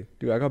perfectly.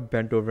 Dude, I got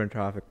bent over in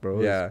traffic, bro.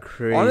 It was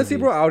crazy. Honestly,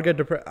 bro, I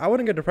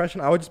wouldn't get depression.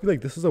 I would just be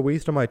like, this is a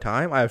waste of my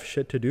time. I have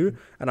shit to do.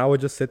 And I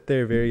would just sit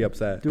there very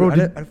upset. Dude, Bro, I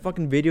had a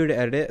fucking video to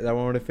edit that I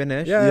wanted to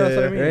finish. that's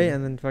what I mean. Right?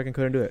 And then fucking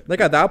couldn't do it.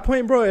 Like at that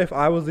point, bro, if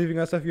I was leaving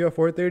SFU at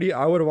 4:30,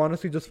 I would have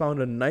honestly just found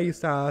a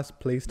nice ass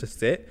place to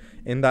sit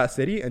in that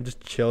city and just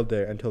chilled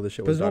there until the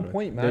shit was There's done. no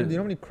point, man. Do you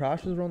know how many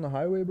crashes are on the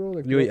highway, bro?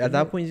 Like, At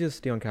that point, you just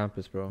stay on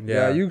campus, bro.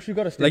 yeah, you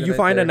gotta stay. Like the you night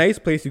find there. a nice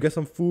place, you get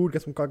some food,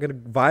 get a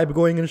vibe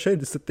going and shit,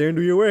 just sit there and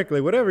do your work,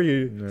 like whatever.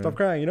 You stop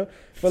crying, you know.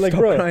 But like,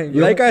 Stop bro, crying,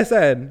 like I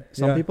said,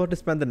 Some people have to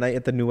spend the night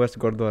at the New West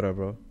Gurdwara,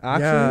 bro.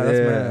 Actually, Yeah, that's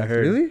mad. I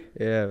heard. Really?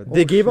 Yeah.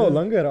 they gave out shit.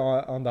 langar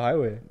on the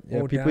highway. Yeah,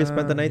 Oh, people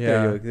spent the night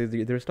damn. there.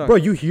 They're stuck. Bro,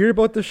 you hear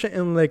about this shit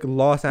in like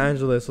Los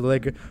Angeles, so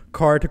like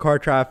car to car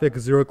traffic,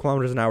 0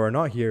 kilometers an hour.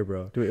 Not here,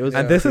 bro. Dude, it was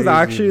And this is crazy,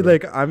 actually bro.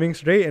 like, I'm being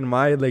straight in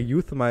my like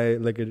youth, my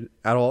like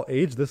at all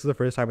age. This is the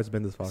first time it's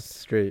been this fucked.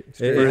 straight.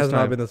 It has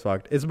not been this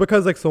fucked. It's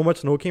because like so much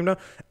snow came down,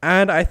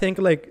 and I think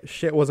like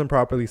shit wasn't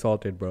properly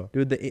salted, bro.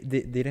 Dude, they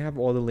didn't have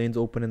all the lanes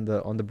open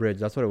on the bridge.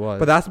 That's what it was.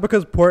 But that's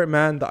because Port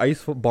Man, the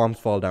ice bombs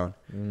fall down.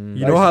 Mm.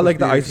 You know how like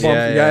the ice bombs?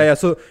 Yeah.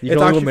 So You it's can only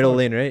go actually middle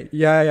lane, right?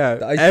 Yeah.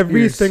 The ice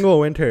Every spears. single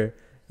winter,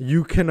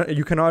 you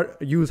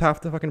cannot use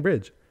half the fucking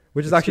bridge,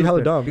 which is actually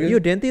hella dumb. Yo,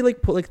 didn't they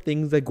like put like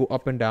things that go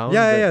up and down?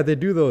 Yeah, they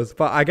do those,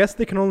 but I guess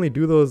they can only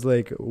do those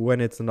like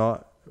when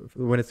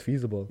it's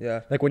feasible.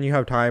 Yeah. Like when you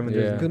have time. And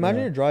Yeah. there's- Because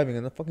imagine you're driving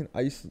and the fucking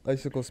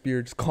icicle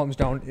spear just comes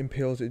down,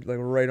 impales it like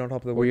right on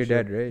top of the Or you're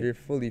windshield. dead, right? You're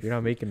fully. You're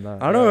not making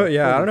that. I don't know.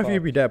 Yeah, Yeah, I don't know if fully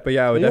you'd be dead, but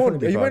yeah, it would you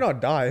definitely be might fucked.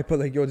 not die, but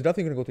like, yo, it's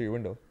definitely gonna go through your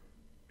window.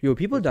 Yo,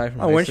 people die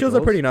from Windshields are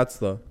icicles. pretty nuts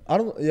though. I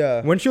don't.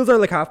 Yeah. Windshields are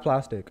like half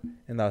plastic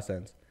in that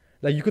sense.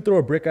 Like you could throw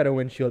a brick at a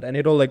windshield and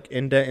it'll like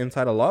indent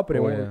inside a lot, but it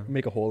Oh, won't yeah.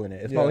 make a hole in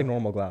it. It's Yeah. not like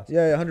normal glass.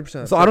 Yeah,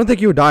 100%. So I don't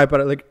think you would die,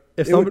 but like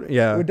if It would- somebody,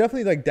 yeah, It would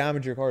definitely like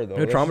damage your car though. it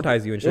would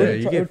traumatize you and It would, shit.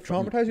 you it get would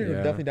traumatize you. It would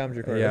yeah. definitely damage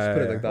your car. Yeah, Let's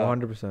put it yeah, like that.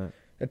 100%.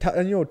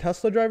 And you know,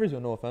 Tesla drivers, yo,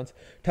 no offense.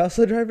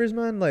 Tesla drivers,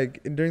 man,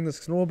 like during the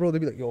snow, bro, they'd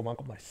be like, yo, man, I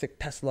got my sick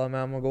Tesla,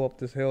 man. I'm gonna go up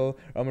this hill.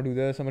 I'm gonna do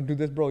this. I'm gonna do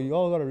this, bro. You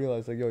all gotta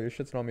realize, like, yo, your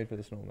shit's not made for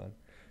the snow, man.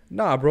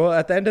 Nah, bro.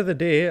 At the end of the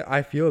day,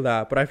 I feel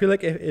that, but I feel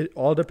like it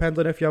all depends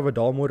on if you have a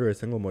dual motor or a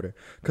single motor.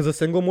 Because a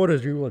single motor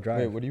is rear-wheel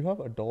drive. Wait, what do you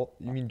have? Adult?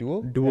 You mean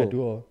dual? Yeah, Dual.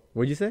 dual.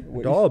 What'd you say?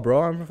 What Dual,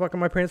 bro. I'm fucking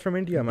my parents from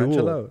India, man. Dual.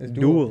 Chill out. It's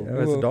Dual.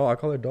 Yeah, it's doll. I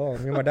call it doll.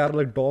 Me and my dad are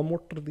like doll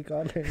motor.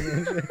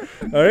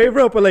 All right,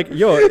 bro. But like,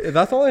 yo,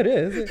 that's all it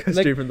is. Like,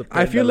 Straight from the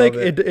I pen, feel love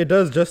like it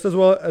does just as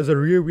well as a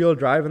rear wheel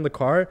drive in the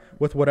car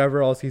with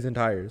whatever all-season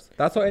tires.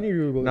 That's how any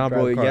rear wheel Nah,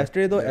 drive bro. car.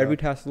 Yesterday though, Yeah. every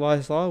Tesla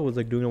I saw was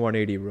like doing a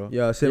 180, bro.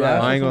 Yeah, same.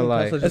 Yeah, I ain't gonna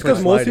lie. It's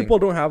because most people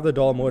don't have the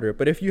dual motor.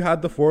 But if you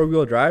had the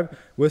four-wheel drive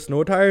with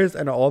snow tires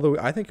and all the,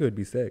 I think it would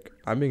be sick.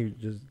 I mean,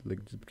 just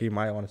give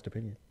my honest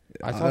opinion.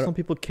 I saw some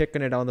people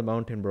kicking it down the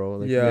mountain, bro.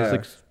 Like, Yeah. just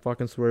like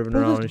fucking swerving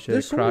around and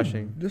shit,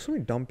 crashing. There's so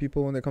many dumb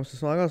people when it comes to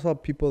snow. I saw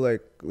people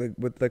like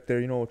with like their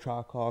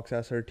Trackhawks,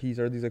 SRTs,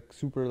 or these like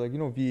super like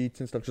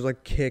V8s and stuff, just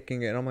like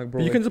kicking it. And I'm like, bro,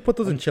 But you like, can just put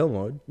those in chill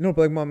mode. no,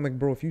 but like, mom, like,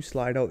 bro, if you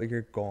slide out, like,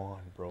 you're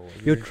gone, bro.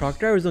 Yo, truck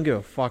drivers don't give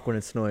a fuck when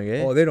it's snowing,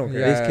 eh? Oh, they don't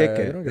care. They just kick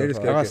They it. don't I give a just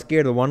fuck. got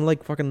scared. The one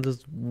like fucking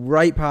just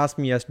right past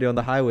me yesterday on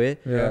the highway,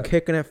 Yeah.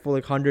 kicking it for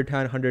like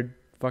 110, 100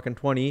 fucking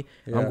 20.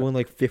 Yeah. I'm going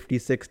like 50,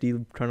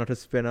 60, trying not to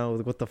spin out.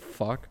 Like, what the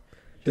fuck?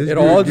 It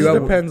all do you just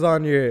have- depends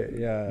on your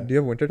Do you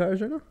have winter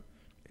tires right now?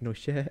 No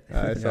shit.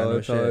 It's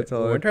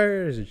all Winter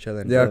tires are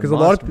chilling. Yeah, bro. because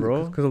must,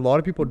 bro. a lot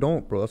of people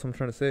don't, bro. That's what I'm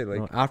trying to say. Like,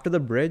 No, after the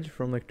bridge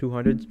from like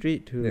 200th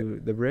Street to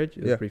the bridge,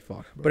 it was Yeah. pretty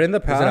fucked. Bro. But in the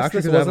Is it past, actually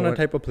this 'cause I wasn't a haven't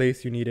type of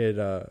place you needed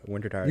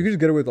winter tires. you can just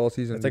get away with all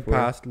season. It's like before.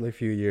 past like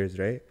few years,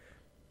 right?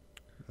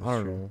 I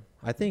don't know.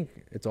 I think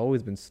it's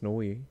always been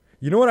snowy.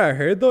 You know what I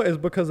heard though is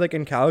because like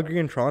in Calgary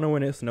and Toronto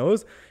when it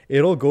snows,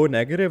 it'll go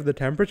negative the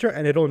temperature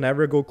and it'll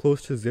never go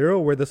close to zero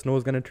where the snow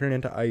is gonna turn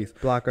into ice.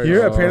 Black ice.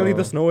 Here apparently Oh.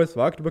 the snow is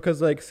fucked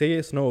because like say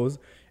it snows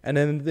and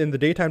then in the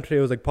daytime today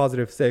it was like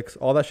 +6,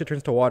 all that shit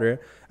turns to water.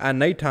 At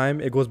nighttime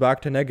it goes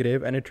back to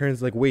negative and it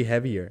turns like way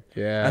heavier.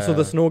 Yeah. And so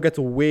the snow gets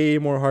way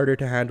more harder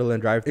to handle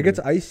and drive through. It gets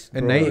ice.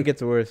 At bro. night Like, it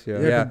gets worse. Yeah.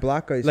 yeah, Yeah. 'cause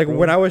black ice. like bro.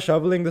 when I was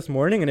shoveling this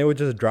morning and it was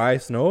just dry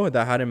snow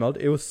that hadn't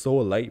melted, it was so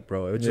light,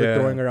 bro. It was just Yeah.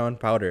 like throwing around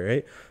powder,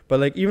 right? But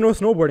like even with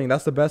snowboarding,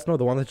 that's the best snow,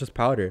 the one that's just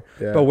powder.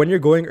 Yeah. But when you're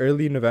going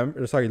late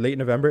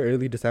November,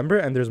 early December,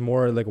 and there's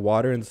more like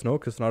water in the snow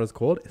because it's not as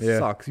cold, it Yeah.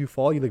 sucks. You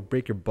fall, you like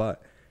break your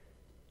butt.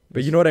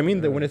 But you know what I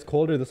mean? That when it's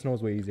colder, the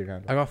snow's way easier to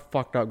handle. I got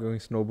fucked up going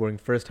snowboarding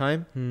first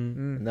time,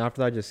 Mm. and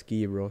after that, I just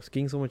ski, bro.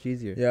 Skiing's so much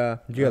easier. Yeah.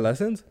 Did you get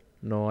lessons?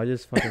 No, I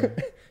just fucking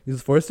You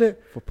just forced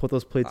it. put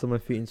those plates on my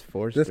feet and just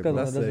forced This it, guy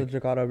bro. does That's the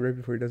jacata right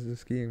before he does the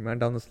skiing, man,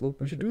 down the slope.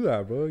 You should do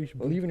that, bro. You should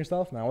believe in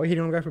yourself, man. Why are you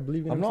hating on a guy for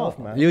believing in I'm himself,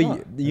 not. man?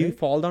 You Right?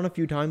 fall down a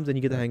few times and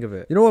you get the hang of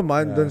it. You know what?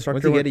 The Yeah. instructor.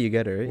 Once you get it, you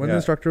get it, right? When Yeah. the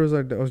instructor was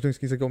like, I was doing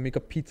skis, like, go make a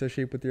pizza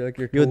shape with your like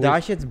your. Yo, toes.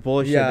 that shit's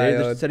bullshit. Yeah, They're yeah.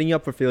 just setting you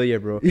up for failure,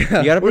 bro. Yeah.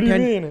 You gotta What do you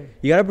pretend. mean?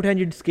 You gotta pretend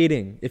you're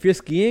skating. If you're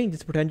skiing,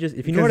 just pretend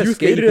if you know how Because to you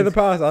skate. skated You in the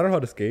can, past. I don't know how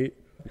to skate.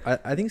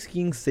 I think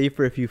skiing's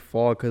safer if you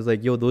fall, cause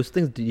like yo, those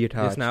things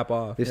detach. They snap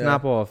off. They Yeah.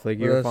 snap off. Like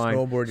But you're a fine.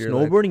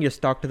 snowboard, You're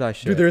stuck to that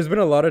shit. Dude, there's been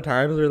a lot of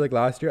times where like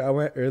last year I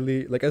went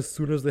early, like as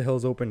soon as the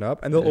hills opened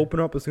up, and they'll Yeah. open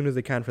up as soon as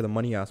they can for the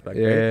money aspect,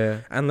 right? yeah.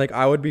 And like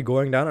I would be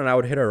going down and I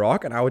would hit a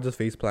rock and I would just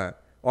face plant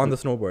on the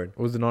snowboard.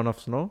 Was there not enough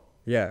snow?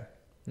 Yeah.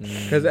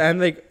 Mm. Because and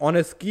like on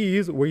a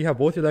skis where you have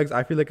both your legs,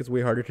 I feel like it's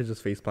way harder to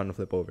just face plant and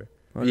flip over.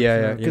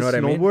 Yeah. You know what I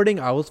mean? Snowboarding,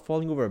 I was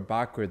falling over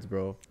backwards,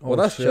 bro. Well,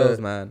 that's shit. chills,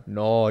 man.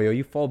 No, yo,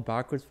 you fall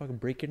backwards, fucking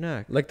break your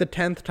neck. Like the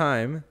 10th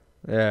time.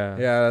 Yeah.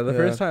 Yeah, the Yeah.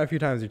 first time, a few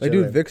times you're Like,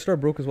 chilling. dude, Vicstar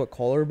broke his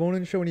collarbone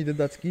and shit when he did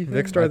that ski thing.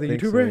 Vicstar, I the think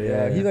so, YouTuber?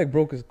 Yeah, yeah. he like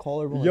broke his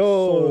collarbone.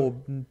 Yo.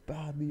 so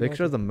badly.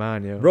 Victor's the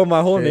man, yo. Bro,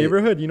 my whole Shit.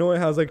 neighborhood, you know, it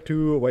has like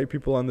 2 white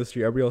people on the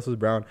street. Everybody else is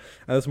brown.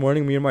 And this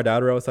morning, me and my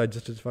dad were outside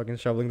just fucking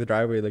shoveling the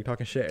driveway, like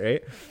talking shit,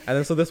 right? And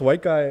then so this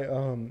white guy,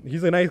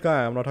 he's a nice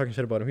guy. I'm not talking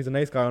shit about him. He's a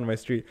nice guy on my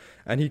street.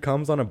 And he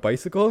comes on a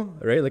bicycle,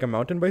 right? Like a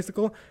mountain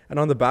bicycle. And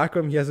on the back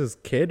of him, he has his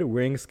kid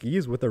wearing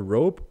skis with a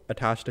rope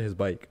attached to his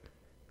bike.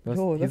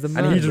 Yo, he's the that's-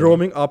 man. And he's bro.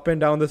 roaming up and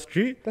down the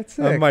street. That's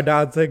sick. And my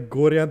dad's like,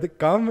 go to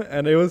come.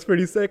 And it was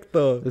pretty sick,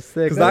 though. It's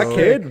sick. Because That's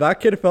that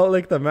kid felt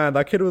like the man.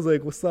 That kid was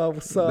like, what's up,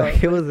 what's up? That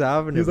kid was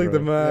having He's it, like bro.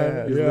 the man.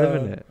 Yeah, he's yeah.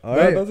 living it. All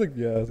Yeah, right. that's like,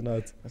 yeah, it's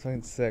nuts. That's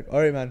fucking sick. All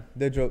right, man.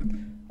 Dejo,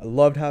 I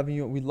loved having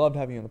you. We loved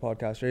having you on the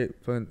podcast, right?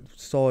 Fucking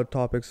solid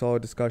topic,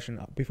 solid discussion.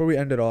 Before we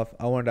end it off,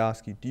 I wanted to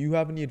ask you, do you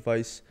have any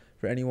advice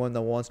for anyone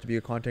that wants to be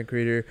a content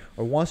creator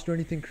or wants to do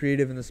anything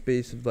creative in the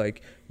space of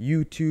like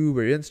YouTube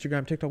or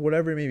Instagram, TikTok,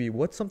 whatever it may be?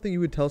 What's something you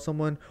would tell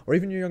someone or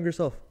even your younger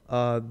self,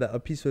 that a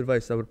piece of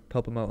advice that would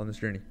help them out on this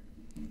journey?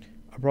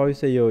 I'd probably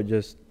say, yo,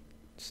 just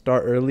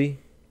start early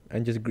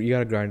and just you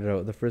gotta grind it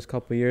out. The first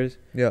couple of years,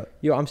 Yeah.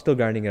 yo, I'm still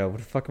grinding it out. What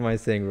the fuck am I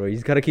saying, bro? You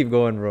just gotta keep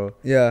going, bro.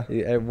 Yeah.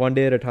 One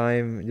day at a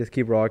time, just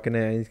keep rocking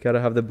it, and you just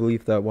gotta have the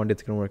belief that one day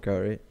it's gonna work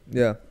out, right?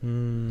 Yeah.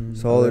 Hmm.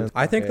 Solid.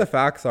 I think Okay. the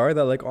facts are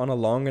that like on a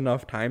long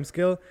enough time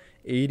scale,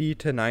 80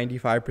 to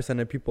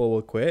 95% of people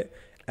will quit,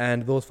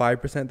 and those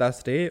 5% that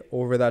stay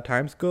over that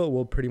time scale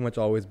will pretty much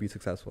always be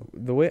successful.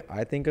 The way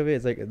I think of it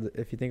is like,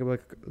 if you think about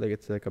like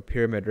it's like a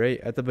pyramid, right?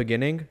 At the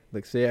beginning,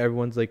 like say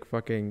everyone's like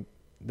fucking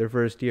their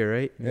first year,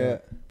 right? Yeah.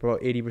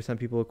 About 80%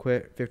 people will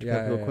quit, 50%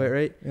 Yeah, people yeah, quit, yeah.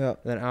 right? Yeah.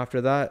 Then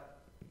after that,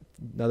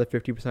 another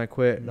 50%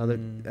 quit. Another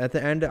at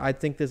the end, I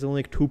think there's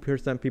only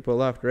 2% people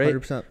left, right?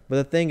 100%. But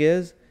the thing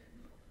is,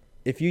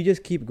 if you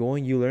just keep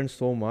going, you learn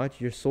so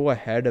much. You're so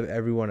ahead of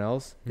everyone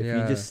else.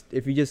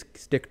 If you just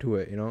stick to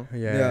it, you know.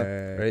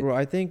 Yeah. Right. Bro,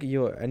 I think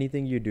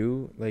anything you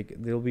do, like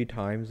there'll be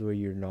times where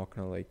you're not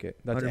gonna like it.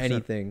 That's 100%.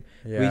 anything.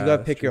 Yeah, But you gotta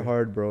that's pick your true.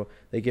 hard, bro.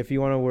 Like if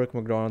you want to work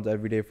McDonald's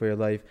every day for your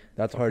life,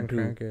 that's hard Fucking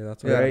too. cranky,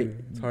 that's Yeah. hard. Right?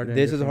 It's hard. to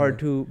This is understand. hard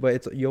too, but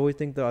it's you always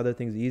think the other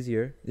thing's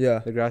easier. Yeah.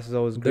 The grass is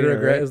always The greener,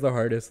 regret right? is the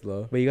hardest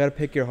though. But you gotta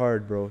pick your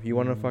hard, bro. You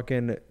wanna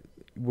fucking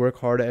work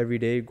hard every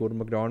day, go to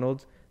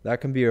McDonald's.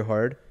 That can be your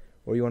hard.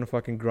 Or you wanna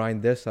fucking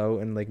grind this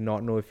out and like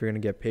not know if you're gonna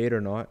get paid or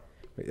not.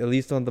 At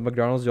least on the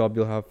McDonald's job,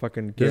 you'll have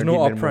fucking. There's no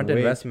guaranteed minimum upfront wage.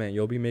 investment.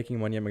 You'll be making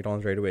money at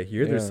McDonald's right away.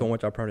 Here, there's Yeah. so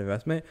much upfront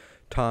investment,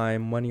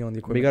 time, money on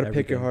the But equipment. you gotta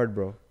pick your everything. hard,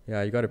 bro.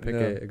 Yeah, you gotta pick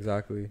Yeah. it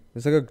exactly.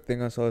 It's like a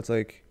thing I saw. It's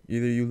like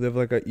either you live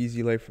like a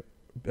easy life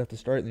at the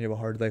start and you have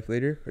a hard life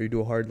later, or you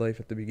do a hard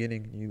life at the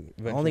beginning. And you I don't think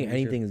eventually reach your-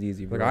 anything is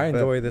easy, bro. Like I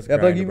enjoy this. Yeah,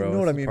 but like, grind, you bro. know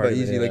what I It's mean part by of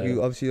it, easy. Like yeah.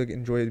 you obviously like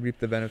enjoy reap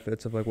the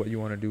benefits of like what you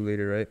want to do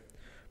later, right?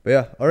 But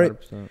yeah, all right.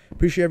 100%.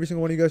 Appreciate every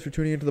single one of you guys for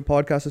tuning into the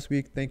podcast this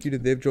week. Thank you to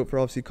Dave Joe for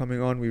obviously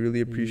coming on. We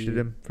really appreciate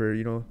him for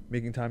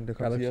making time to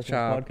come see us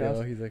on the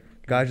podcast. He's like,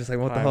 Guys, just like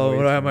what the time hell? What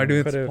wasting, am I doing?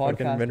 man. This Could've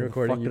fucking podcast. been Fuck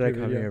recording did I YouTube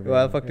come video. here, bro?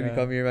 Well, fuck did you Yeah.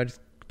 come here, man? Just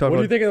What talk do you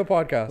about. think of the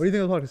podcast? What do you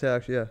think of the podcast? Yeah,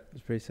 actually, yeah,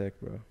 It's pretty sick,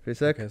 bro. pretty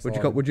sick. Okay, Would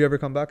you solid. would you ever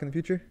come back in the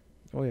future?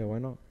 Oh yeah, why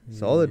not?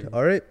 Solid. Yeah.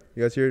 All right,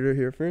 you guys heard it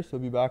here first. We'll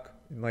be back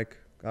in like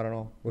I don't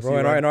know. We'll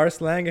Bro, see. in our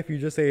slang, if you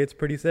just say it's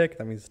pretty sick,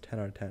 that means 10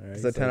 out of 10, right?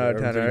 It's a 10 out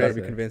of 10, You gotta alright?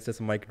 be convinced it's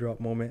a mic drop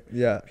moment.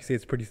 Yeah. If you say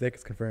it's pretty sick,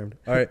 it's confirmed.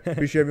 All right.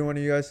 Appreciate every one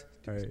of you guys.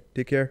 All right.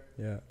 Take care.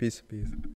 Yeah. Peace. Peace.